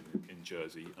alien in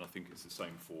Jersey, and I think it's the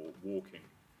same for walking.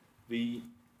 The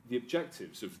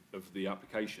objectives of the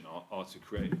application are to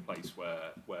create a place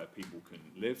where people can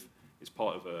live. It's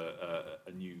part of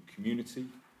a new community,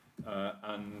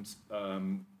 and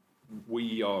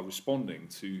we are responding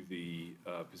to the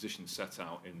position set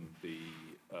out in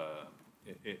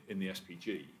the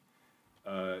SPG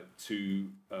to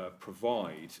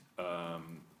provide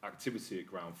activity at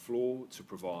ground floor, to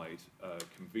provide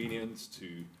convenience,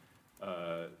 to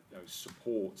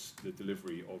support the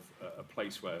delivery of a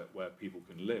place where people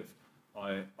can live.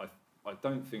 I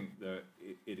don't think that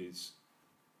it is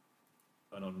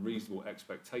an unreasonable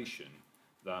expectation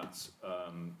that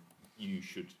you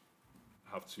should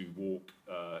have to walk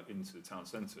into the town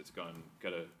centre to go and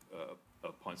get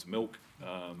a pint of milk.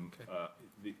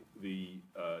 There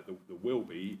will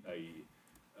be a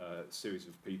series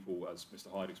of people, as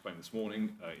Mr. Hyde explained this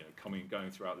morning, coming and going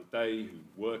throughout the day who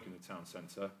work in the town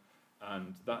centre,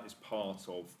 and that is part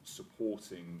of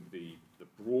supporting the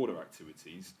broader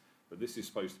activities. But this is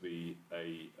supposed to be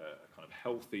a kind of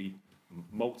healthy,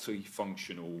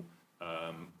 multifunctional,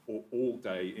 all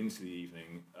day into the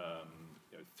evening,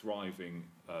 thriving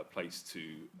place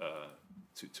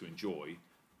to enjoy.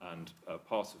 And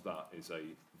part of that is a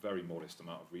very modest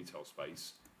amount of retail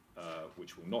space,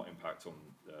 which will not impact on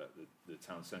the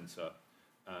town centre,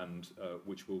 and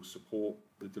which will support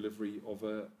the delivery of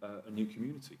a new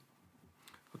community.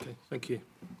 Okay, thank you.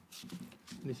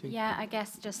 Anything? Yeah, I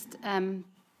guess just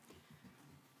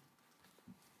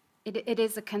it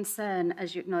is a concern,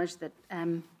 as you acknowledge, that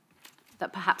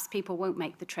that perhaps people won't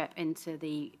make the trip into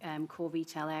the core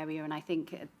retail area, and I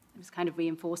think it was kind of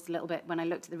reinforced a little bit when I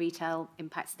looked at the retail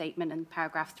impact statement in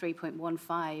paragraph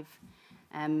 3.15.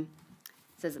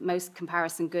 Says that most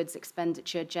comparison goods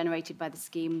expenditure generated by the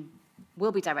scheme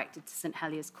will be directed to St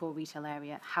Helier's core retail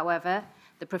area. However,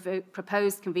 the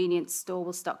proposed convenience store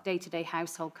will stock day-to-day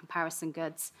household comparison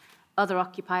goods. Other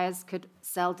occupiers could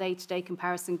sell day-to-day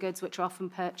comparison goods, which are often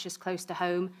purchased close to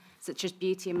home, such as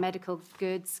beauty and medical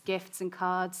goods, gifts and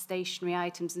cards, stationery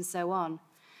items, and so on.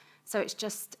 So it's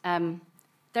just,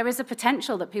 there is a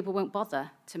potential that people won't bother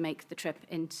to make the trip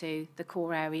into the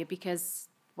core area, because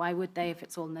why would they if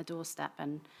it's all on their doorstep?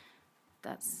 And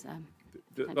that's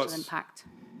potential impact.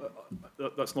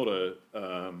 That's not a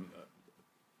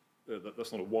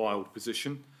wild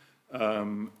position,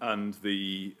 and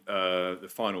the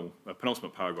final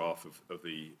penultimate paragraph of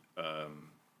the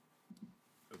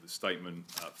statement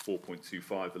at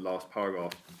 4.25, the last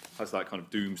paragraph, has that kind of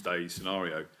doomsday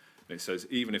scenario. And it says,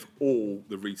 even if all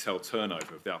the retail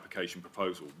turnover of the application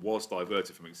proposal was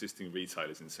diverted from existing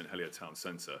retailers in St Helier Town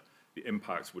Centre, the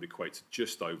impact would equate to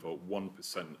just over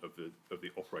 1% of the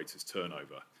operator's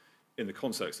turnover. In the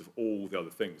context of all the other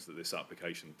things that this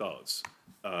application does,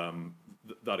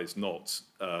 that is not,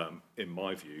 in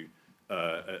my view,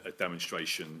 a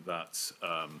demonstration that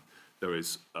there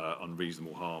is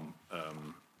unreasonable harm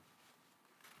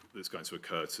that's going to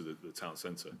occur to the town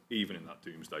centre, even in that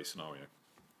doomsday scenario.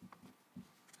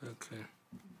 Okay.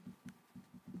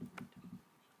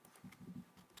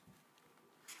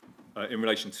 In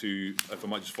relation to, if I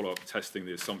might just follow up, testing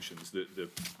the assumptions, the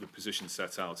position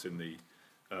set out in the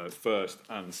first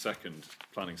and second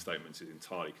planning statements is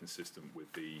entirely consistent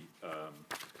with the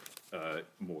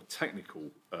more technical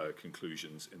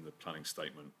conclusions in the planning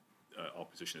statement. Our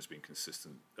position has been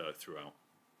consistent throughout.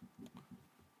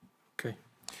 Okay.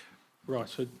 Right,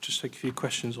 so just take a few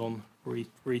questions on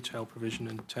retail provision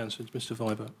in town centre. Mr.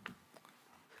 Vibert.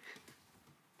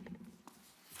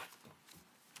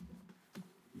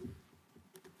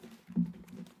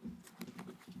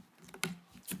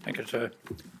 Thank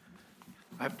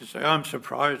I have to say I'm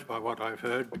surprised by what I've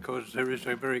heard, because there is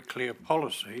a very clear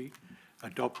policy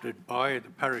adopted by the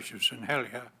parish of St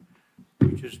Helier,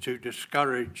 which is to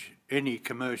discourage any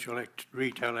commercial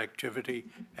retail activity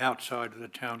outside of the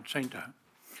town centre.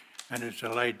 And it's a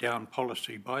laid down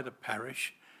policy by the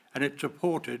parish, and it's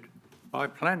supported by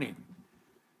planning.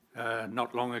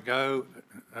 Not long ago,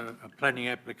 a planning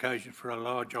application for a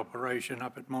large operation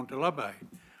up at Montalabé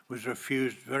was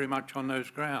refused very much on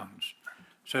those grounds.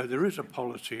 So there is a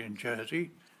policy in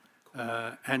Jersey,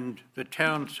 and the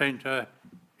town centre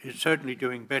is certainly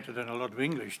doing better than a lot of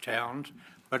English towns,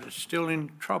 but it's still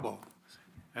in trouble.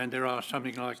 And there are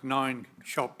something like 9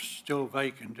 shops still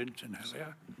vacant in St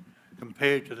Helier,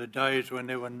 compared to the days when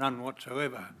there were none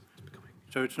whatsoever.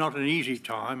 So it's not an easy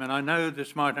time, and I know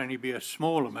this might only be a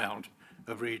small amount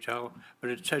of retail, but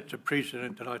it sets a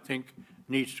precedent that I think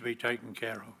needs to be taken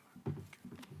care of.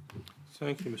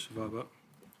 Thank you, Mr. Barber.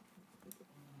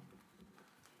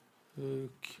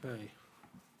 Okay,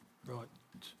 right.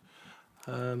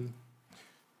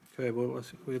 Okay, well, I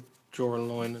think we'll draw a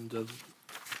line under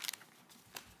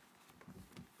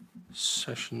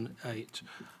session 8.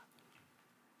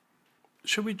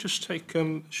 Should we just take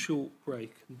a short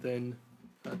break and then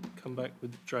come back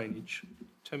with drainage?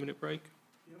 10-minute break?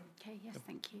 Okay, yes,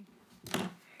 thank you.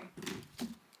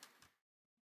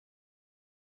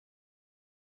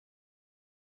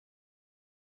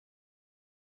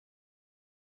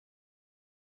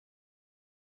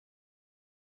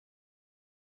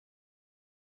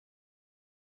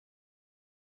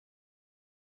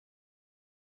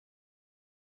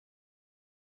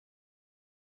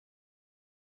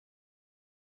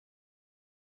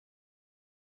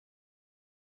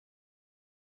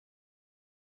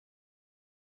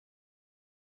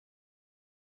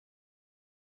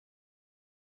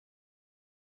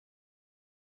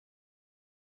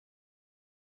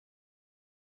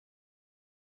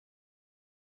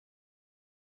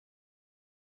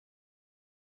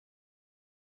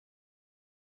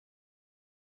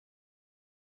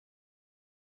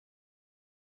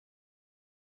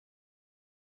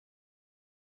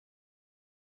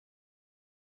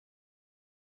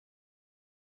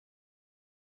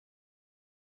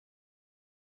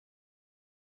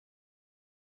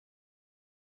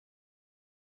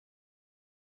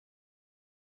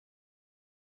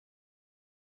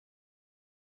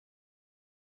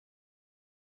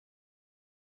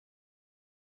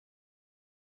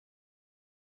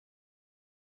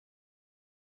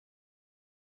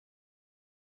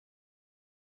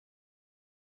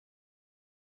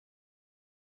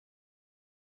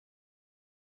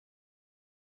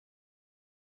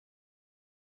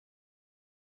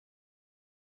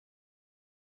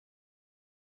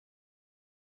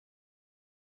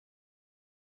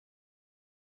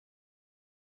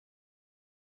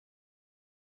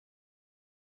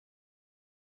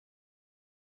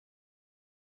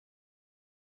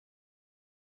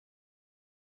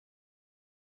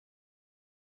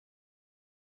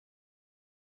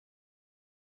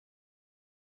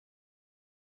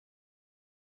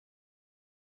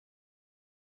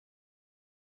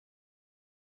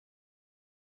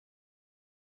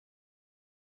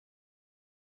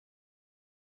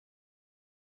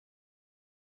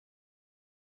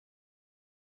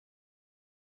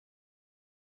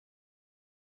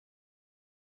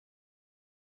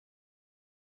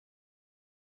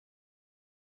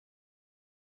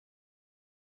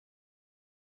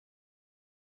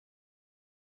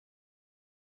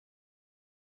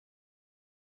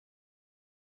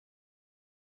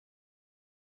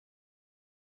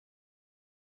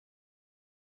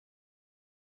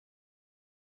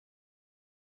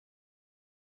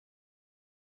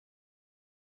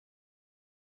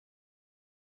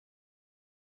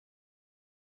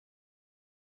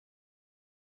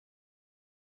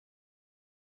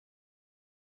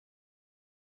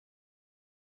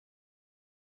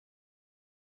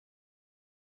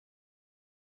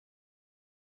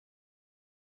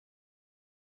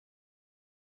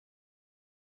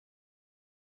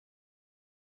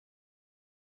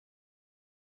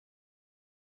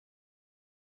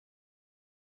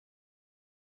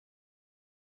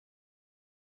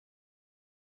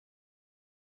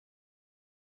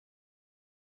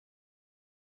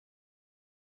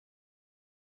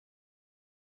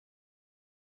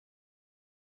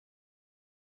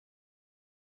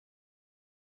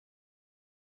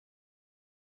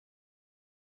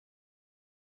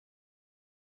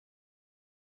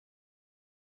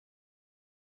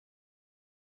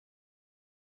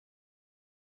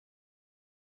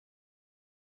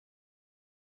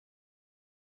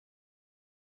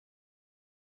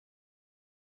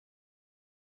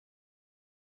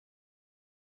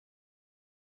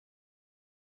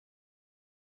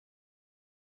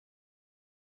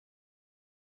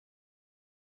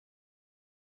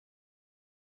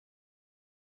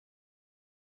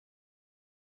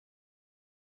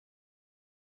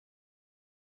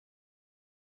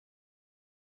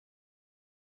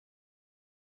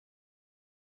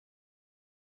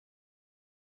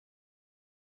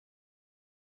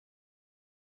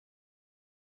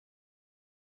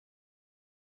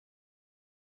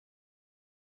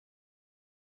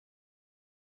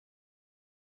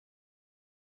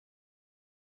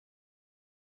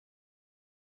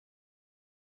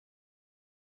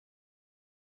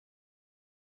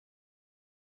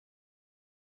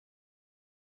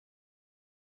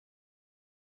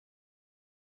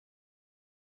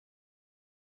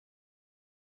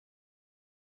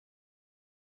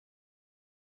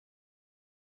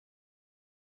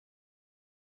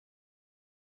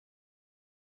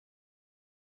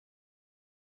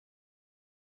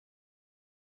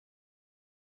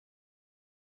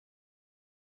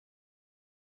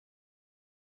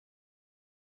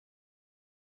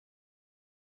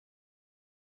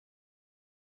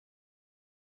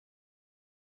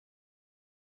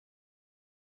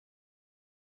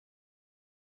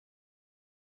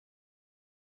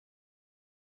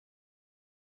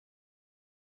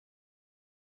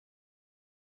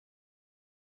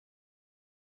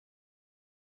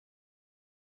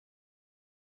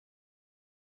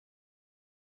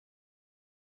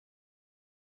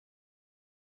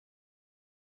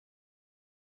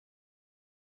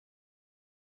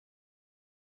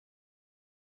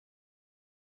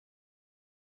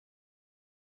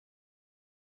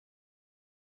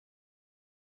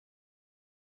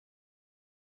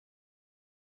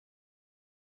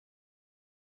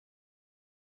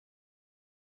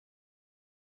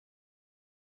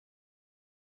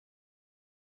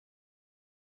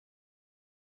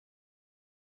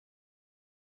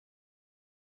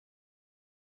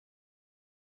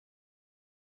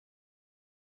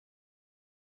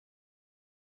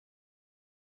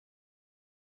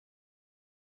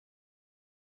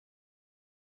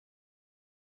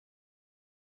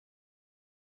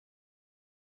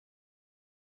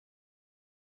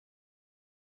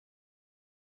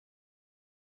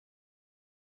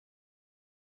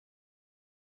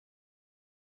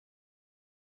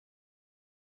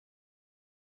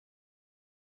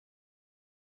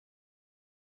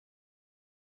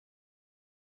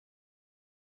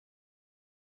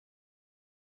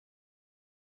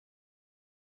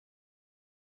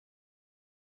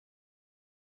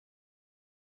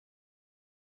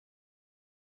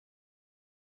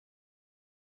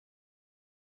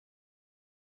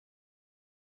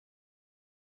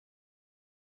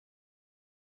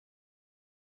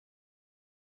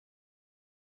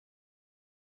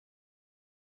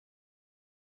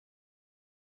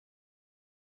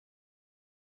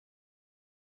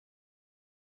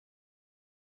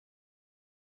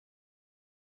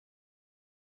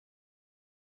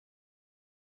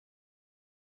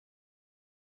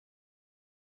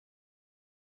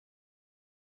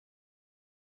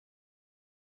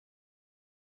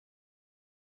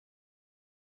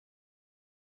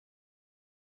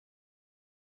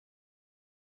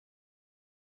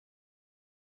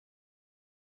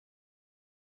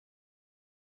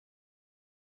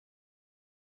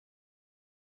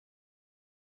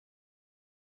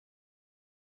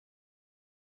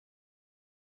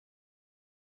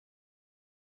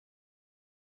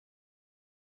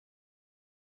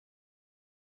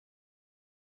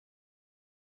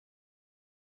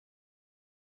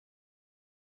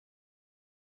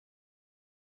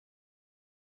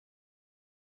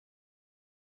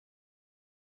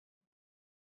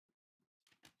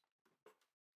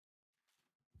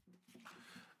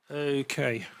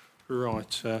 Okay,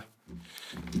 right.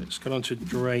 Let's get on to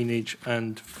drainage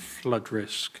and flood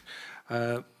risk.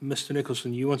 Mr.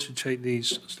 Nicholson, you wanted to take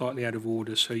these slightly out of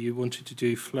order, so you wanted to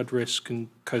do flood risk and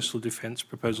coastal defence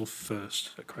proposal first,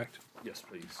 is that correct? Yes,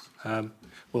 please.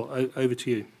 Over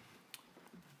to you.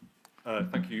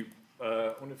 Thank you.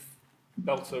 I wonder if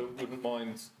Belter wouldn't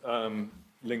mind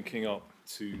linking up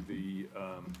to the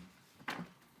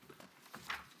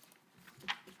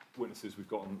witnesses we've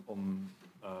got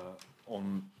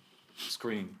on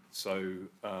screen. So,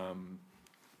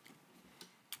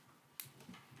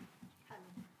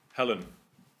 Helen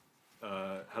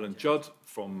Judd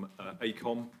from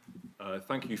ACOM.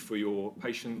 Thank you for your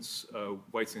patience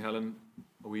waiting, Helen.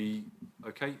 Are we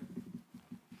okay?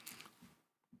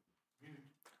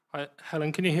 Hi,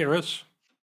 Helen, can you hear us?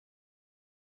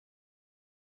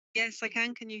 Yes, I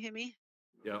can. Can you hear me?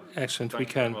 Yeah. Excellent, we Thank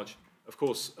you can. very much. Of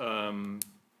course,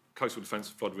 coastal defence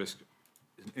and flood risk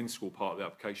is an integral part of the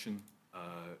application,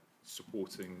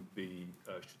 supporting the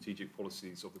strategic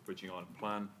policies of the Bridging Island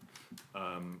Plan.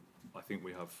 I think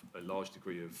we have a large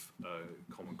degree of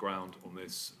common ground on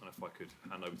this, and if I could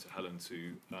hand over to Helen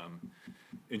to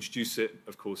introduce it.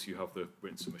 Of course, you have the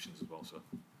written submissions as well, sir.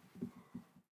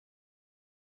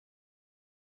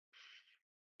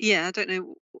 Yeah, I don't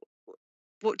know.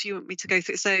 What do you want me to go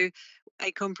through? So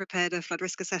ACOM prepared a flood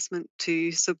risk assessment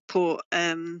to support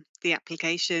the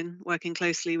application, working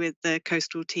closely with the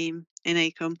coastal team in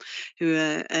ACOM, who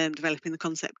are developing the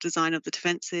concept design of the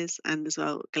defences, and as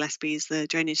well Gillespie's the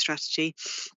drainage strategy.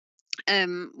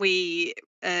 We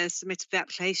submitted the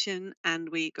application and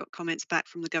we got comments back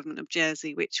from the Government of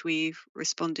Jersey, which we've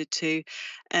responded to.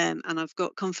 And I've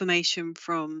got confirmation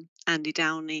from Andy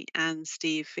Downey and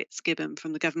Steve Fitzgibbon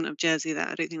from the Government of Jersey that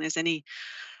I don't think there's any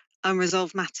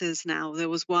unresolved matters now. There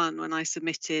was one when I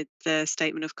submitted the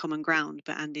statement of common ground,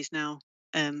 but Andy's now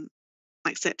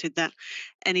accepted that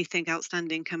anything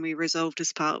outstanding can be resolved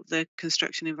as part of the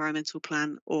construction environmental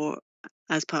plan or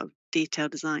as part of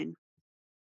detailed design.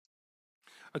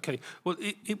 Okay, well,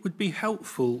 it would be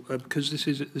helpful, because this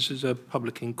is a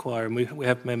public inquiry, and we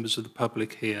have members of the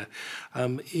public here.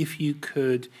 If you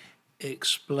could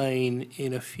explain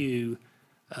in a few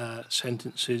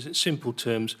sentences, in simple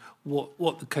terms,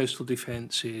 what the coastal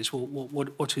defence is,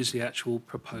 what is the actual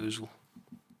proposal?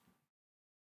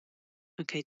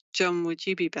 Okay, John, would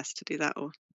you be best to do that,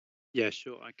 or? Yeah,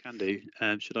 sure, I can do.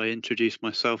 Should I introduce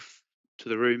myself to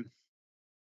the room?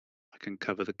 I can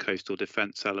cover the coastal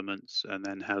defence elements, and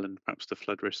then Helen, perhaps the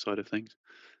flood risk side of things.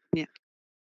 Yeah.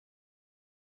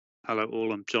 Hello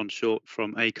all, I'm John Short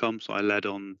from ACOM, so I led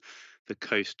on the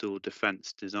coastal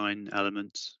defence design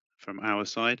elements from our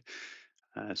side.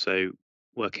 So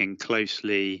working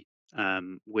closely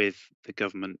with the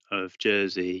Government of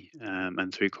Jersey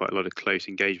and through quite a lot of close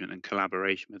engagement and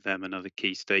collaboration with them and other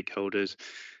key stakeholders,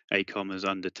 ACOM has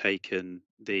undertaken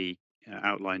the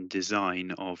outline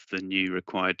design of the new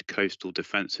required coastal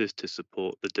defences to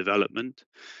support the development.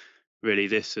 Really,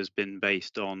 this has been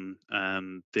based on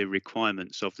the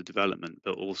requirements of the development,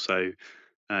 but also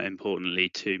importantly,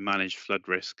 to manage flood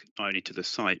risk, not only to the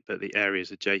site, but the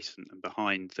areas adjacent and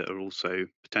behind that are also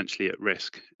potentially at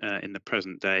risk in the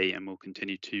present day and will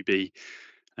continue to be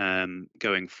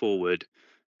going forward.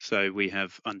 So we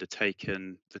have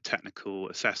undertaken the technical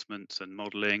assessments and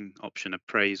modelling, option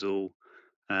appraisal,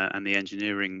 and the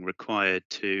engineering required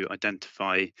to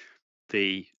identify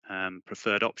the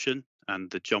preferred option and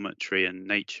the geometry and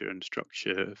nature and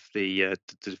structure of the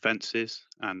defences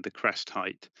and the crest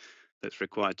height that's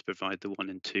required to provide the 1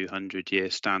 in 200 year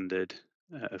standard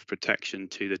of protection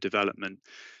to the development.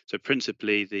 So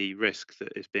principally the risk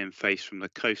that is being faced from the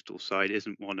coastal side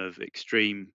isn't one of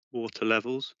extreme water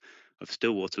levels, of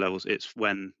still water levels, it's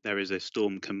when there is a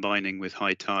storm combining with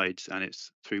high tides, and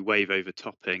it's through wave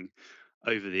overtopping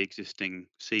over the existing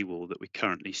seawall that we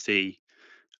currently see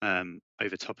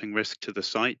overtopping risk to the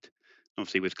site.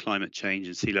 Obviously with climate change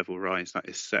and sea level rise, that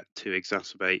is set to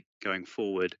exacerbate going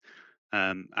forward.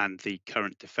 And the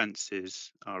current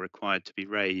defences are required to be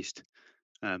raised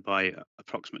by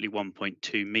approximately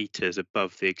 1.2 metres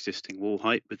above the existing wall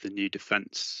height with the new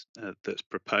defence that's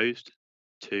proposed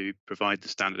to provide the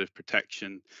standard of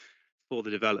protection for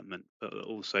the development, but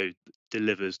also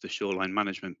delivers the shoreline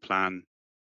management plan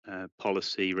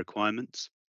policy requirements.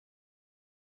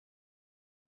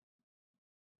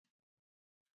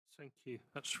 Thank you.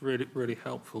 That's really, really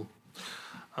helpful.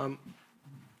 Do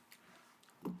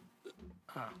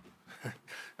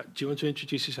you want to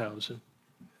introduce yourself, Alison?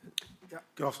 Yeah,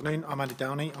 good afternoon. I'm Andy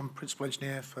Downey. I'm Principal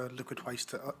Engineer for Liquid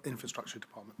Waste Infrastructure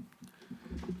Department.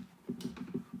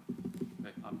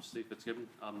 Okay, I'm Steve Fitzgibbon.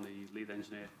 I'm the Lead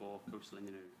Engineer for Coastal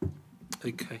Engineering.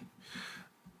 Okay.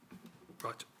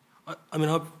 Right. I mean,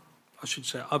 I should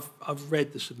say, I've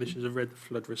read the submissions, I've read the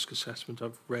flood risk assessment,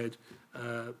 I've read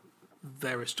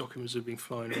various documents that have been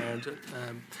flying around.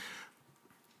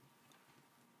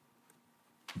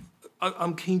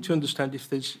 I'm keen to understand if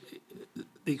there's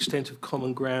the extent of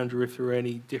common ground, or if there are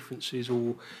any differences,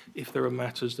 or if there are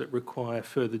matters that require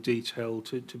further detail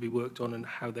to be worked on, and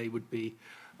how they would be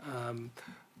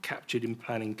captured in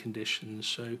planning conditions.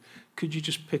 So could you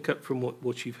just pick up from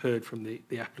what you've heard from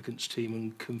the applicant's team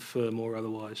and confirm or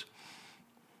otherwise?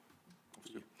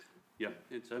 Yeah,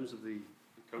 in terms of the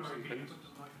coastal things.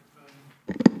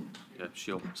 Yeah,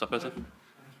 sure. Is that better?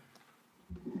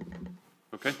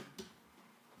 Okay.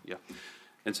 Yeah.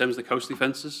 In terms of the coastal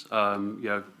fences,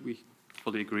 yeah, we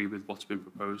fully agree with what's been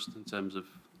proposed in terms of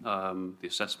the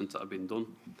assessments that have been done.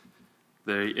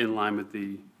 They're in line with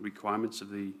the requirements of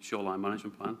the shoreline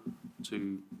management plan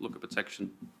to look at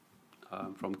protection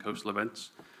from coastal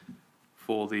events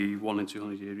for the 1 in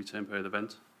 200 year return period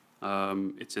event.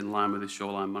 It's in line with the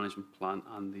shoreline management plan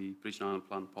and the British Island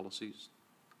plan policies.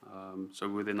 So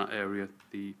within that area,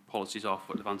 the policies are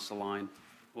for advanced line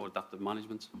or adaptive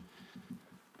management.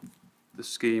 The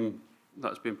scheme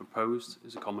that's been proposed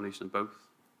is a combination of both.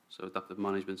 So adaptive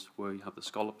management, where you have the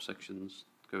scallop sections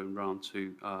going round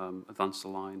to advance the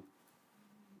line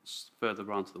further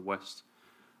round to the west.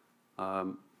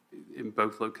 In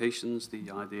both locations, the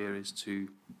idea is to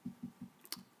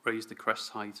raise the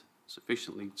crest height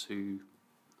sufficiently to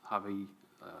have a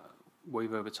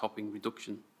wave overtopping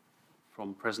reduction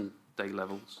from present day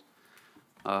levels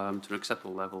to an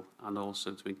acceptable level, and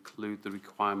also to include the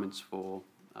requirements for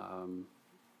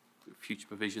future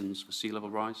provisions for sea level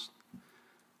rise.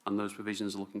 And those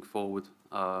provisions are looking forward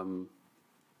to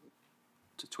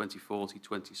 2040,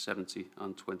 2070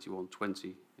 and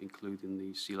 2120, including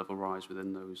the sea level rise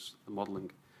within those, the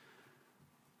modelling.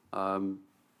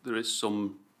 There is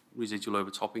some residual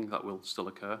overtopping that will still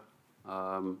occur,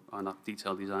 and at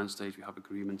detailed design stage we have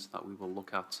agreements that we will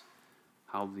look at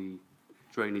how the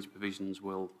drainage provisions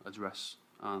will address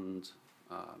and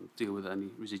deal with any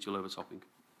residual overtopping.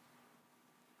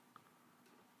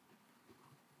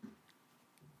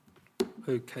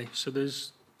 Okay, so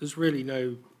there's really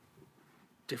no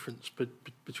difference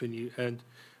between you, and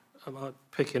I'm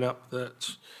picking up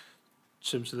that in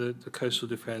terms of the coastal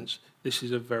defence, this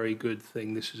is a very good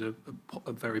thing. This is a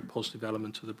very positive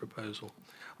element of the proposal.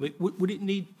 I mean, would it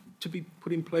need to be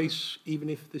put in place even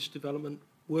if this development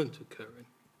weren't occurring?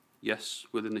 Yes,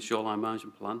 within the shoreline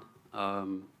management plan,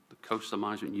 the coastal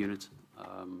management unit,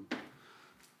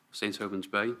 St Albans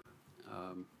Bay,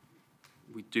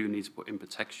 we do need to put in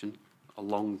protection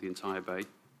along the entire bay.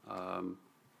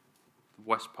 The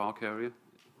West Park area,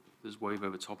 there's wave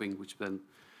overtopping, which then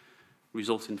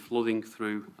results in flooding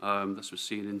through. This was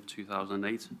seen in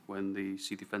 2008 when the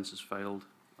sea defences failed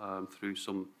through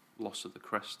some loss of the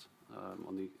crest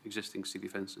on the existing sea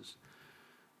defences.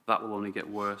 That will only get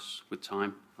worse with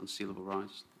time and sea level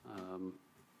rise.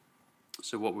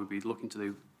 So what we'd be looking to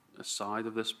do aside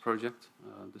of this project,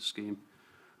 the scheme,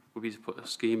 would be to put a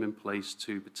scheme in place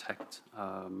to protect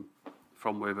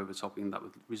from wave overtopping that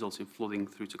would result in flooding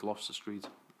through to Gloucester Street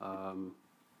and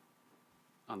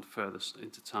further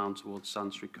into town towards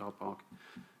Sand Street Car Park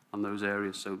and those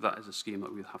areas. So that is a scheme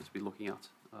that we'd have to be looking at.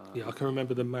 Yeah, I can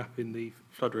remember the map in the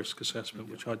flood risk assessment,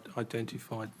 which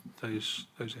identified those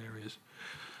areas.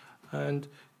 And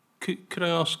could I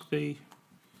ask the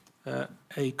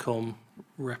ACOM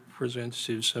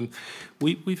representatives,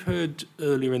 we've heard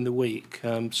earlier in the week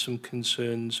some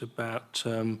concerns about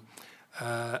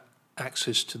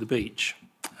access to the beach,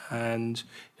 and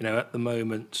at the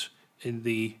moment in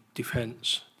the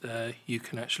defence you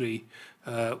can actually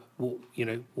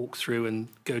walk through and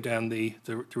go down the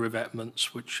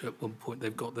revetments, which at one point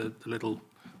they've got the little,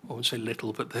 I won't say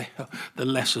little, but the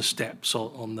lesser steps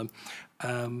on them.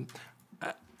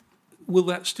 Will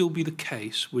that still be the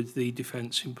case with the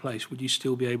defence in place? Would you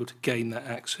still be able to gain that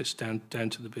access down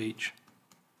to the beach?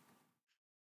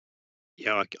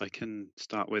 Yeah, I can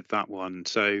start with that one.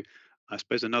 So I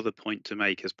suppose another point to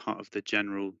make as part of the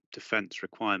general defence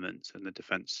requirements and the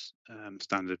defence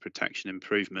standard protection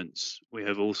improvements, we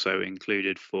have also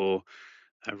included for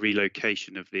a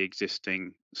relocation of the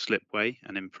existing slipway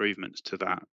and improvements to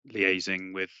that,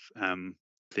 liaising with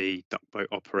the duck boat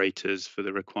operators for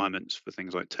the requirements for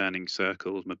things like turning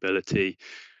circles, mobility,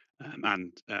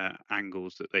 and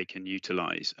angles that they can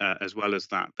utilise. As well as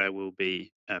that, there will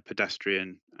be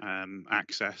pedestrian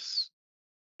access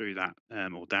through that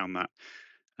or down that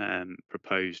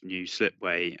proposed new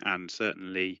slipway, and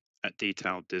certainly at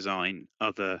detailed design,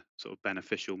 other sort of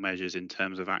beneficial measures in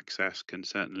terms of access can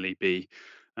certainly be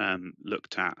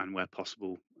looked at and, where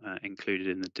possible, included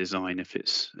in the design if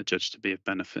it's adjudged to be of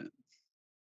benefit.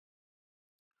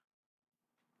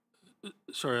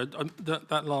 Sorry,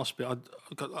 that last bit,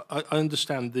 I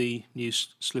understand the new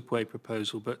slipway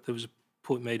proposal, but there was a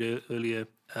point made earlier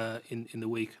in the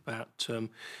week about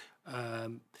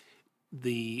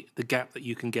the gap that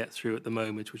you can get through at the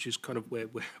moment, which is kind of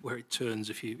where it turns,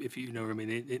 if you know what I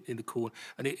mean, in the corner.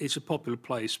 And it's a popular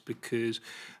place because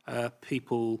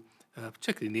people,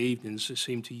 particularly in the evenings,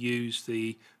 seem to use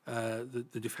the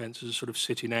defence as a sort of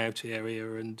sitting out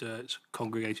area, and it's a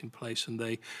congregating place, and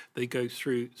they go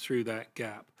through that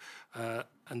gap.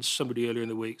 And somebody earlier in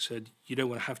the week said you don't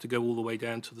want to have to go all the way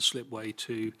down to the slipway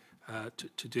to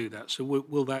do that. So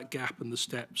will that gap and the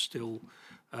steps still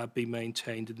be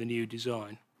maintained in the new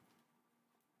design?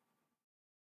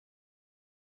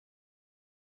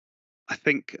 I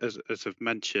think, as I've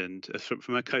mentioned,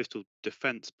 from a coastal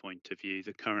defence point of view,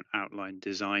 the current outline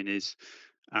design is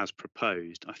as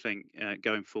proposed. I think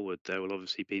going forward, there will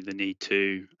obviously be the need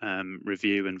to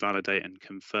review and validate and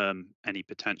confirm any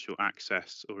potential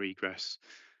access or egress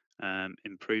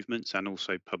improvements, and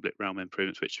also public realm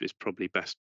improvements, which is probably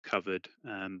best covered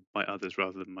by others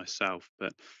rather than myself.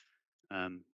 But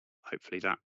hopefully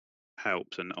that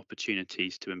helps, and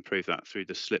opportunities to improve that through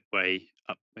the slipway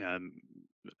up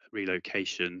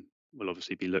relocation will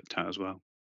obviously be looked at as well.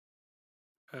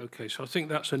 Okay, so I think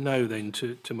that's a no then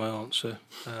to my answer.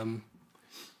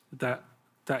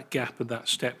 That gap and that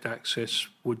stepped access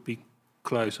would be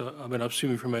closed. I mean, I'm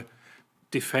assuming from a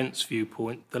defence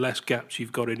viewpoint, the less gaps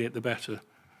you've got in it, the better.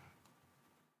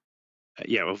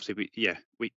 Yeah, obviously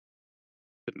we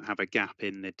couldn't have a gap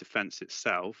in the defence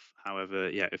itself. However,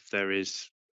 yeah, if there is,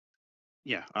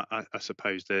 I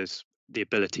suppose there's the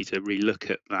ability to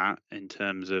relook at that in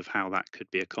terms of how that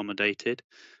could be accommodated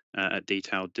at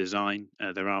detailed design.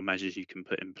 There are measures you can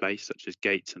put in place, such as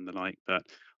gates and the like, but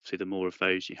obviously the more of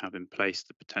those you have in place,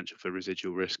 the potential for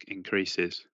residual risk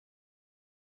increases.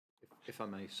 If I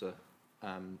may, sir,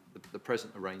 the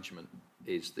present arrangement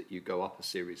is that you go up a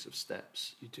series of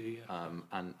steps. You do, yeah.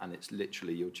 And it's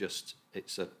literally,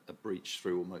 it's a breach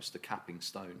through almost a capping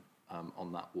stone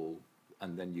on that wall,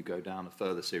 and then you go down a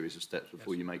further series of steps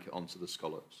before you make it onto the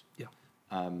scallops. Yeah.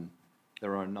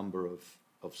 There are a number of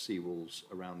seawalls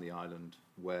around the island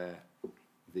where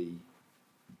the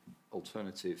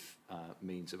alternative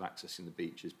means of accessing the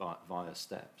beach is via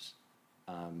steps,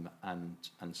 and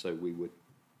so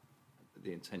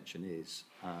the intention is,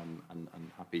 and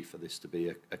I'm happy for this to be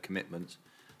a commitment,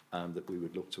 that we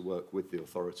would look to work with the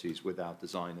authorities, with our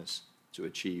designers, to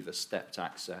achieve a stepped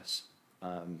access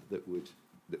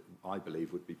that I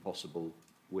believe would be possible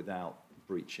without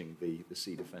breaching the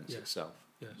sea defence itself.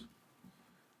 Yes.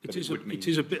 It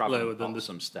is a bit lower than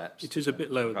some steps. It is a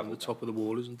bit lower than the top of the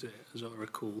wall, isn't it? As I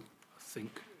recall, I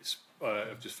think.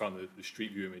 I've just found the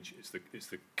street view image. It's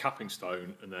the capping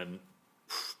stone, and then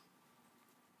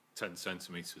 10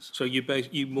 centimetres. So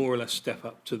you more or less step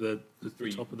up to the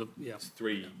top of the It's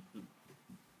three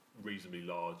reasonably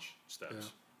large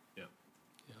steps. Yeah.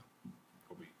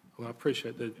 Probably. Well, I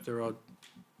appreciate that there are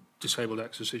disabled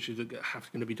access issues that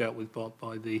going to be dealt with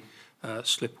by the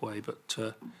slipway, but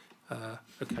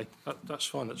okay, that's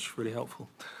fine. That's really helpful.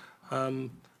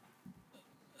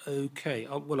 Okay,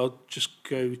 I'll just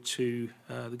go to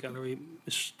the gallery.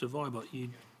 Mr. Vibert, you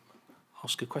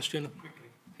ask a question? Quickly.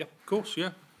 Yeah, of course,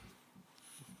 yeah.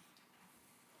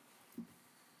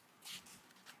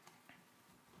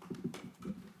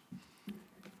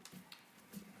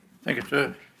 I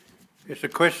think it's a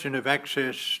question of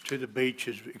access to the beach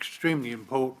is extremely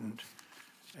important,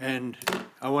 and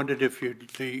I wondered if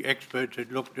the experts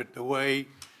had looked at the way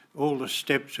all the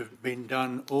steps have been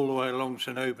done all the way along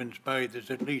St Albans Bay.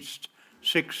 There's at least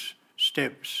 6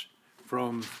 steps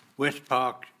from West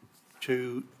Park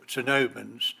to St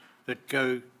Albans that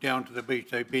go down to the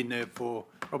beach. They've been there for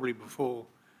probably before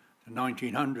the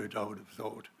 1900s, I would have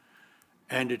thought.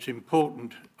 And it's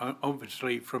important,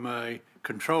 obviously, from a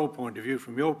control point of view,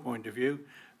 from your point of view,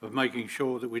 of making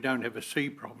sure that we don't have a sea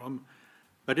problem.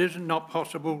 But is it not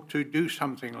possible to do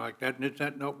something like that, and is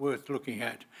that not worth looking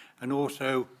at? And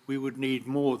also, we would need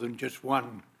more than just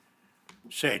one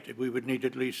set. We would need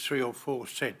at least 3 or 4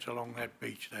 sets along that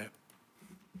beach there.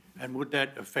 And would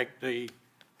that affect the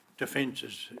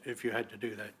defences if you had to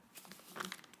do that?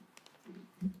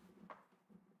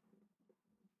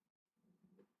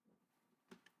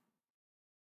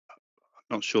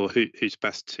 Not sure who's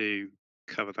best to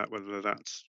cover that, whether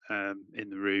that's in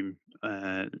the room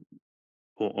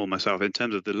or myself. In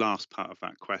terms of the last part of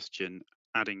that question,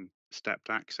 adding stepped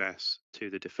access to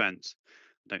the defence,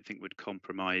 I don't think would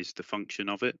compromise the function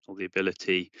of it or the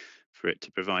ability for it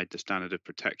to provide the standard of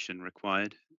protection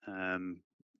required.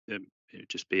 It would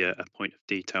just be a point of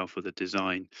detail for the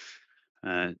design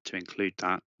to include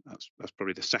that. That's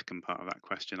probably the second part of that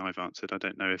question I've answered. I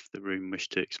don't know if the room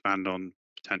wished to expand on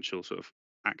potential sort of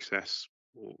access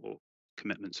or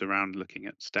commitments around looking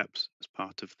at steps as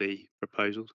part of the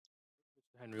proposals.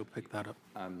 Henry will pick that up.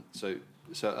 So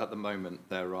at the moment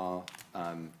there are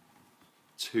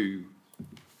two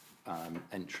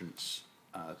entrance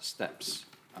steps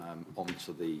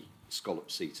onto the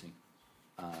scallop seating.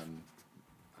 I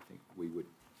think we would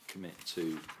commit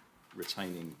to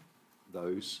retaining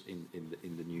those in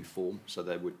the new form. So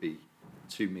there would be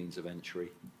two means of entry.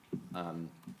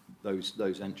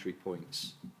 Those entry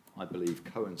points, I believe,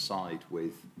 coincide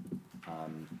with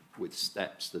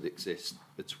steps that exist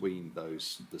between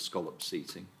the scallop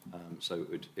seating. So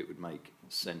it would make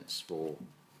sense for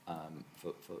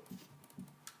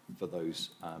those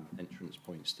entrance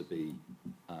points to be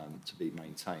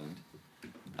maintained.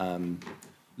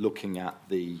 Looking at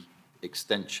the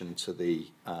extension to the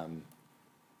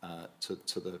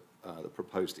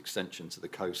proposed extension to the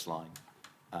coastline,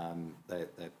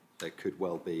 there could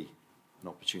well be an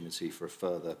opportunity for a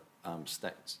further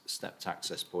stepped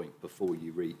access point before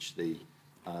you reach the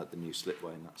new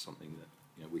slipway, and that's something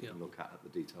that we can look at the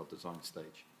detailed design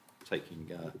stage, taking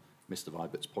Mr.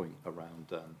 Vibert's point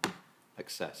around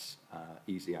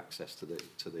easy access to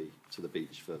the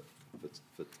beach for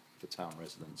town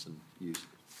residents and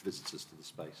visitors to the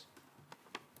space.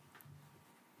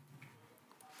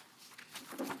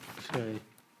 Okay.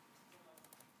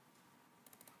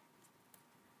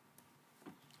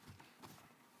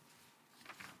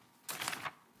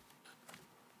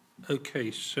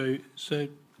 Okay, so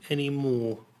any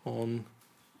more on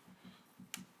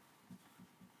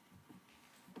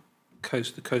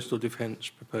the coastal defence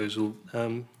proposal?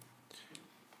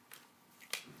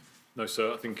 No,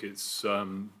 sir. I think it's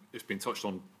been touched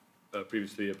on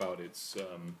previously about its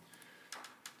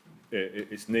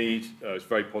need. It's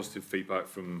very positive feedback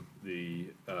from the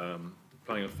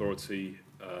planning authority.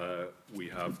 We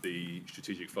have the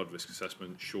strategic flood risk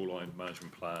assessment, shoreline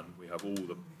management plan. We have all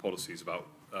the policies about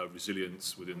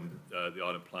resilience within the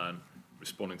island plan,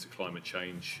 responding to climate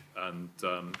change, and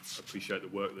appreciate the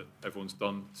work that everyone's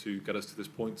done to get us to this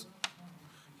point.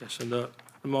 Yes, and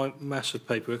my massive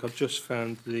paperwork, I've just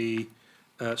found the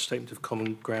statement of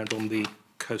common ground on the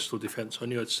coastal defence. I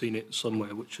knew I'd seen it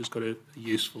somewhere, which has got a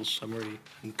useful summary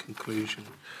and conclusion.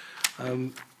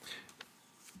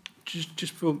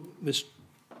 Just for Ms.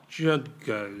 Judd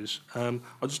goes, I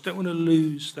just don't want to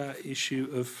lose that issue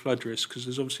of flood risk, because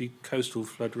there's obviously coastal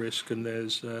flood risk and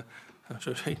there's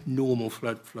normal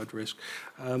flood risk.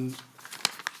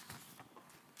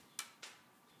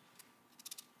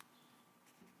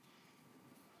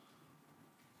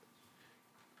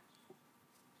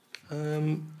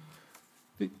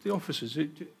 The officers,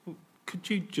 could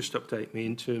you just update me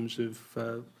in terms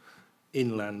of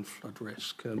inland flood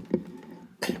risk?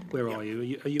 Where are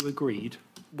you? Are you agreed?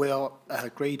 We are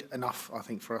agreed enough, I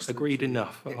think, for us. Agreed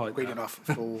enough. Agreed enough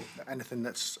for anything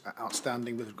that's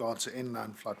outstanding with regard to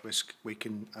inland flood risk. We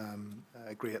can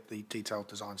agree at the detailed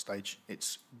design stage.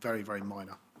 It's very, very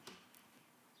minor.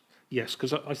 Yes,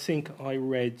 because I think I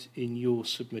read in your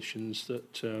submissions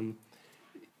that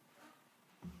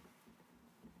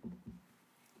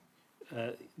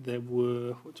there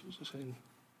were, what was I saying?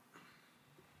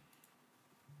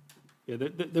 Yeah,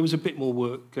 there was a bit more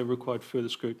work required, further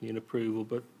scrutiny and approval,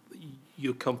 but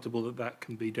you're comfortable that that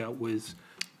can be dealt with,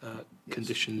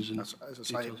 conditions and as I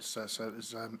say,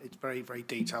 it's very, very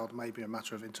detailed, maybe a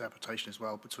matter of interpretation as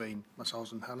well between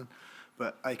myself and Helen.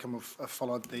 But ACOM have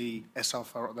followed the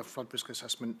SLFR, the flood risk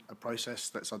assessment process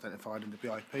that's identified in the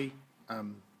BIP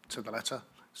to the letter.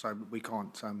 So we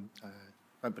can't,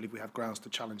 don't believe we have grounds to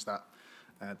challenge that.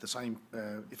 The same,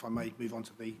 if I may move on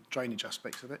to the drainage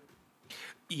aspects of it.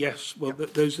 Yes, well,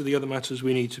 those are the other matters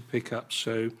we need to pick up.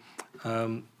 So,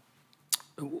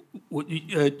 what,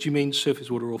 do you mean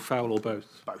surface water or foul or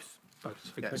both? Both.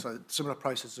 Both, okay. Yeah, so similar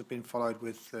processes have been followed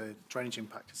with the drainage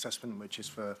impact assessment, which is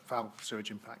for foul sewage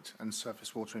impact, and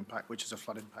surface water impact, which is a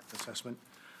flood impact assessment.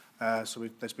 So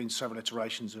there's been several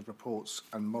iterations of reports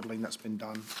and modelling that's been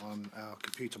done on our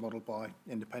computer model by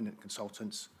independent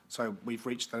consultants. So we've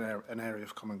reached an area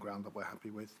of common ground that we're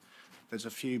happy with. There's a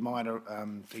few minor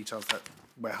details that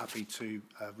we're happy to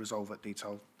resolve at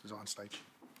detailed design stage.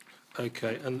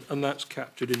 Okay, and that's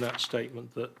captured in that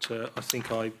statement that I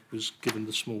think I was given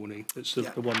this morning. It's the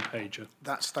one-pager.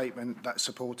 That statement, that's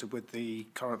supported with the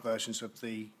current versions of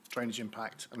the drainage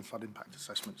impact and flood impact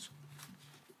assessments.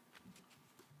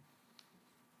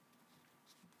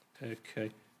 Okay,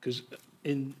 because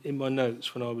in my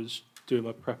notes when I was doing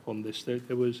my prep on this,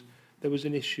 there was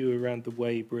an issue around the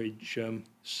Weybridge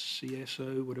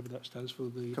CSO, whatever that stands for.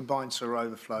 The Combined sewer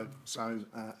overflow. So,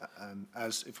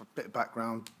 as if a bit of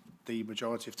background, the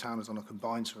majority of town is on a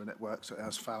combined sewer network, so it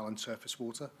has foul and surface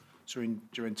water. So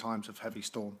during times of heavy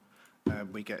storm,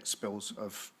 we get spills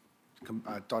of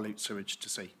dilute sewage to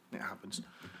sea. It happens.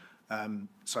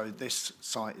 So this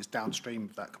site is downstream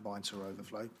of that combined sewer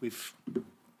overflow. We've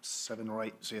 7 or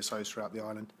 8 CSOs throughout the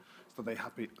island, so they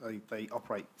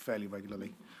operate fairly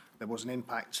regularly. There was an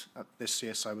impact at this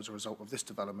CSO as a result of this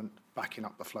development, backing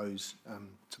up the flows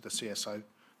to the CSO,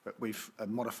 but we've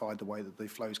modified the way that the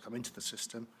flows come into the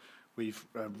system. We've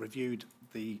reviewed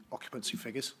the occupancy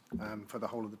figures for the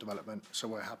whole of the development, so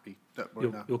we're happy that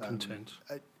you're content.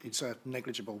 It's a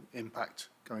negligible impact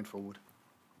going forward.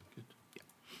 Good. Yeah.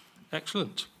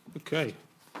 Excellent. Okay,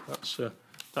 that's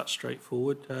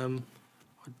straightforward.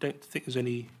 I don't think there's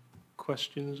any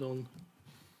questions on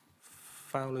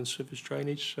foul and surface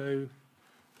drainage, so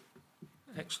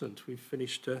excellent. We've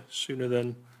finished sooner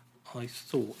than I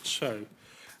thought. So,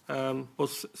 well,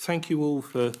 thank you all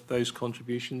for those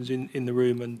contributions in the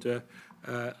room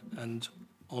and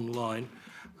online.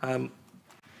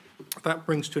 That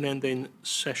brings to an end then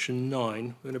session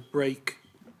 9. We're going to break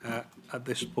at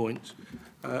this point.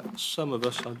 Some of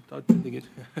us, I don't think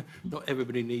not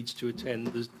everybody needs to attend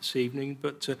this evening,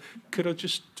 but could I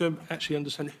just actually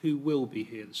understand who will be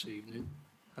here this evening?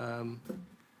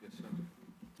 Yes, sir.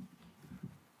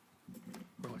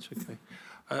 Right, okay.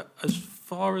 As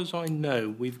far as I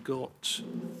know, we've got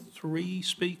 3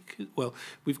 speakers. Well,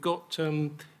 we've got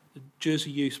the Jersey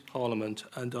Youth Parliament,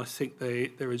 and I think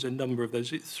there is a number of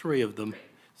those. 3 of them.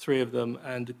 3 of them,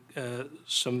 and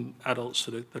some adults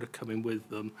that are coming with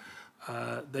them.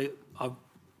 I've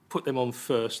put them on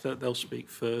first. They'll speak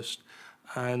first,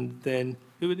 and then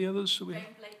who are the others? Jane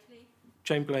Blakely.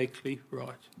 Jane Blakely,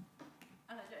 right.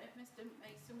 And I don't know if Mr.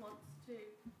 Mason wants to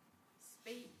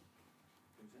speak.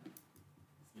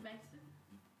 Mr. Mason?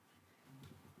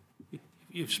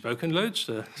 You've spoken loads,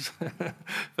 sir.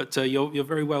 But you're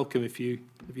very welcome if you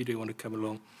do want to come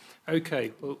along.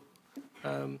 Okay, well.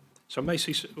 So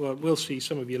we'll see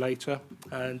some of you later,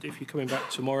 and if you're coming back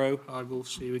tomorrow, I will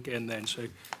see you again then. So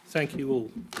thank you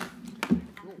all.